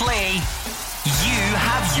they play, you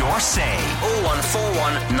have your say.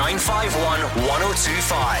 0141 951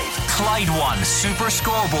 1025. Clyde 1 Super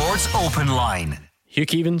Scoreboard's Open Line. Hugh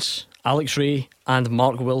Keevins, Alex Rae and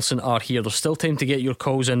Mark Wilson are here. There's still time to get your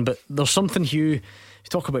calls in, but there's something, Hugh, you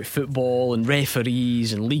talk about football and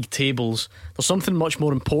referees and league tables. There's something much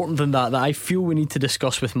more important than that I feel we need to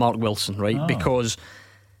discuss with Mark Wilson, right? Because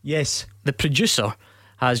yes, the producer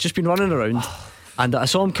has just been running around and I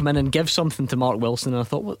saw him come in and give something to Mark Wilson, and I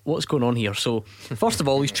thought, what's going on here? So first of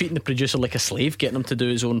all, he's treating the producer like a slave, getting him to do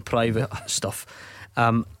his own private stuff.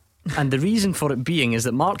 And the reason for it being is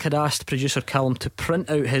that Mark had asked producer Callum to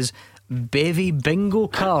print out his bevy bingo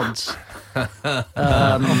cards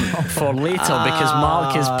for later, because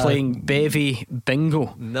Mark is playing bevy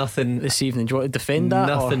bingo nothing this evening. Do you want to defend that?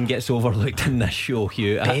 Nothing gets overlooked in this show,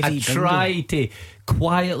 Hugh. I Bevy try to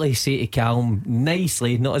quietly say to Callum,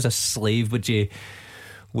 nicely, not as a slave, would you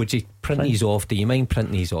print these off? Do you mind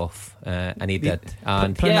printing these off? And he did.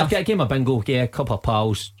 And yeah, I gave him a bingo. Yeah, a couple of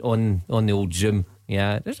pals on the old Zoom.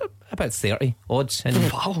 Yeah, there's about 30 odds. And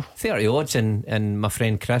 30 odds, and my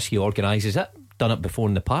friend Chris, he organises it. Done it before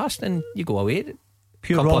in the past, and you go away.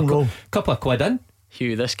 Pure wrong roll. Couple of quid in.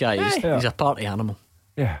 Hugh, this guy, he's a party animal.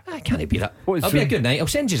 Yeah, I can't be that. It'll be a good night. I'll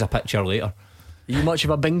send you a picture later. Are you much of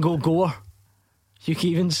a bingo goer, Hugh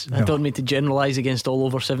Keevins? No. I don't mean to generalise against all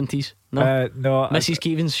over 70s. No, no. Mrs.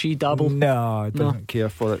 Keevins, she dabble. No, I don't care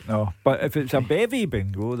for it. No, but if it's a bevy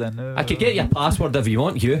bingo, then I could get you a password if you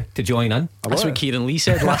want, Hugh, to join in. That's what Kieran Lee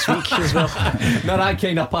said last week as well. Not that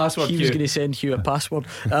kind of password. He was going to send Hugh a password.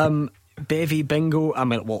 Bevy bingo. I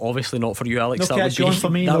mean, well, obviously not for you, Alex. No, that would be on for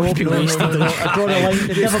me. That would be wasted. I draw the line.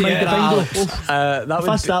 Never mind the bingo. That if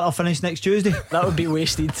I start, I'll finish next Tuesday. That would be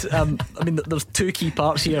wasted. I mean, there's two key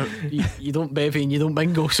parts here. You don't bevy and you don't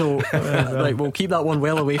bingo. So right, we'll keep that one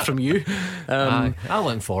well away from you. I'm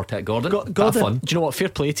looking forward to it, Gordon. Fun. Do you know what? Fair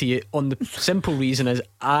play to you. On the simple reason is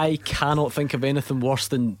I cannot think of anything worse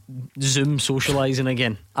than Zoom socialising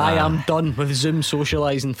again. I am done with Zoom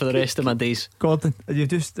socialising for the rest of my days. Gordon, you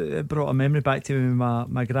just brought a memory back to me.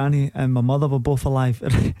 My granny and my mother were both alive,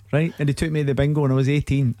 right? And they took me to the bingo when I was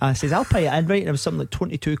 18. I says, I'll pay it in, right? And it was something like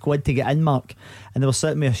 22 quid to get in, Mark. And they were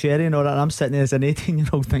sitting with a sherry and all that, and I'm sitting there as an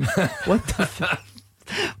 18-year-old thinking, what the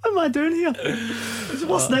what am I doing here? It's the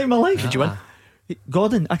worst night of my life. Did you win?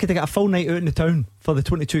 Gordon, I could have got a full night out in the town for the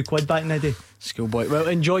 22 quid back in the day. Schoolboy. Well,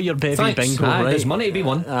 enjoy your bevy. Thanks. Bingo. Aye, Right? there's money to be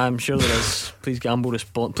won. I'm sure there is. Please gamble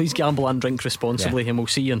and drink responsibly, and we'll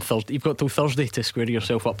see you on Thursday. You've got till Thursday to square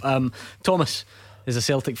yourself up. Thomas is a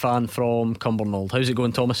Celtic fan from Cumbernauld. How's it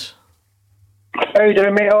going, Thomas? How you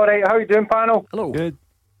doing, mate? All right. How you doing, panel? Hello. Good,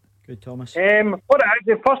 Thomas. What it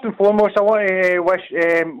is, first and foremost, I want to wish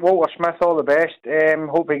Walter Smith all the best.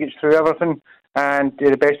 Hope he gets through everything and do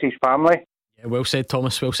the best to his family. Yeah, well said,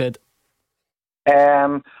 Thomas. Well said.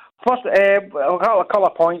 First, I've got a couple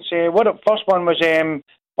of points. The first one was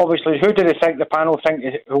obviously, who do they think the panel think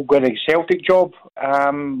will get a Celtic job?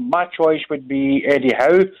 My choice would be Eddie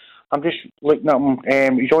Howe. I'm just looking at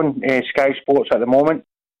him. He's on Sky Sports at the moment.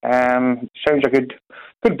 Sounds a good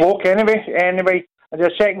bloke anyway. And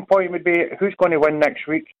the second point would be, who's going to win next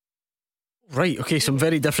week? Right, okay, some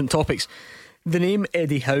very different topics. The name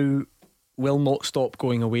Eddie Howe will not stop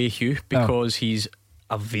going away, Hugh, because he's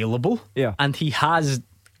available. Yeah. And he has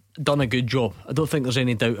done a good job. I don't think there's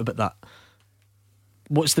any doubt about that.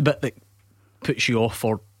 What's the bit that puts you off,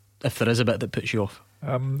 or if there is a bit that puts you off?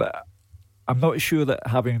 I'm not sure that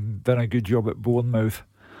having done a good job at Bournemouth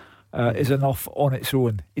is enough on its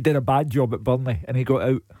own. He did a bad job at Burnley and he got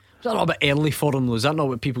out. Is that not a bit early for him though? Is that not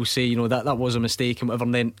what people say? That was a mistake and whatever.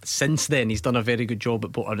 And then since then he's done a very good job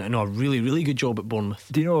at Bournemouth. A really, really good job at Bournemouth.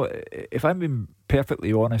 Do you know, if I'm being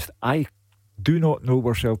perfectly honest, I do not know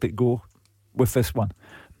where Celtic go with this one,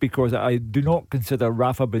 because I do not consider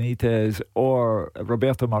Rafa Benitez or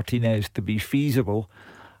Roberto Martinez to be feasible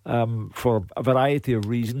for a variety of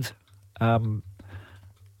reasons. And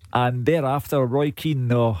thereafter, Roy Keane,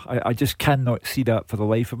 no, I just cannot see that for the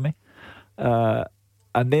life of me.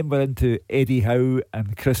 And then we're into Eddie Howe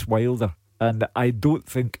and Chris Wilder, and I don't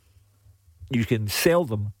think you can sell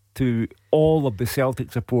them to all of the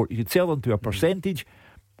Celtic support. You can sell them to a percentage,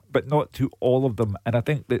 but not to all of them. And I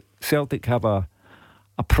think that Celtic have a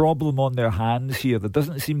problem on their hands here. There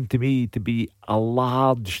doesn't seem to me to be a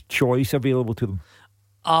large choice available to them.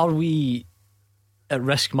 Are we at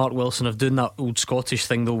risk, Mark Wilson, of doing that old Scottish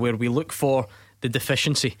thing though, where we look for the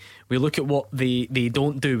deficiency, we look at what they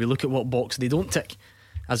don't do, we look at what box they don't tick,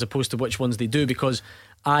 as opposed to which ones they do? Because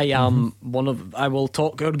I am I will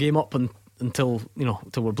talk our game up until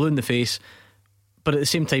we're blue in the face, but at the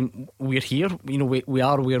same time we're here, we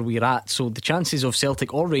are where we're at, so the chances of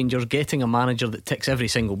Celtic or Rangers getting a manager that ticks every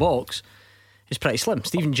single box is pretty slim.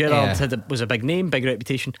 Stephen Gerrard was a big name, big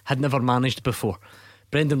reputation, had never managed before.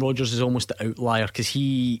 Brendan Rodgers is almost the outlier because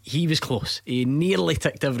he was close. He nearly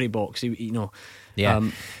ticked every box.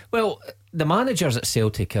 Well, the managers at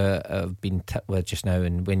Celtic have been tipped with just now,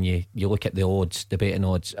 and when you look at the odds, the betting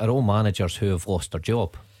odds, are all managers who have lost their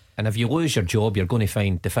job. And if you lose your job, you're going to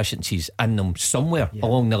find deficiencies in them somewhere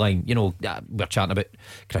along the line. We're chatting about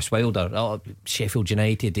Chris Wilder, Sheffield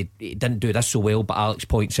United, he didn't do this so well, but Alex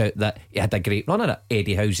points out that he had a great run at it.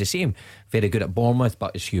 Eddie Howe's the same, very good at Bournemouth,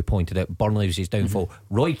 but as Hugh pointed out, Burnley was his downfall.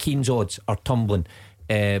 Roy Keane's odds are tumbling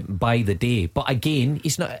by the day, but again,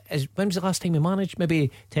 he's not. When was the last time he managed?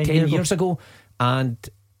 Maybe 10 years ago, and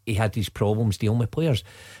he had these problems dealing with players.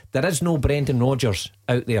 There is no Brendan Rodgers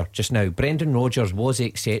out there just now. Brendan Rodgers was the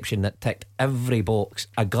exception that ticked every box.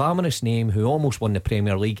 A glamorous name who almost won the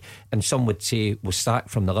Premier League, and some would say was sacked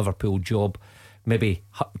from the Liverpool job, maybe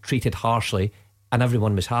treated harshly, and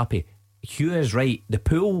everyone was happy. Hugh is right. The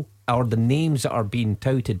pool, or the names that are being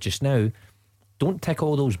touted just now, don't tick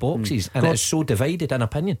all those boxes, and it's so divided in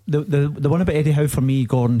opinion. The one about Eddie Howe for me,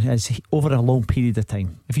 Gordon, is over a long period of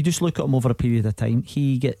time. If you just look at him over a period of time,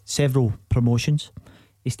 he get several promotions.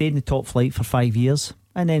 He stayed in the top flight for 5 years,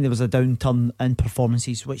 and then there was a downturn in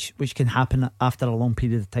performances, which can happen after a long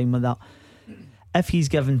period of time like that. If he's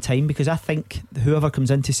given time, because I think whoever comes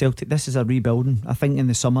into Celtic, this is a rebuilding. I think in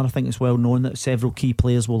the summer, I think it's well known that several key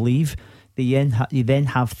players will leave. You then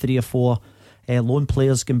have 3 or 4 loan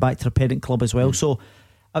players going back to their parent club as well. So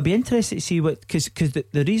I'd be interested to see because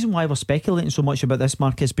the reason why we're speculating so much about this,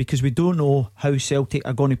 Mark, is because we don't know how Celtic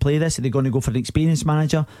are going to play this. Are they going to go for an experienced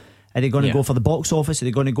manager? Are they going to go for the box office? Are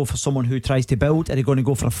they going to go for someone who tries to build? Are they going to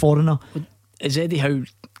go for a foreigner? Is Eddie Howe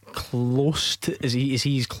close to, is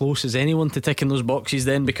he as close as anyone to ticking those boxes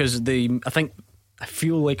then? Because I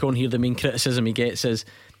feel like on here the main criticism he gets is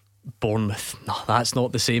Bournemouth. No, that's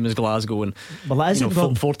not the same as Glasgow, and well, that isn't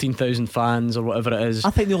 14,000 fans or whatever it is.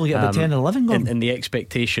 I think they only get about 10 or 11 gone. And the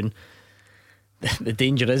expectation, the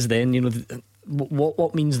danger is then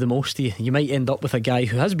what means the most to you? You might end up with a guy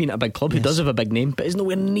who has been at a big club, who does have a big name, but is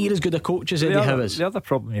nowhere near as good a coach as Eddie Howe is. The other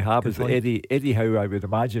problem you have is that Eddie Howe, I would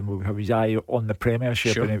imagine, will have his eye on the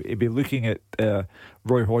Premiership, and he'll be looking at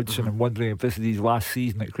Roy Hodgson and wondering if this is his last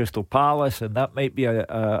season at Crystal Palace, and that might be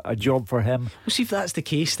a job for him. We'll see if that's the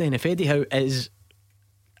case then. If Eddie Howe is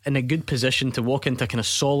in a good position to walk into a kind of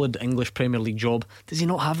solid English Premier League job, does he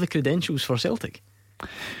not have the credentials for Celtic?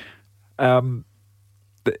 The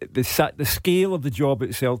scale of the job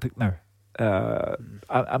at Celtic now,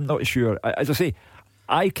 I'm not sure. As I say,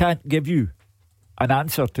 I can't give you an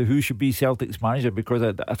answer to who should be Celtic's manager,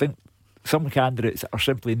 because I think some candidates are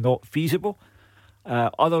simply not feasible.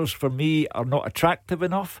 Others, for me, are not attractive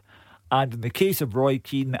enough. And in the case of Roy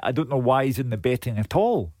Keane, I don't know why he's in the betting at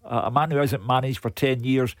all. A man who hasn't managed for 10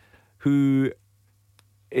 years, who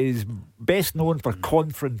is best known for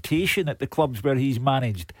confrontation at the clubs where he's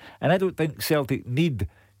managed. And I don't think Celtic need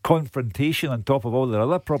confrontation on top of all their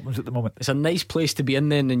other problems at the moment. It's a nice place to be in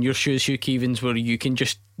then, in your shoes, Hugh Keevins, where you can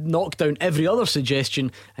just knock down every other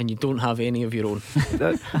suggestion and you don't have any of your own.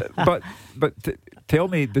 But tell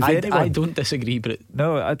me, does anyone... I don't disagree, but...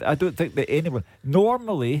 No, I don't think that anyone...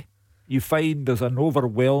 Normally, you find there's an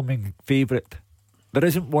overwhelming favourite. There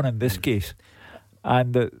isn't one in this case.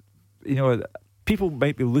 And, people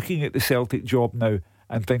might be looking at the Celtic job now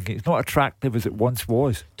and thinking it's not attractive as it once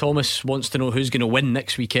was. Thomas wants to know who's going to win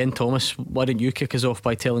next weekend. Thomas, why don't you kick us off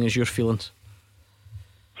by telling us your feelings?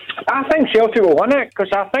 I think Celtic will win it, because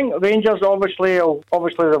I think Rangers obviously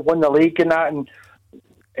they've won the league and that,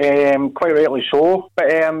 and quite rightly so. But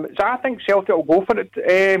so I think Celtic will go for it.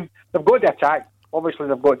 They've got to attack. Obviously,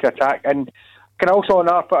 they've got to attack. And can also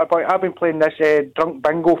another put about, I've been playing this drunk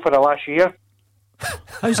bingo for the last year.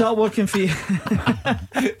 How's that working for you?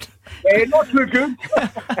 Not too good.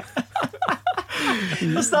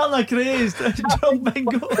 You're starting a craze. Drunk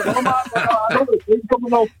bingo.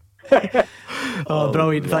 Oh,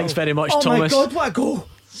 brilliant. Thanks very much, Thomas. Oh my God, what a goal.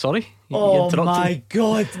 Sorry? Oh my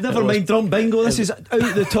God, never mind drunk bingo. This is out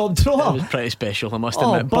the top drawer. It was pretty special, I must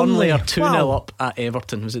admit. Burnley are 2-0 up at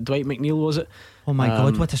Everton. Was it Dwight McNeil, was it? Oh my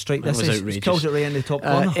God, what a strike this is. He kills it right in the top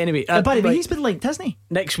corner. Anyway, Barry, but he's been linked, hasn't he?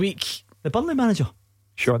 Next week, the Burnley manager,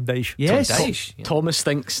 Sean Dyche. Yes, Dyche, yeah. Thomas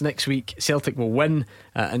thinks next week Celtic will win,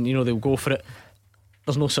 and they'll go for it.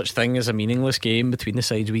 There's no such thing as a meaningless game between the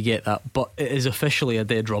sides, we get that, but it is officially a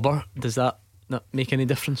dead rubber. Does that not make any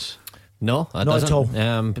difference? No, it not doesn't.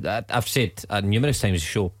 at all. I've said numerous times the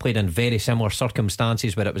show, played in very similar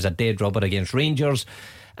circumstances where it was a dead rubber against Rangers,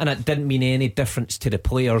 and it didn't mean any difference to the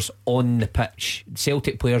players on the pitch.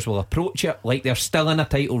 Celtic players will approach it like they're still in a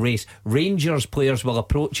title race. Rangers players will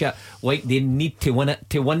approach it like they need to win it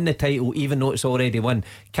to win the title, even though it's already won.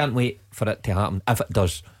 Can't wait for it to happen if it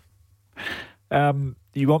does.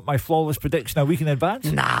 You want my flawless prediction a week in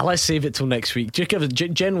advance? Nah, let's save it till next week. Just give us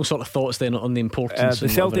general sort of thoughts then on the importance. The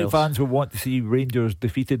Celtic fans will want to see Rangers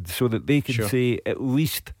defeated so that they can say at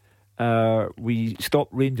least we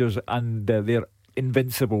stopped Rangers and their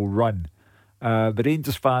invincible run. The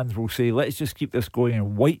Rangers fans will say, let's just keep this going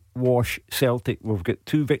and whitewash Celtic. We've got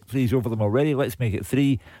 2 victories over them already, let's make it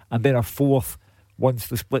 3, and then a 4th once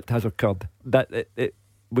the split has occurred.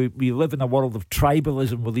 We live in a world of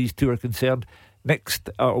tribalism where these two are concerned.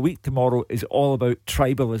 A week tomorrow is all about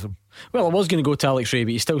tribalism. Well, I was going to go to Alex Rae,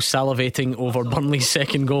 but he's still salivating over Burnley's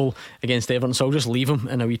second goal against Everton, so I'll just leave him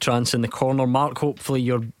in a wee trance in the corner. Mark, hopefully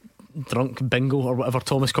your drunk bingo or whatever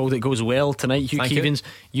Thomas called it goes well tonight. Hugh Keevins,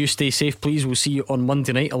 you stay safe please. We'll see you on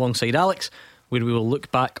Monday night alongside Alex, where we will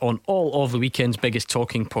look back on all of the weekend's biggest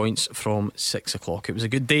talking points from 6 o'clock. It was a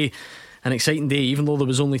good day, an exciting day, even though there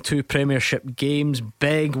was only 2 Premiership games.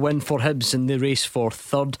 Big win for Hibs in the race for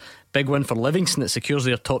third. Big win for Livingston that secures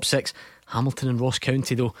their top 6. Hamilton and Ross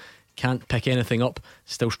County though can't pick anything up,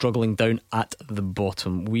 still struggling down at the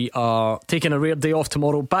bottom. We are taking a rare day off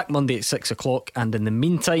tomorrow, back Monday at 6 o'clock, and in the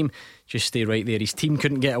meantime just stay right there. His team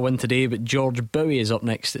couldn't get a win today, but George Bowie is up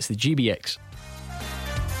next. It's the GBX.